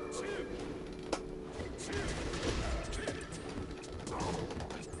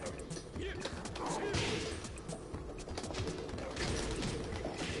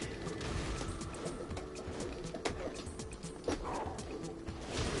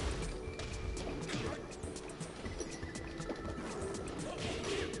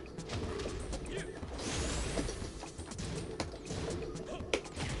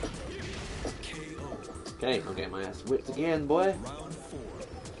 KO. Okay, I'm getting my ass whipped again, boy. Round 4.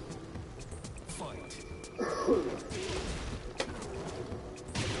 Fight.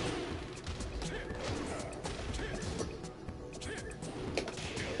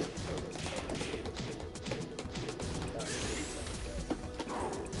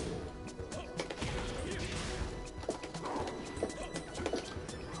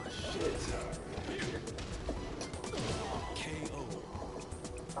 KO.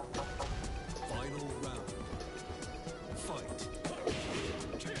 Final round. Fight.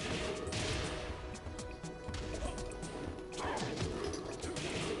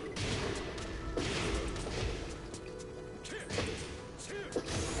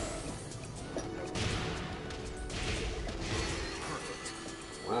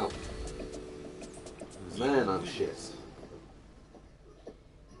 Wow. Man, I'm shit.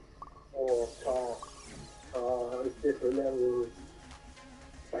 Oh, Carl. Oh, it's different levels.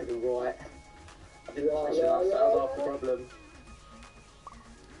 Maybe right. I didn't Yeah, push yeah, enough, that was yeah. half the problem.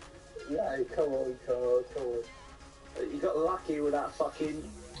 Yeah, come on, Carl, come on. You got lucky with that fucking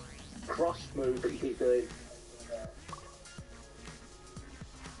cross move that you keep doing.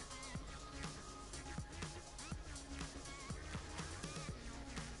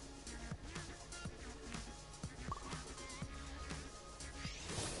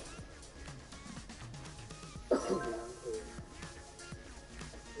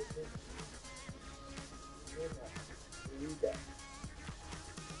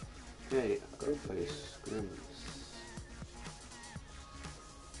 Okay, I've got to play scrims.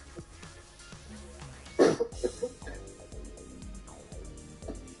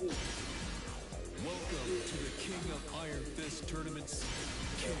 Welcome to the King of Iron Fist tournaments.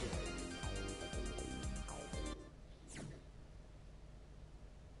 King.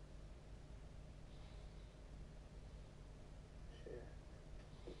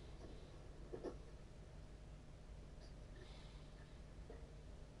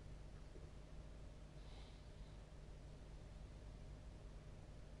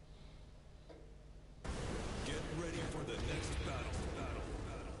 Get ready for the next battle.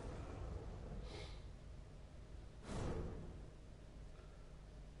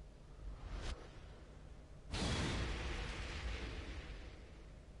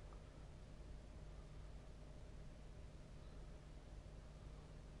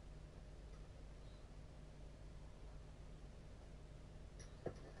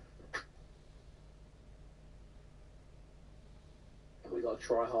 We got to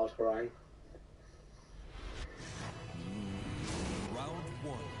try hard, Harang. Round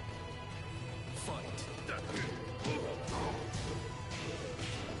 1. Fight.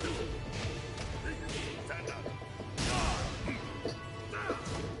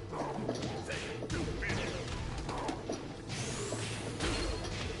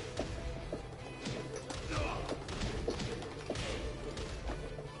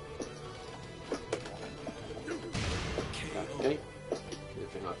 Okay. Good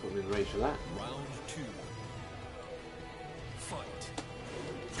thing I put him in range for that. Round 2. Fight.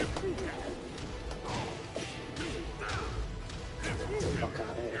 Fuck out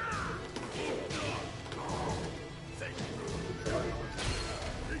of here.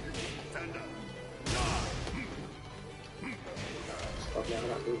 Stop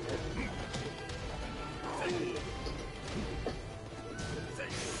yelling at me.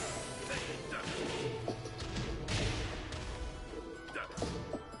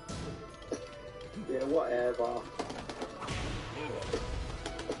 Yeah, whatever.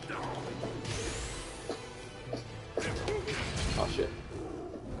 Oh shit.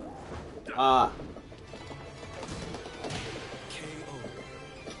 Ah. KO.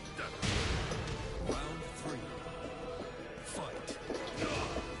 Round 3. Fight.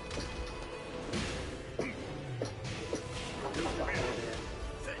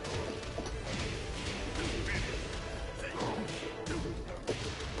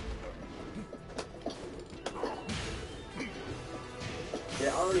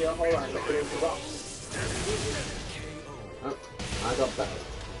 Yeah, only a whole lot of interrupt. Oh, I got that.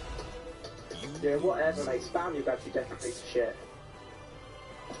 Yeah, whatever, mate. Spam you, grab you death piece of shit.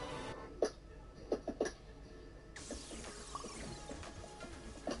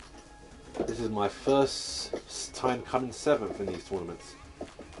 This is my first time coming 7th in these tournaments.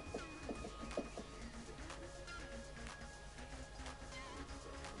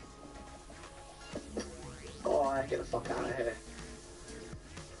 Oh, get the fuck out of here.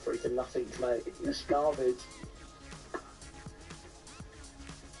 Freaking nothing, mate. You're garbage.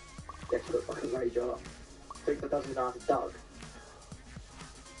 Yeah, you got fucking rage up. I think that doesn't know how to duck.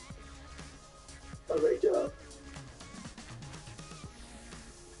 Oh, rage up.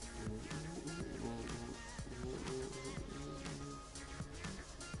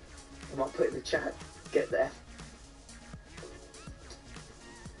 I might put in the chat, get there.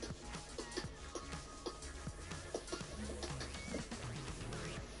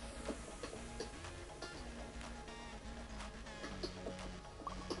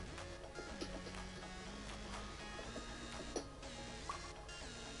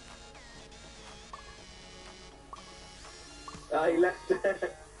 Oh, he left. Get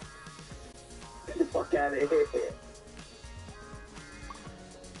the fuck out of here.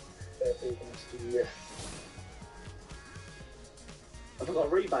 Yeah. Have I got a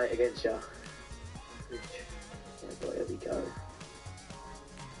rebate against you? Yeah, boy, here we go.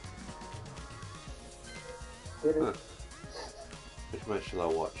 Huh. Which match shall I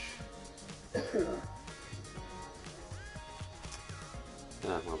watch? Yeah,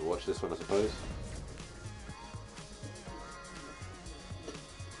 I might watch this one, I suppose.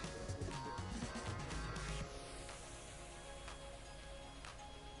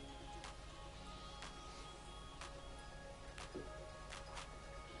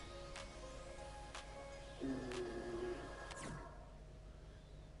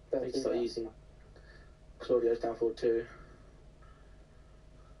 I need to start using Claudio's downfall too.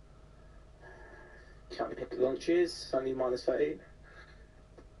 Can't pick launches, only -8.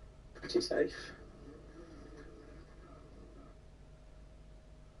 Pretty safe.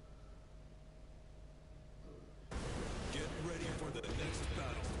 Get ready for the next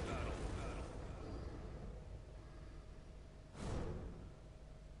battle.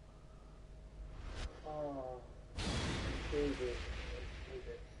 Oh, Jesus.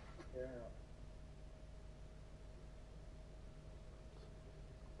 Yeah.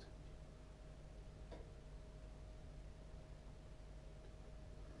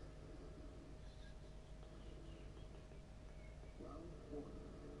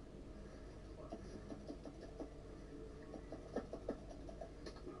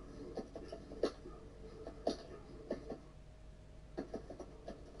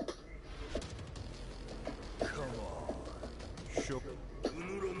 Come on. Show.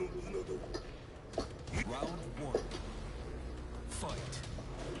 Round 1. Fight.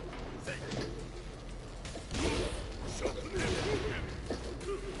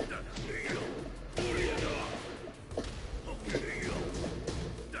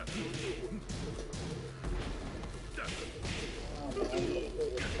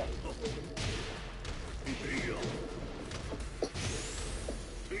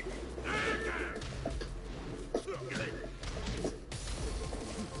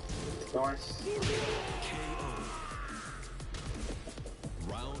 Nice. KO.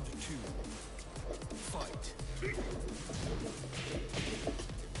 Round 2. Fight.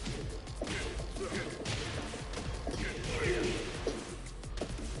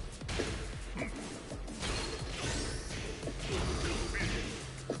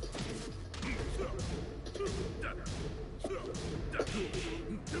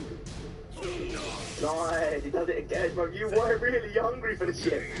 Nice, he does it again, bro. You were really hungry for the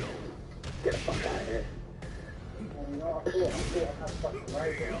shit. Get the fuck out of here.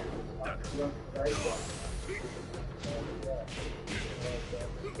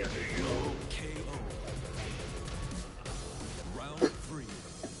 KO. Round 3.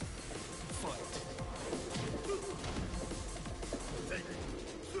 Fight.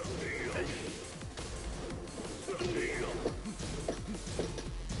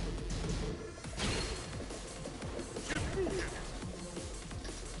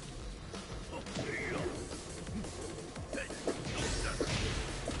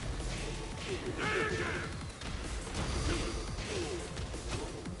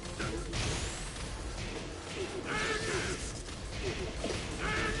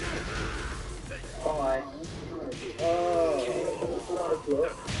 Bye.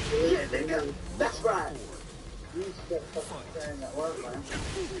 Yeah, nigga. That's right. You used to get fucking saying that word, man.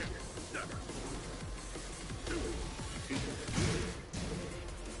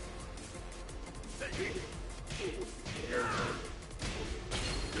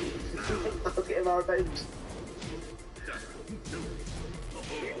 I'll get him our revenge.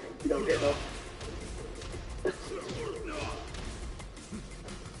 You don't get enough.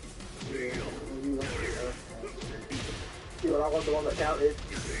 You know, I was the one that counted.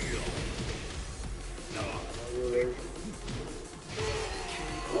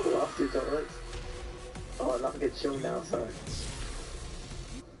 What the last two tournaments? Oh, I'm not getting chill now, so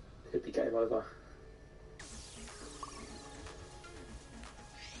could be game over.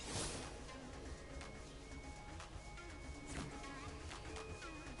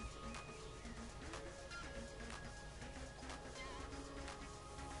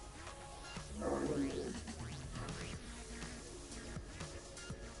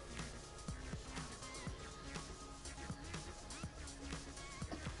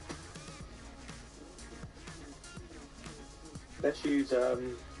 Let's use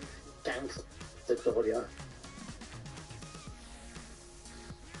gangster audio.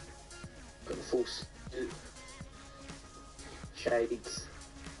 Got the full shades.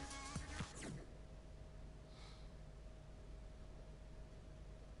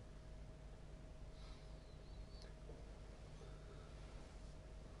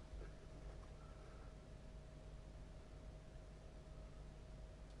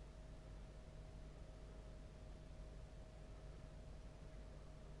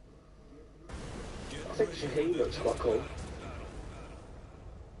 I think Shaheen looks quite cool.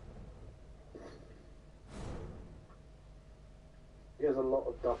 He has a lot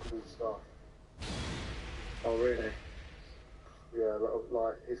of duckable stuff. Oh really? Yeah,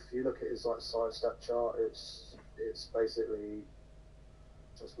 like if you look at his like side step chart, it's basically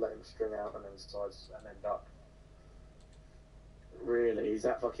just let him string out and then sides and then duck. Really? Is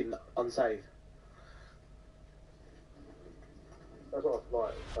that fucking unsafe? That's what I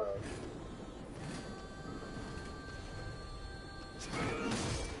like.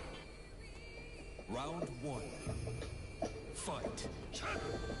 Round 1. Fight.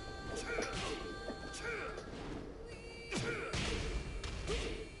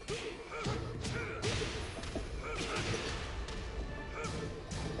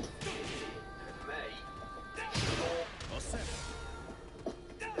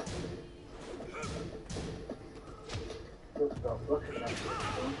 Good stuff. Look at that.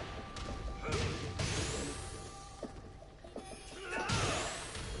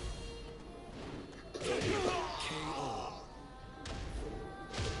 KO.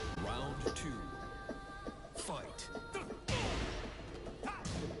 Round 2. Fight.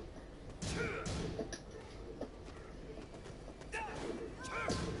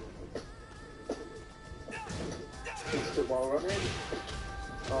 He's still while running.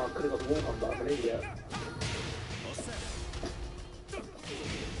 Oh, I could have got the wall on, but I'm an idiot.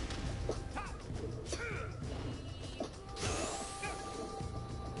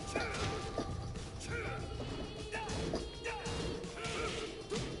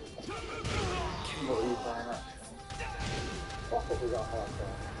 What are you playing at? I thought we got high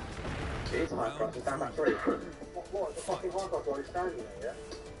class. It is high price, it's down by 3. What? The fucking high class while he's standing there, yeah?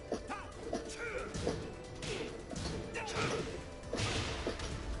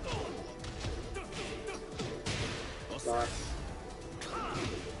 Nice.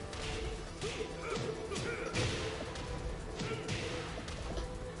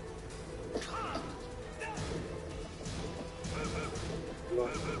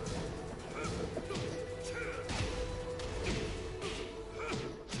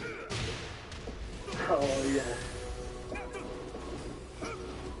 Oh yeah.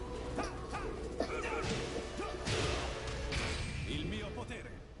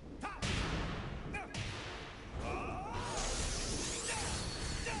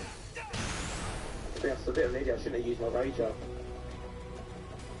 a bit of an idiot. I shouldn't have used my rager.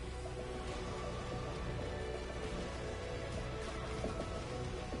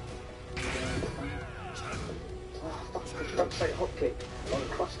 Oh, fuck, I should have straight hop kick. I would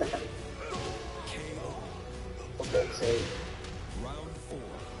have crushed that. For fuck's sake. Round 4.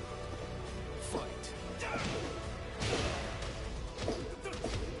 Fight.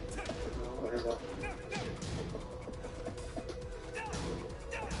 Whatever.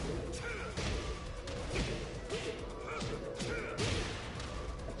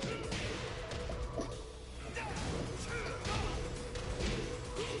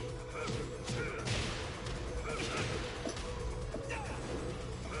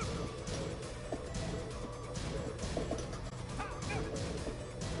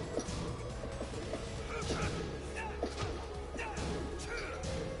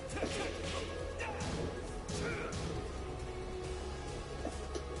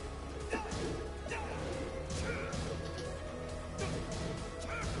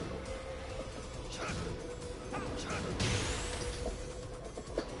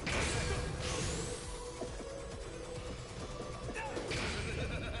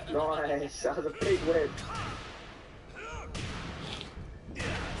 Nice, that was a big win.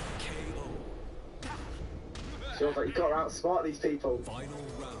 Feels like you got to outsmart these people. Final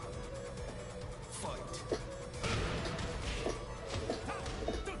round. Fight.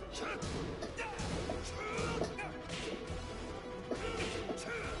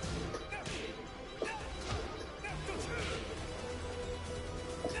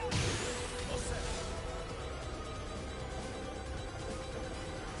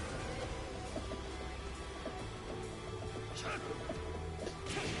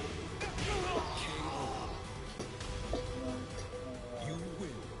 You win.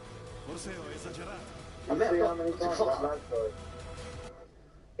 I met how many times that lag though.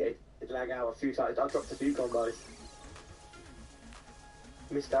 It lag out a few times. I dropped a few combos.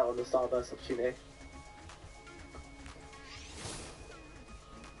 Missed out on the Starburst opportunity.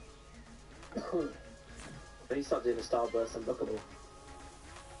 When you start doing the Starburst unblockable,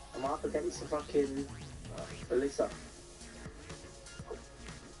 I'm up against the fucking Alyssa.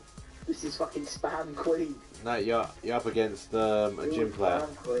 This is fucking spam queen. No, you're up against a gym player.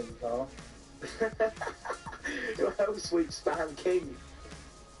 Spam queen, Carl. You're hell sweep spam king.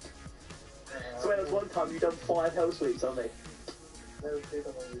 So there was one time you done 5 hell sweeps on me.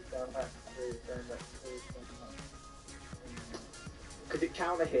 Because it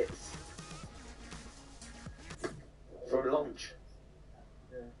counter hits for a launch.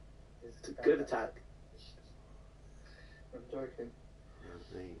 It's a good attack. I'm joking.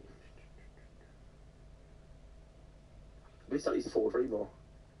 We start using 4-3 more.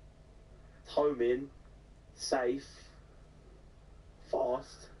 Home in, safe,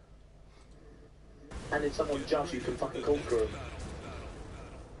 fast, and if someone jumps, you can fucking conquer them.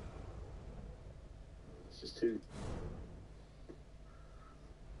 It's just too.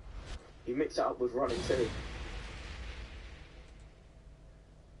 You mix it up with running too.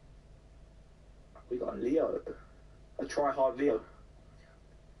 We got a Leo, a try-hard Leo.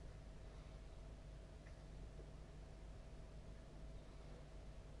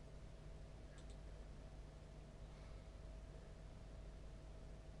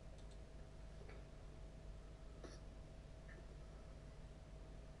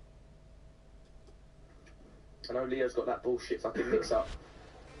 I know Leo's got that bullshit fucking mix up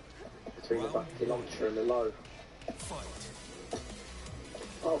between the fucking launcher and the low. Fight.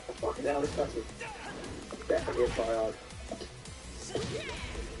 Oh, fucking hell, this person. Definitely a tryhard.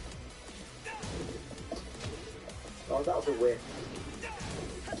 Oh, that was a whiff.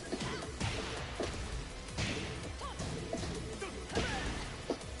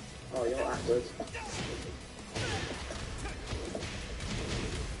 Oh, you're not that good.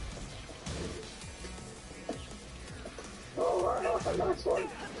 Oh, nice one.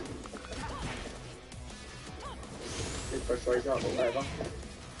 Good press raise up or whatever.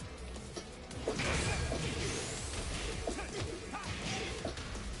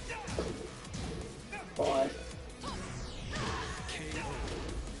 Bye.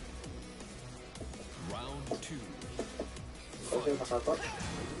 Round 2. Okay, back up.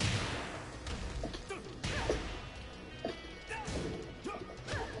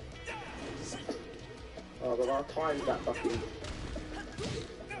 Oh, but I timed that fucking.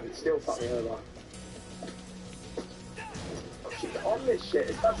 It still fucked me over. Oh, she's on this shit.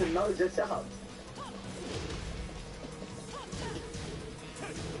 It doesn't know this out.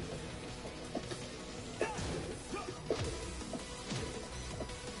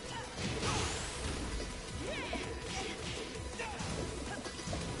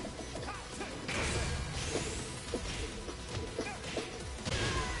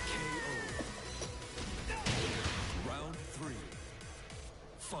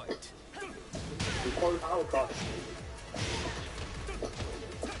 Fight. One power cut.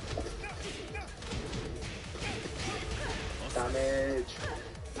 Damage.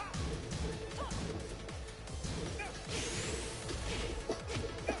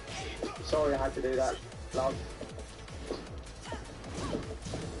 Sorry I had to do that, love.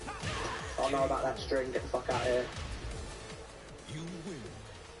 I don't know about that string, get the fuck out of here. You win.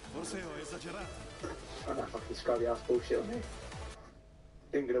 Forse ho esagerato. And that fucking scrubby ass bullshit on me.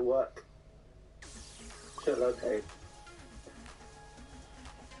 Ain't gonna work. Should've located.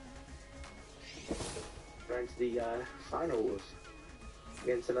 Going to the finals.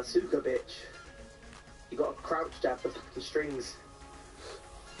 Against an Asuka bitch. You got to crouch jab the fucking strings.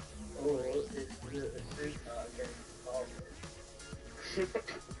 Oh, it's Asuka against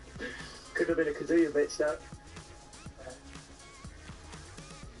Could have been a Kazuya bitch though.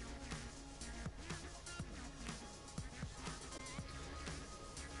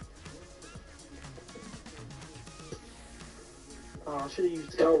 Oh, I should have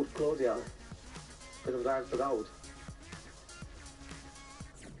used gold, Claudia. Because I'm going for gold.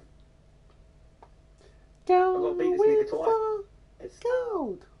 I've got to beat this nigga twice. It's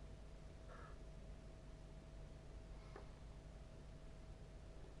Gold.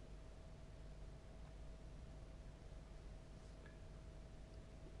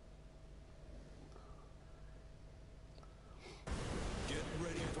 Get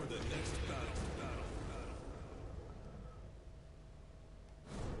ready for the next battle.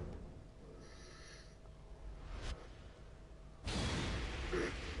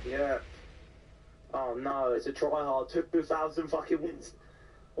 Yeah. Oh no, it's a try-hard. 2,000 fucking wins.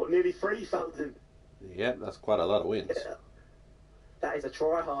 What, nearly 3,000? Yep, that's quite a lot of wins. Yeah. That is a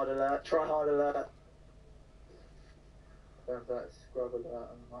try-hard alert. Try-hard alert. There's that scrub alert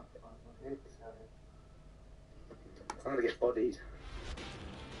on the market. I'm gonna get bodied.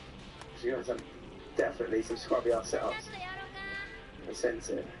 She's gonna have definitely some scrubby ass setups. I sense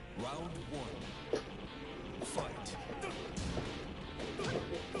it. Round one. Fight.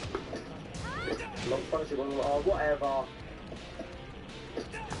 Long punishable or whatever.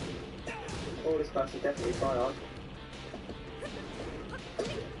 Oh, this person definitely try hard.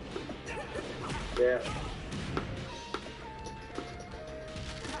 Yeah.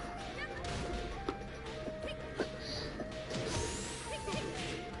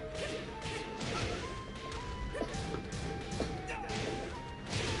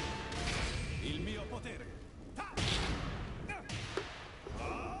 Il mio potere.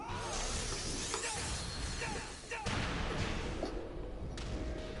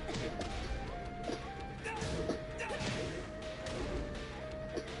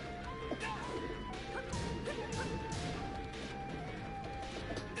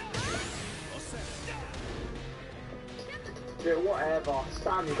 Yeah, whatever.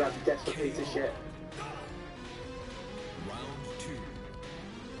 Stanley grabs a desperate piece of shit. Round two.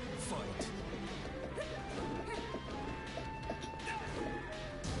 Fight.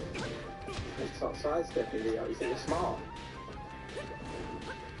 It's not sidestepping, Leo. You think you're smart.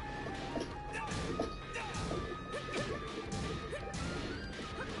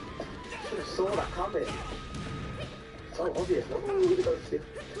 Should have saw that coming. So obvious. Oh, we're gonna go for you.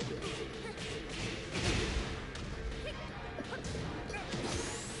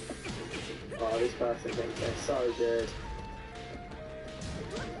 Oh, this person thinks they're so good.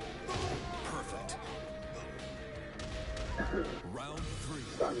 Perfect. Round three.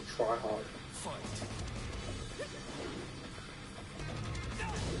 Starting to try hard. Fight.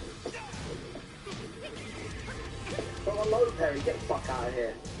 Got a low parry, get the fuck out of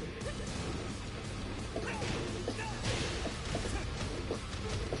here.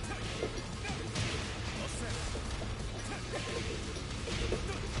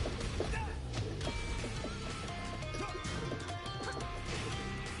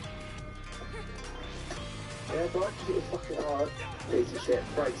 Yeah, but I think it was fucking hard. Piece of shit.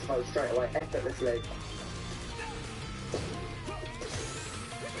 Breaks flow straight away, effortlessly.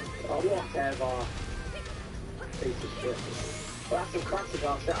 Oh, whatever. Piece of shit. Well, that's some classic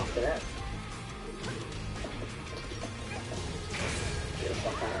ass setup for that. Get the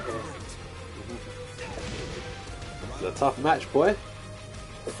fuck out of here. It's a tough match, boy.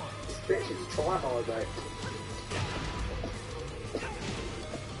 This bitch is try hard, mate.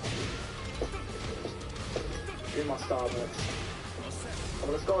 Give my Starbucks. Oh,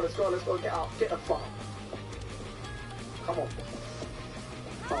 let's go, get up, get the fuck. Come on.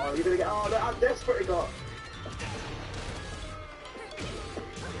 Oh, you're gonna get, oh, look how desperate he got.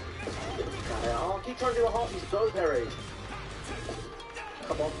 Okay, oh, keep trying to do a half, he's go, Perry.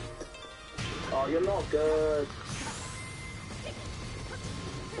 Come on. Oh, you're not good.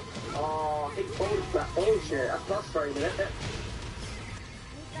 Oh, he folded that bullshit. That's frustrating, isn't it?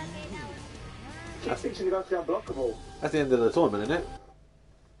 Keep thinking to go for the unblockable. That's the end of the tournament, isn't it?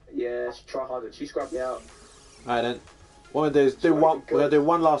 Yeah, try harder. She scrubbed me out. Alright then. What we're gonna do is do one. We're gonna do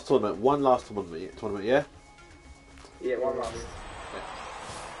one last tournament. One last tournament, yeah? Yeah, one last.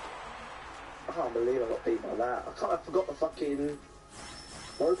 I can't believe I got beat by that. I forgot the fucking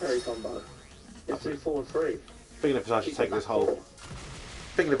low parry combo. It's 2, 4, and 3. Thinking if I should take this whole.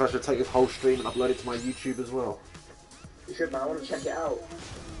 Thinking if I should take this whole stream and upload it to my YouTube as well. You should, man. I want to check it out.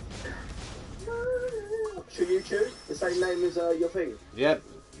 Should YouTube? The same name as your thing? Yep.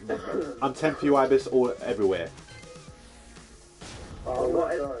 I'm TEMPHUiBIS all everywhere. Oh,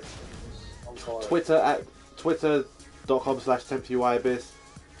 what? Twitter at twitter.com/TEMPHUiBIS,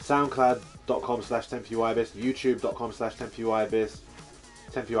 SoundCloud.com/TEMPHUiBIS, YouTube.com/TEMPHUiBIS,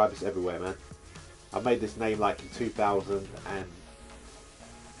 TEMPHUiBIS everywhere, man. I made this name like in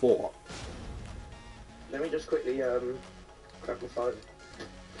 2004. Let me just quickly grab my phone.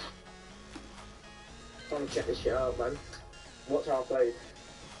 I want to check this shit out, man. Watch how I played.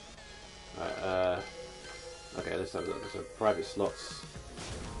 Okay, let's have a look. So private slots.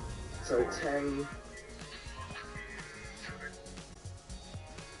 So 10.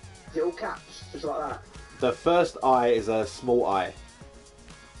 Is it all caps? Just like that? The first I is a small I.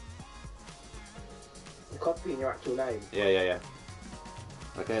 I'm copying your actual name. Yeah.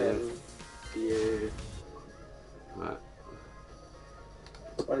 Okay then. You. Right.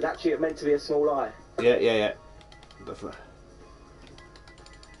 Well, it's actually meant to be a small I. Yeah.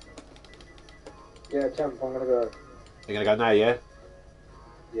 Yeah, Temp, I'm gonna go. You're gonna go now, yeah?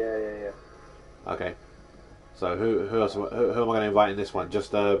 Yeah. Okay. So who else? Who am I gonna invite in this one?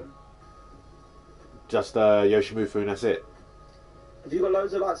 Just Yoshimufu and that's it. Have you got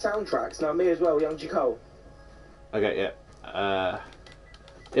loads of like soundtracks? No, me as well, YoungGkarl. Okay, yeah.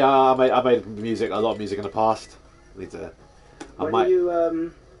 Yeah, I made music, a lot of music in the past. I When might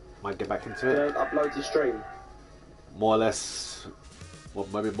you might get back into it. upload to stream? More or less. Well,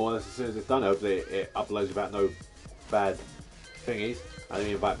 maybe more or less as soon as it's done. Hopefully it uploads without no bad thingies. Let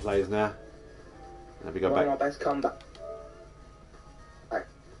me invite players now. Let me go One of back. my best comeback.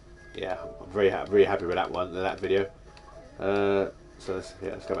 Yeah, I'm very happy with that one, that video. So let's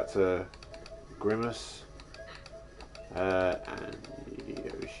go back to Grimace and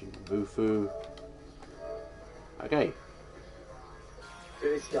Yoshimufu. Okay.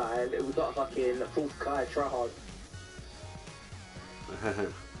 This guy, we've got a fucking fourth guy, try hard.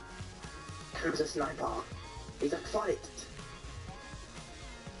 He's a sniper. He's like, fight!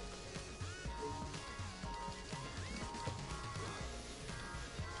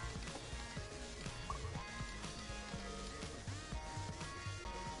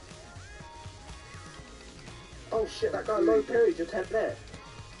 Oh shit, that guy low parry just had there.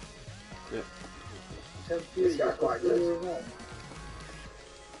 Yeah. This guy's quite good.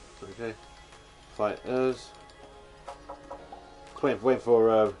 Okay. Fighters.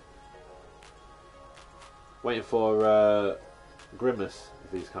 Waiting for Grimace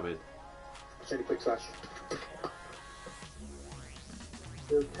if he's coming. Just really quick slash.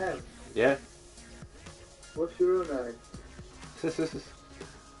 So, Temp, Yeah. what's your real name?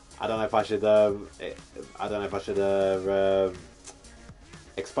 I don't know if I should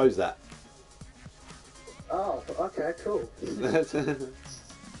expose that. Oh, okay, cool.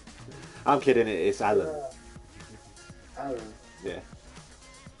 I'm kidding. It's Alan. Alan. Yeah.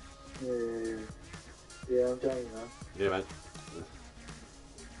 Yeah, I'm joking, man. Yeah, man.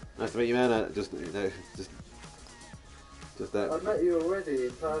 Nice to meet you, man. Just that. I met you already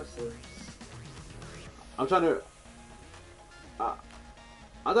in person. I'm trying to. I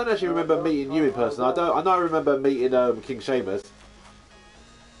don't actually remember meeting you in person. I know I remember meeting KingShamus.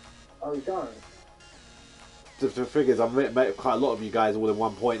 Oh, you don't? The figures, I've met quite a lot of you guys all in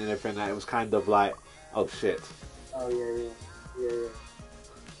one point and everything. And it was kind of like, oh shit. Oh, yeah.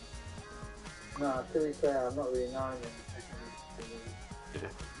 No, to be fair, I'm not really knowing him. Yeah.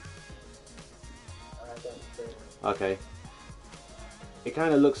 I don't see him. Okay. It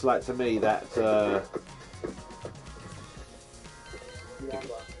kind of looks like to me that.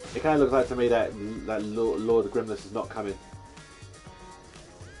 It kind of looks like to me that Lord of Grimness is not coming.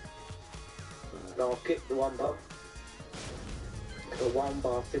 No, I'll kick the one bar. The 1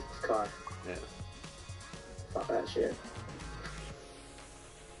 bar 5th card. Yeah. Fuck that shit.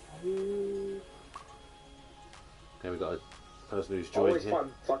 Okay, we got a person who's I joined always here.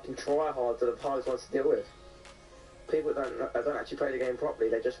 find fucking tryhards are the hardest ones to deal with. People don't actually play the game properly,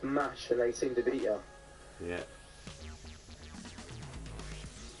 they just mash and they seem to beat you. Yeah.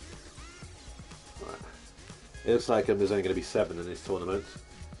 Right. It looks like there's only going to be 7 in this tournament.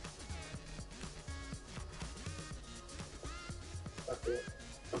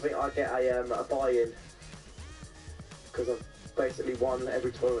 I get a buy-in because I've basically won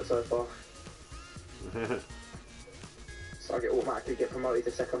every tournament so far. So I automatically get promoted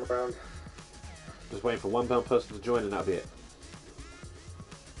to second round. Just waiting for one pound person to join and that'll be it.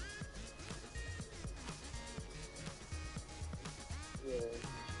 Yeah.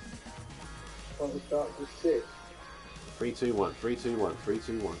 Can't we start with 6? 3, 2, 1, 3, 2, 1, 3,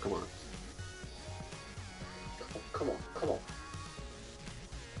 2, 1, come on. Come on, come on.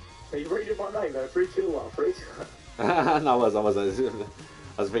 Are you reading my name though? 3, 2, 1, 3, 2, 1. No, I was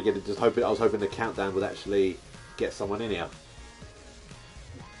thinking, I was hoping the countdown would actually get someone in here.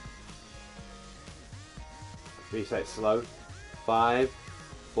 Reset slow. 5,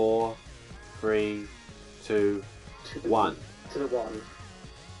 4, 3, 2, 1. To the 1.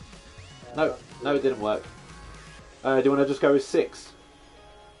 No, no, it didn't work. Do you want to just go with 6?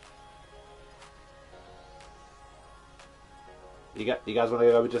 You guys want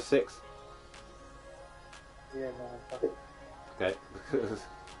to go with just 6? Yeah, no. Okay.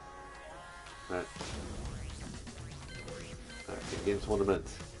 Right. Begin tournament.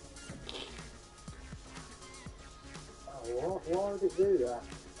 Oh, why would it do that?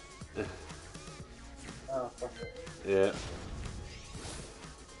 Oh, fuck it. Yeah.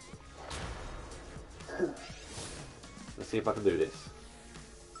 Let's see if I can do this.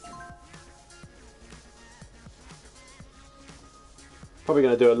 Probably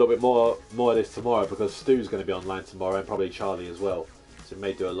going to do a little bit more of this tomorrow because Stu's going to be online tomorrow and probably Charlie as well. So we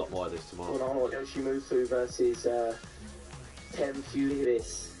may do a lot more of this tomorrow. Hold on, Yoshimufu versus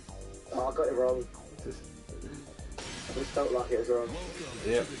TEMPHUiBIS. Oh, I got it wrong. I just felt like it was wrong.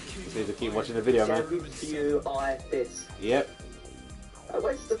 Yep. Just need to keep watching the video, man. TEMPHUiBIS. Yep.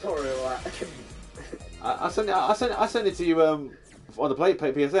 Where's the tutorial at? I sent it to you on the play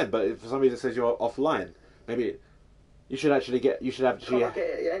PSN, but for some reason it says you're offline. Maybe you should actually get. You should actually. Can't I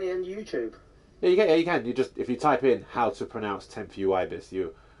get it any on YouTube? Yeah, you can. Yeah, you can. You just if you type in how to pronounce TEMPHUiBIS,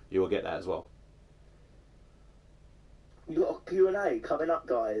 you will get that as well. You got a Q&A coming up,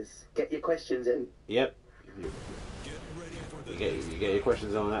 guys. Get your questions in. Yep. You get your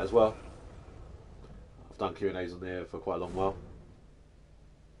questions on that as well. I've done Q&As on there for quite a long while.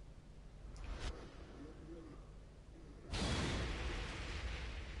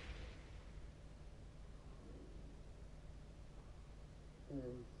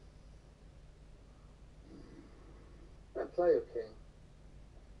 That player king.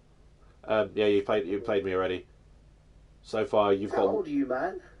 Yeah, you played me already. So far, you've got. How old are you,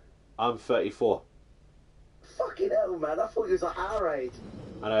 man? I'm 34. Fucking hell, man! I thought you was like our age.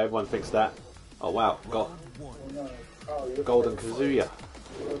 I know everyone thinks that. Oh wow, Golden Kazuya.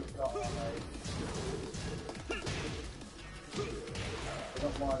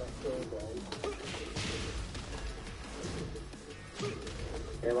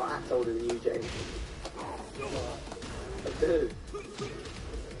 Yeah, well, that's older than you, James. I do.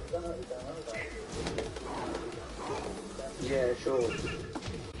 Yeah, sure.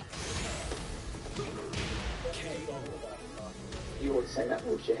 You always say that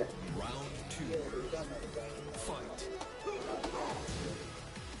bullshit. Round 2. Fight.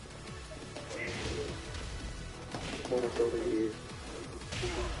 More mature than you.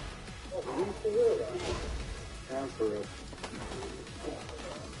 I'm for real.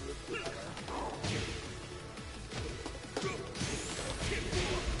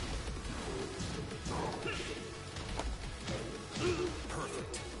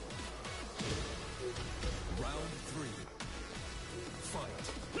 Perfect. Round 3. Fight.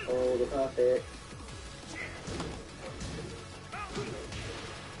 Oh, the perfect.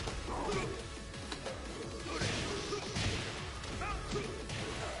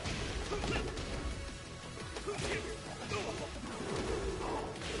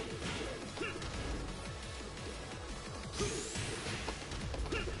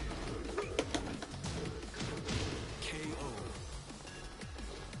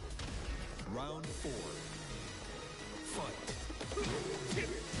 Round 4. Fight.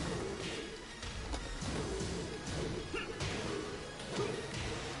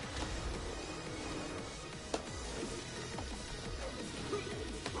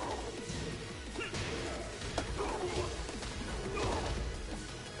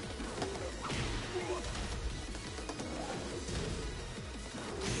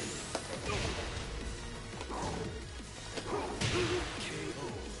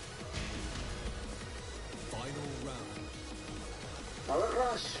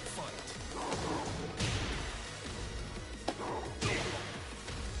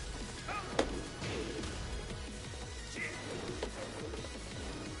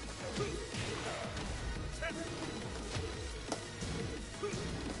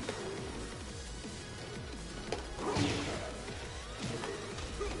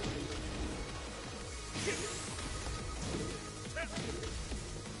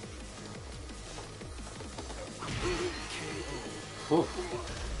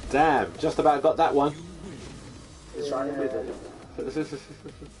 Damn, just about got that one. He's trying with it. It's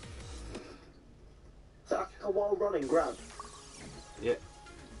like a wild running grab. Yeah.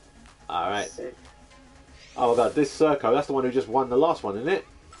 Alright. Sick. Oh my god, this Circo, that's the one who just won the last one, isn't it?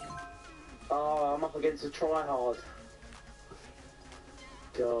 Oh, I'm up against a tryhard.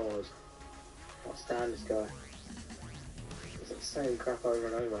 God. I can't stand this guy. It's the same crap over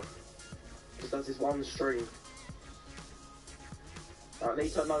and over. Just does this one stream. I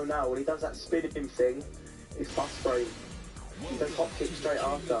need to know now, when he does that spinning thing, it's bus frame. He does hop kick straight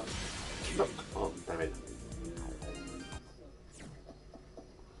after. Oh, damn it.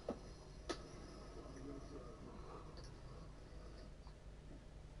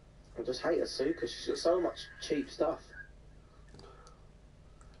 I just hate Asuka, she's got so much cheap stuff.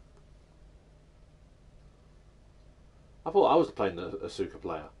 I thought I was playing a Asuka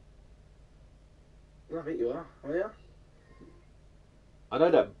player. I think you are. Oh yeah? I know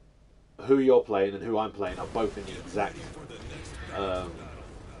that who you're playing and who I'm playing are both in the exact.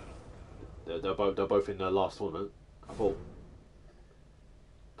 They're both in the last tournament. I thought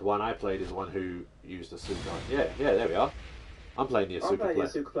the one I played is the one who used Asuka. Yeah, there we are. I'm playing the Asuka player. I'm playing the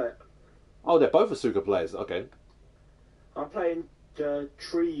Asuka player. Oh, they're both Asuka players. Okay. I'm playing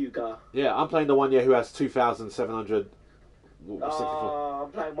Triuga. Yeah, I'm playing the one who has 2,700.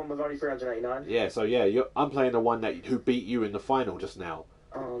 I'm playing one with only 389. Yeah, so yeah, I'm playing the one who beat you in the final just now.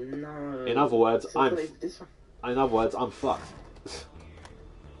 Oh no. In other words, I'm fucked.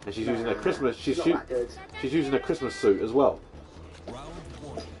 And she's using a Christmas. She's using a Christmas suit as well.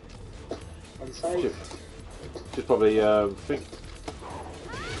 I'm safe. She's probably think.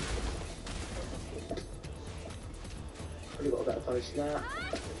 Probably got a better post now.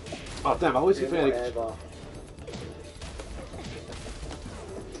 Oh damn! I always keep thinking. Whatever.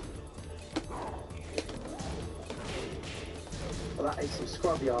 Well, that is some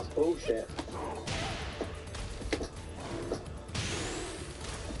scrubby ass bullshit.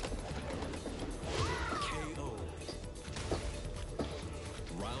 KO.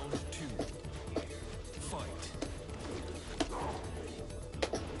 Round 2. Fight.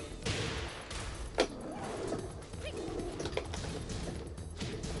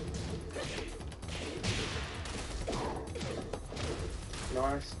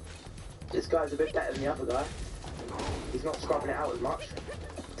 Nice. This guy's a bit better than the other guy. He's not scrubbing it out as much.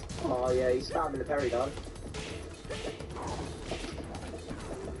 Oh yeah, he's spamming the parry though.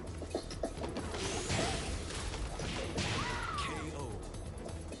 KO.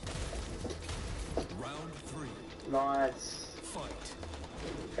 Round 3. Nice. Fight.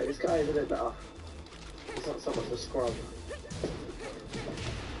 Okay, this guy is a bit better. He's not so much of a scrub.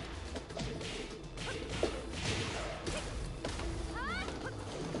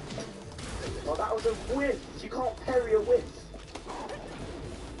 Oh, that was a whiff! You can't parry a whiff!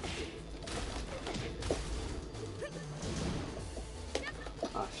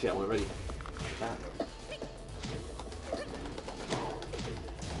 Ah shit! I wasn't ready.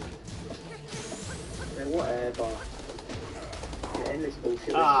 Yeah, whatever. Yeah, end this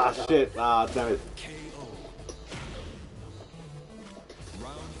bullshit. Ah shit! Ah damn it! KO.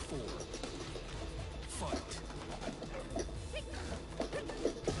 Round 4. Fight.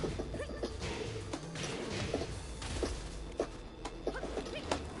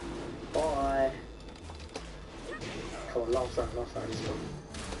 Bye. Come on, last round, this one.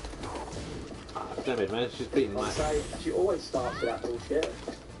 Ah damn it, man! She's beating I'll my. say, she always starts with that bullshit.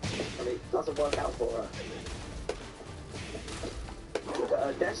 And it doesn't work out for her. Look at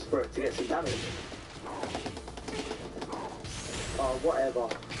her desperate to get some damage. Oh, whatever.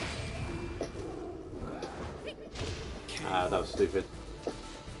 Ah, that was stupid. I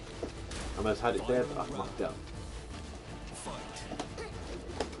almost had it dead. I fucked up.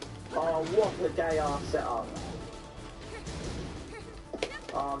 Oh, what a gay ass setup.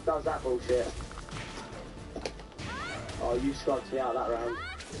 Oh, does that bullshit. Oh, you scrubbed me out that round.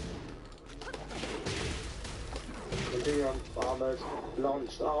 And do your armoured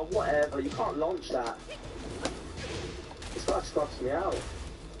launch. Oh, whatever. You can't launch that. This guy scrubs me out.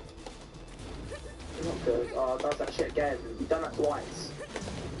 Not good. Oh, does that shit again. You've done that twice.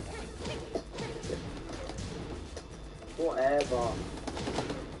 Whatever.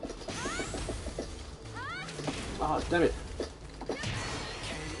 Ah damn it!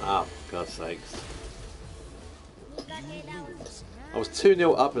 Ah, for God's sakes. I was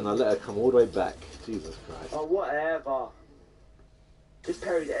 2-0 up and I let her come all the way back. Jesus Christ. Oh, whatever. Just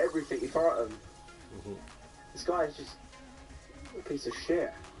parried everything you throw at him. This guy is just a piece of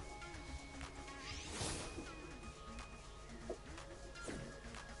shit.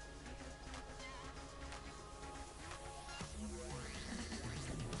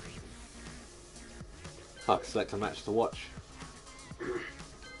 I can select a match to watch.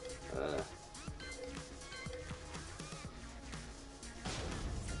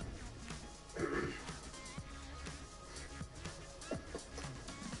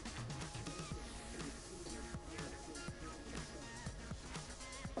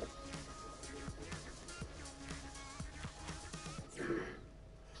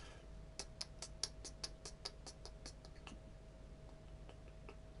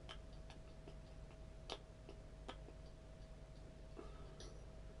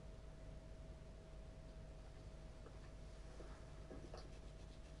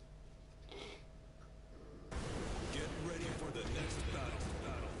 Get ready for the next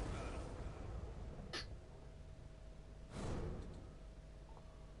battle.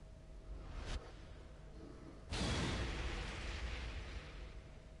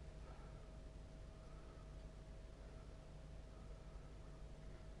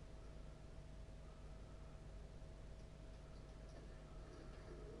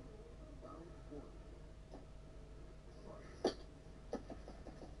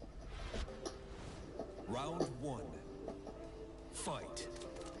 Round one. Fight.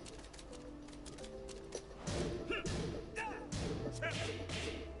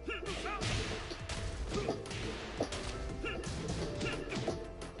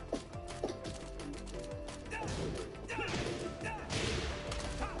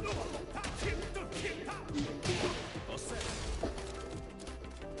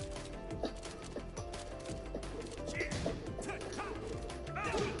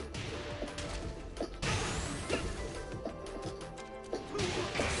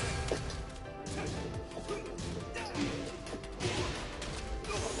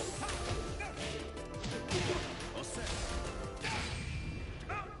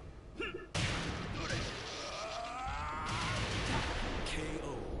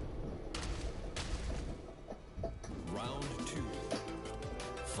 KO. Round two.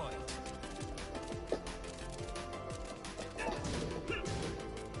 Fight.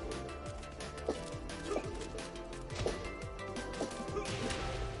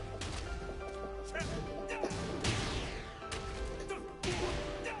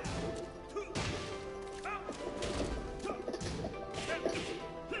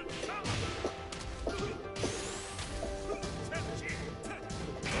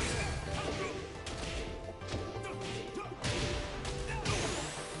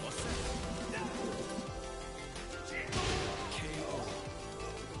 KO.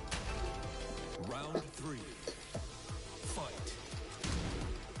 Round three. Fight.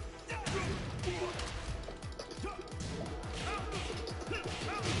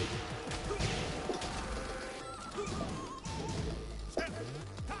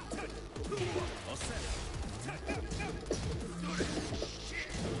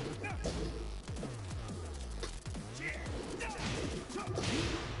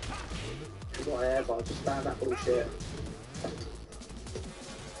 Not ever, just stand that bullshit.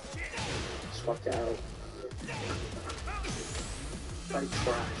 Just fuck it out. Fake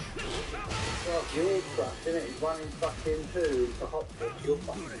trash. Well, weird trash, isn't it? He's running fucking two for hot fix. You're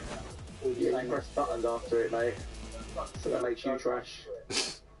fucking all the Yeah, same. you press buttons after it, mate. So that makes you trash.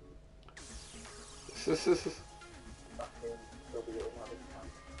 Fucking lovely little mother.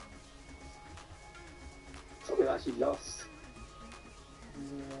 Probably actually lost.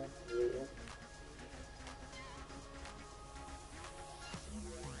 Yeah, yeah.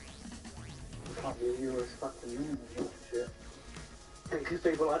 Can't believe you were fucking mean and shit. Because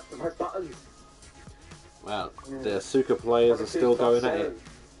people like to press buttons. Wow, the Asuka players are still going at it.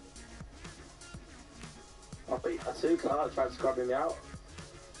 I beat Asuka, I tried scrubbing me out.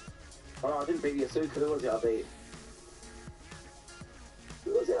 Oh no, I didn't beat the Asuka, who was it I beat?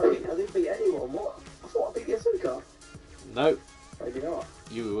 Who was it I beat? I didn't beat anyone, what? I thought I beat the Asuka. No, Maybe not.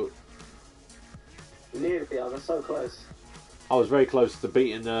 you. Nearly beat, I was so close. I was very close to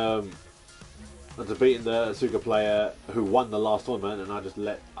beating the Asuka player who won the last tournament, and I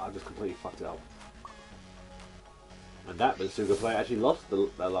just completely fucked it up. And that Asuka player actually lost the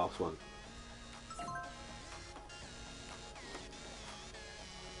last one.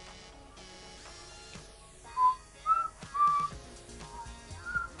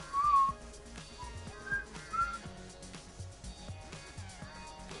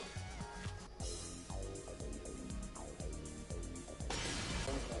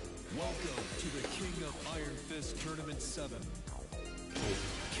 Welcome to the King of Iron Fist Tournament 7.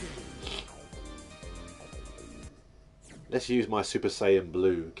 King. Let's use my Super Saiyan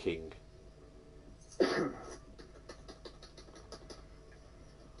Blue, King.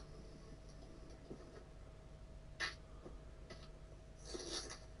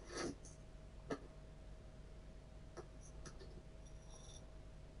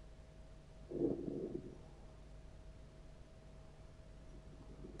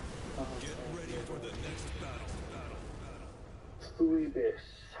 TEMPHUiBIS.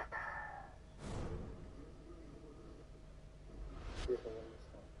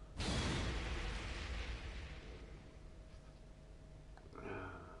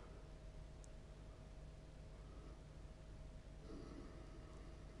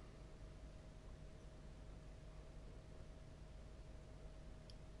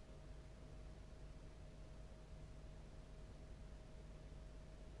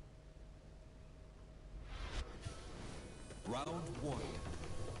 Round one.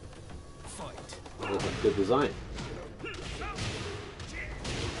 Fight. Oh, that's good design.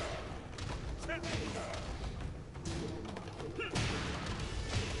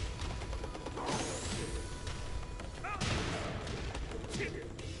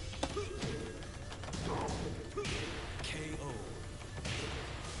 KO.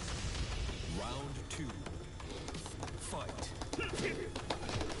 Round two. Fight.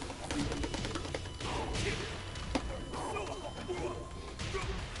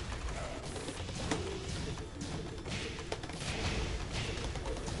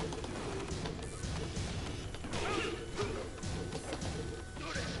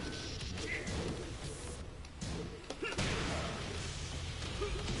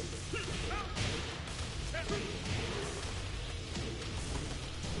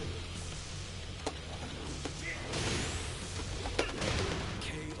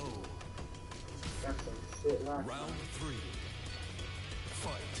 KO. That's some shit, man. Round three.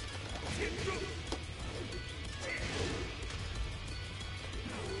 Fight.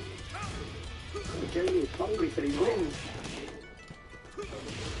 Jamie is hungry for these wins.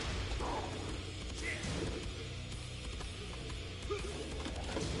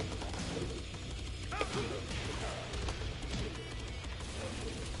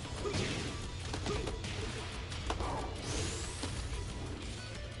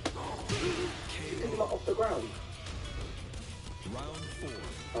 Pick him up off the ground. Round four.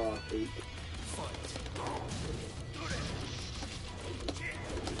 Oh, he... Fight.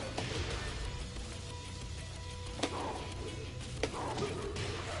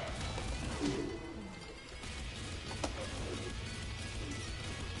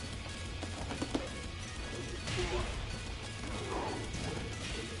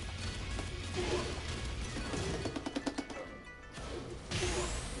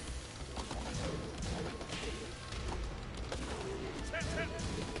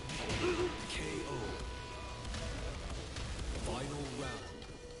 KO. Final round.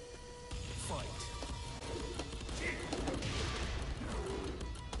 Fight.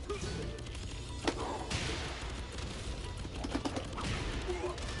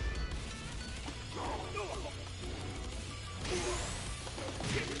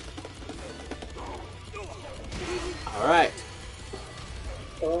 All right.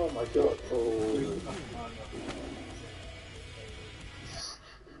 Oh my god. Oh.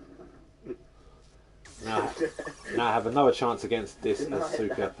 Now I have another chance against this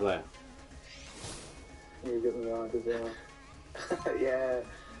Asuka player. You got me right as well. Yeah.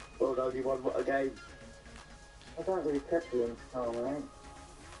 Well done, you won what a game. I don't really catch him, oh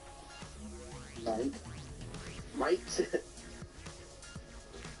mate. Mate.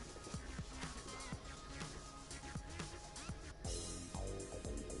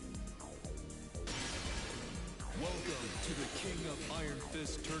 Welcome to the King of Iron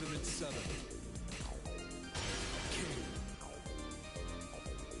Fist Tournament 7. King.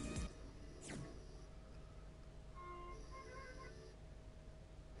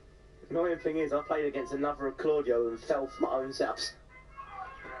 Annoying thing is, I played against another of Claudio and fell for my own setups.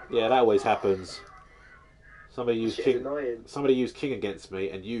 Yeah, that always happens. Somebody used Shit, King. annoying. Somebody used King against me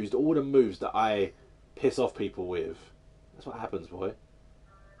and used all the moves that I piss off people with. That's what happens, boy.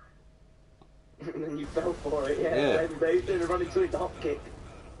 And then you fell for it, yeah. Yeah. They did a run into it, the hop kick.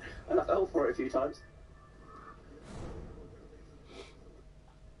 And I fell for it a few times.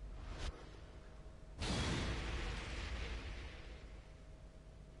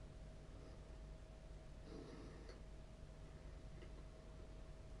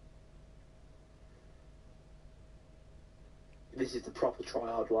 This is the proper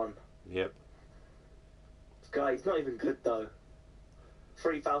try-hard one. Yep. This guy, he's not even good though.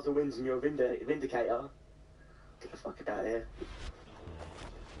 3,000 wins and you're a vindicator. Get the fuck out of here.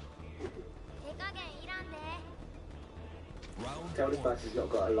 Round Tell this one. person's not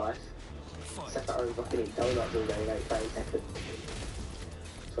got a life. Set that own fucking eat donuts all day and 8 seconds.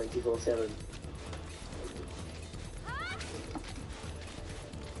 24/7.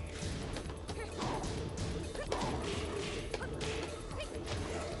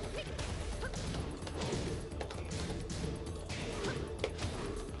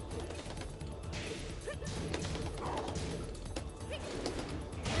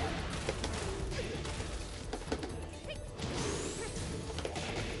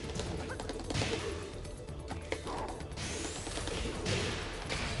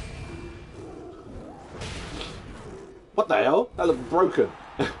 the hell? That looked broken.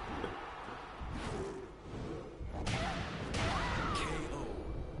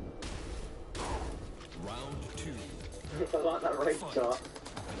 I like that race chart.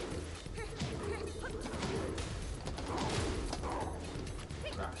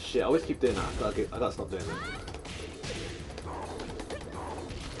 Ah, shit, I always keep doing that. I gotta stop doing that.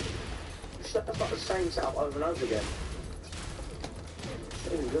 That's like the same setup over and over again.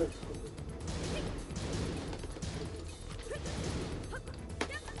 It's really good.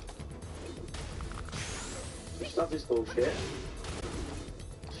 Just love this bullshit.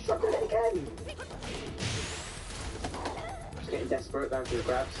 Struggle it again. Just getting desperate, going for the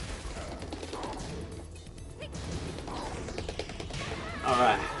grabs.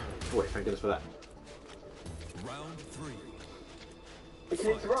 Alright. Boy, thank goodness for that. Round 3. We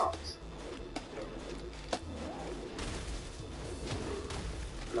can interrupt.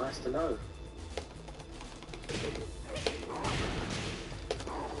 Nice to know.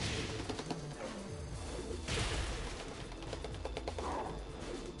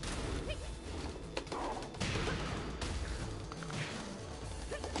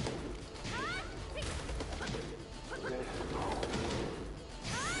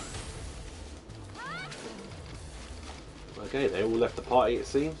 Okay, they all left the party, it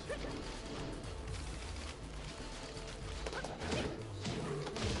seems.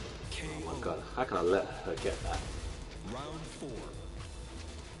 Oh my god, how can I let her get that? Round 4.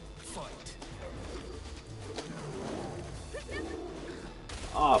 Fight.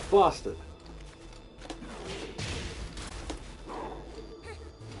 Ah, bastard!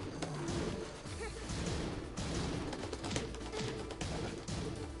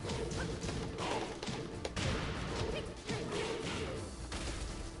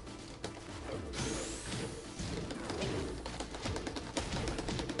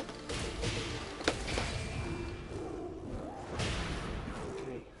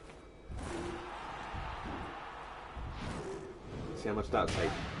 See how much that'll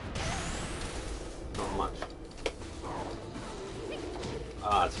take. Not much.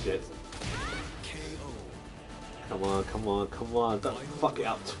 Ah, shit. Come on, come on, come on. Don't fuck it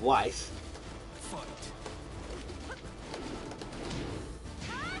up twice. Fight.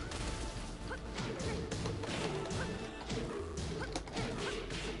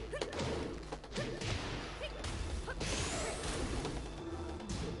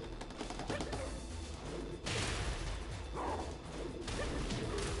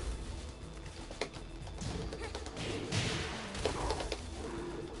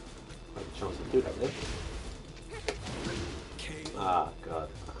 Chance to do that then. Ah, God.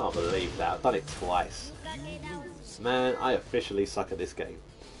 I can't believe that. I've done it twice. Man, I officially suck at this game.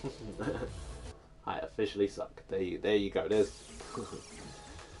 I officially suck. There you go. There's...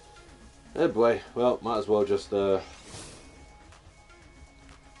 Oh boy. Well, might as well just... Might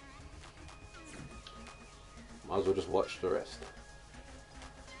as well just watch the rest.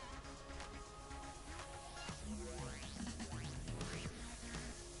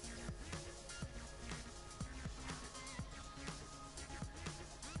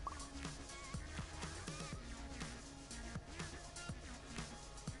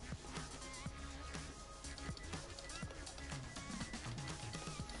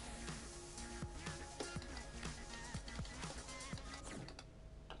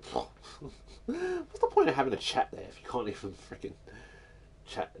 What's the point of having a chat there if you can't even freaking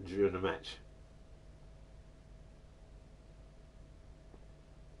chat during the match?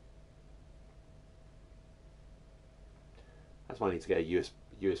 That's why I need to get a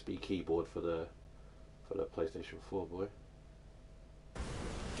USB keyboard for the PlayStation 4, boy.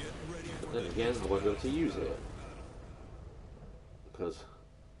 Then again, I won't be able to use it because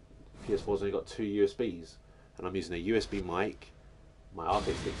PS4's only got 2 USBs, and I'm using a USB mic. My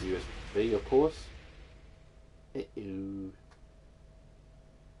arcade stick's USB, of course. Do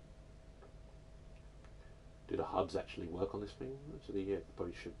the hubs actually work on this thing? Actually, yeah, they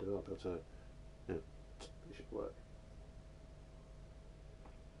probably should do. I'll be able to. Yeah, it should work.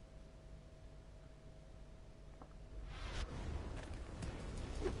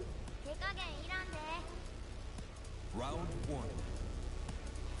 Round 1.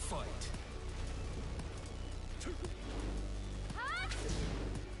 Fight.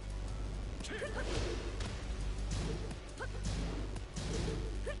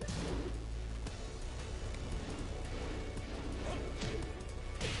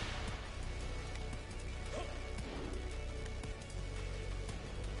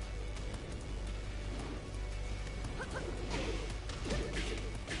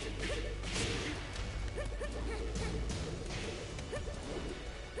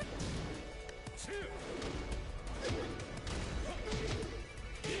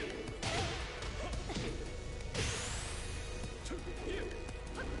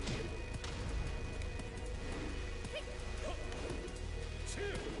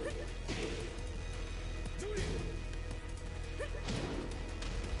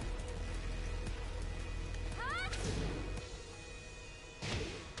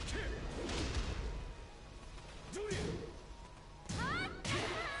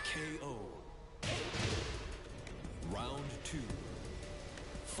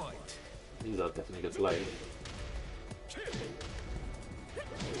 These are definitely good plays.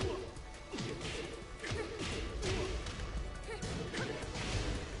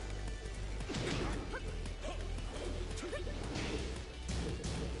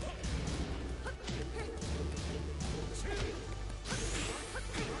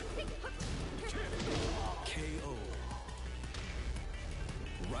 KO.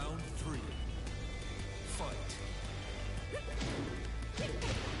 Round 3. Fight.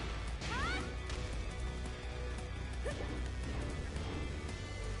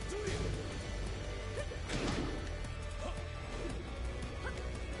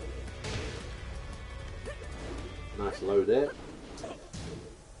 Nice low there.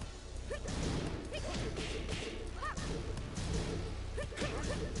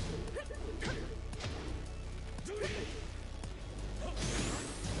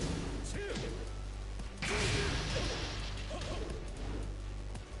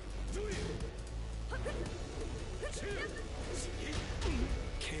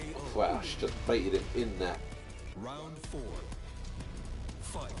 Wow, she just baited him in that. Round 4.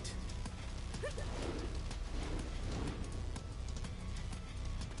 Fight.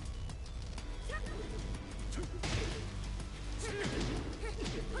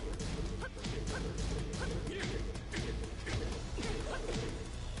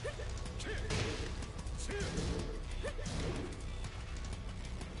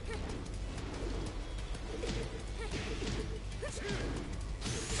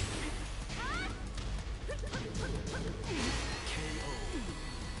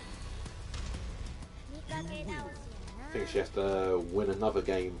 I think she has to win another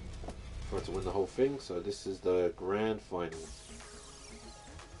game for her to win the whole thing, so this is the grand final.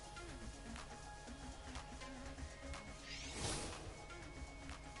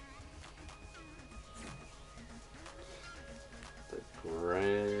 The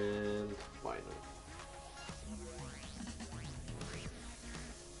grand final.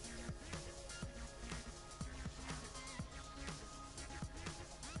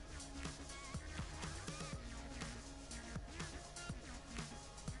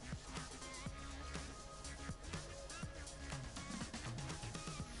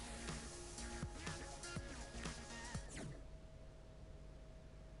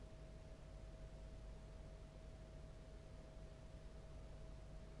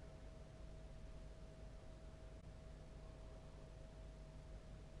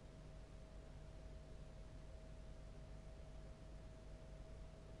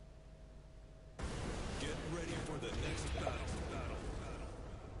 Get ready for the next battle.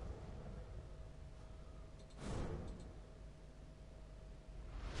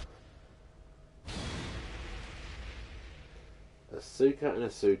 Asuka and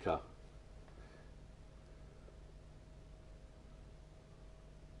Asuka.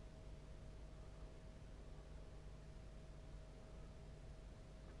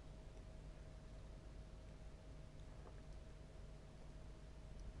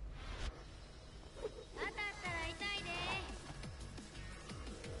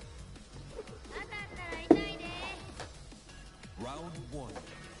 Round 1.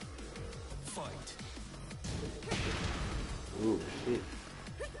 Fight. Ooh, shit.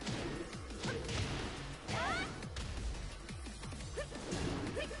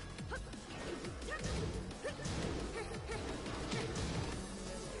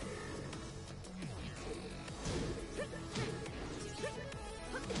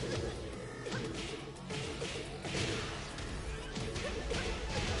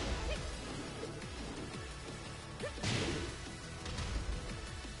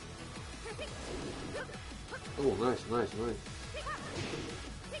 Oh, nice, nice, nice.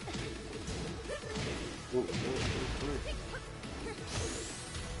 Oh, nice, nice.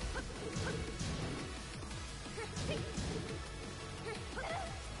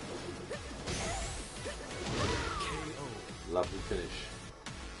 Lovely finish.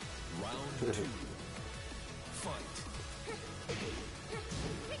 Round 2. Fight.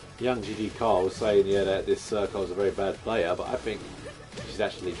 Young YoungGkarl was saying, yeah, that this Carl is a very bad player, but I think she's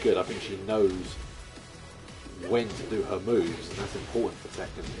actually good. I think she knows when to do her moves, and that's important for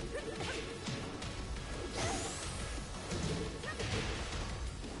Tekken.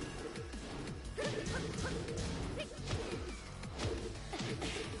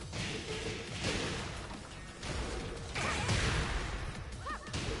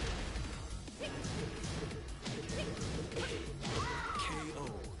 KO.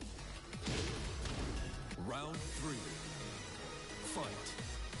 Round 3. Fight.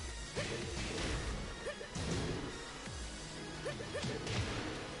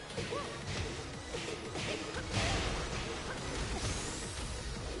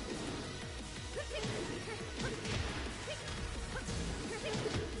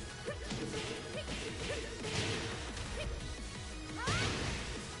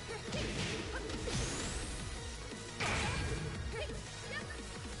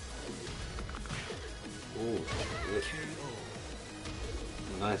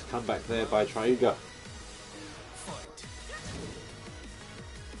 Nice comeback there by TEMPHUiBIS. Fight.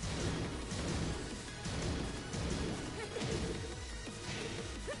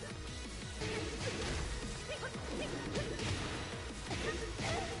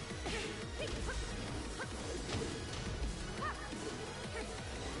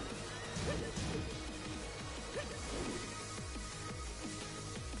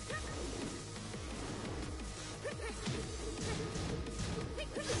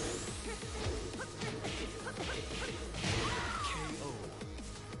 KO.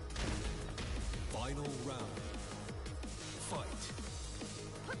 Final round. Fight.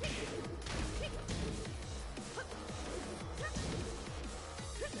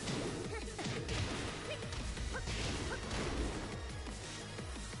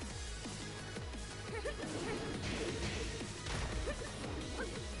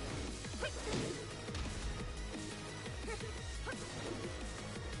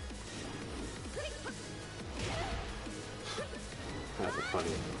 That's funny.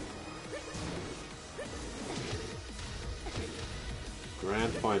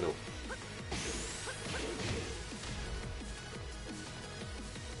 Grand final.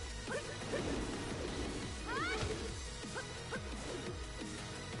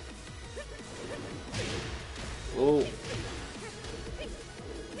 Oh.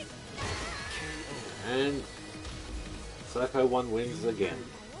 And MrFatality1996 wins again.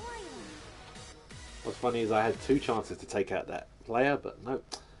 What's funny is I had 2 chances to take out that player, but no,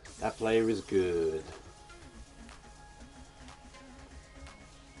 that player is good.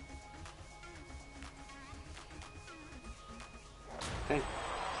 Okay,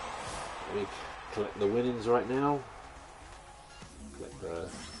 let me collect the winnings right now. Collect the...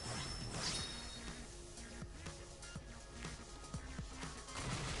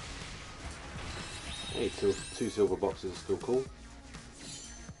 Hey, 2 silver boxes is still cool.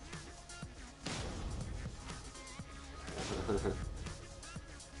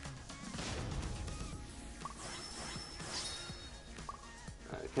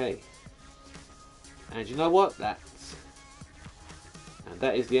 Okay, and you know what? That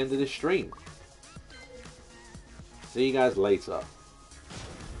is the end of this stream. See you guys later.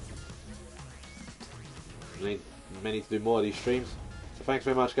 Many to do more of these streams. So thanks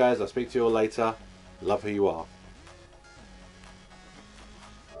very much, guys. I'll speak to you all later. Love who you are.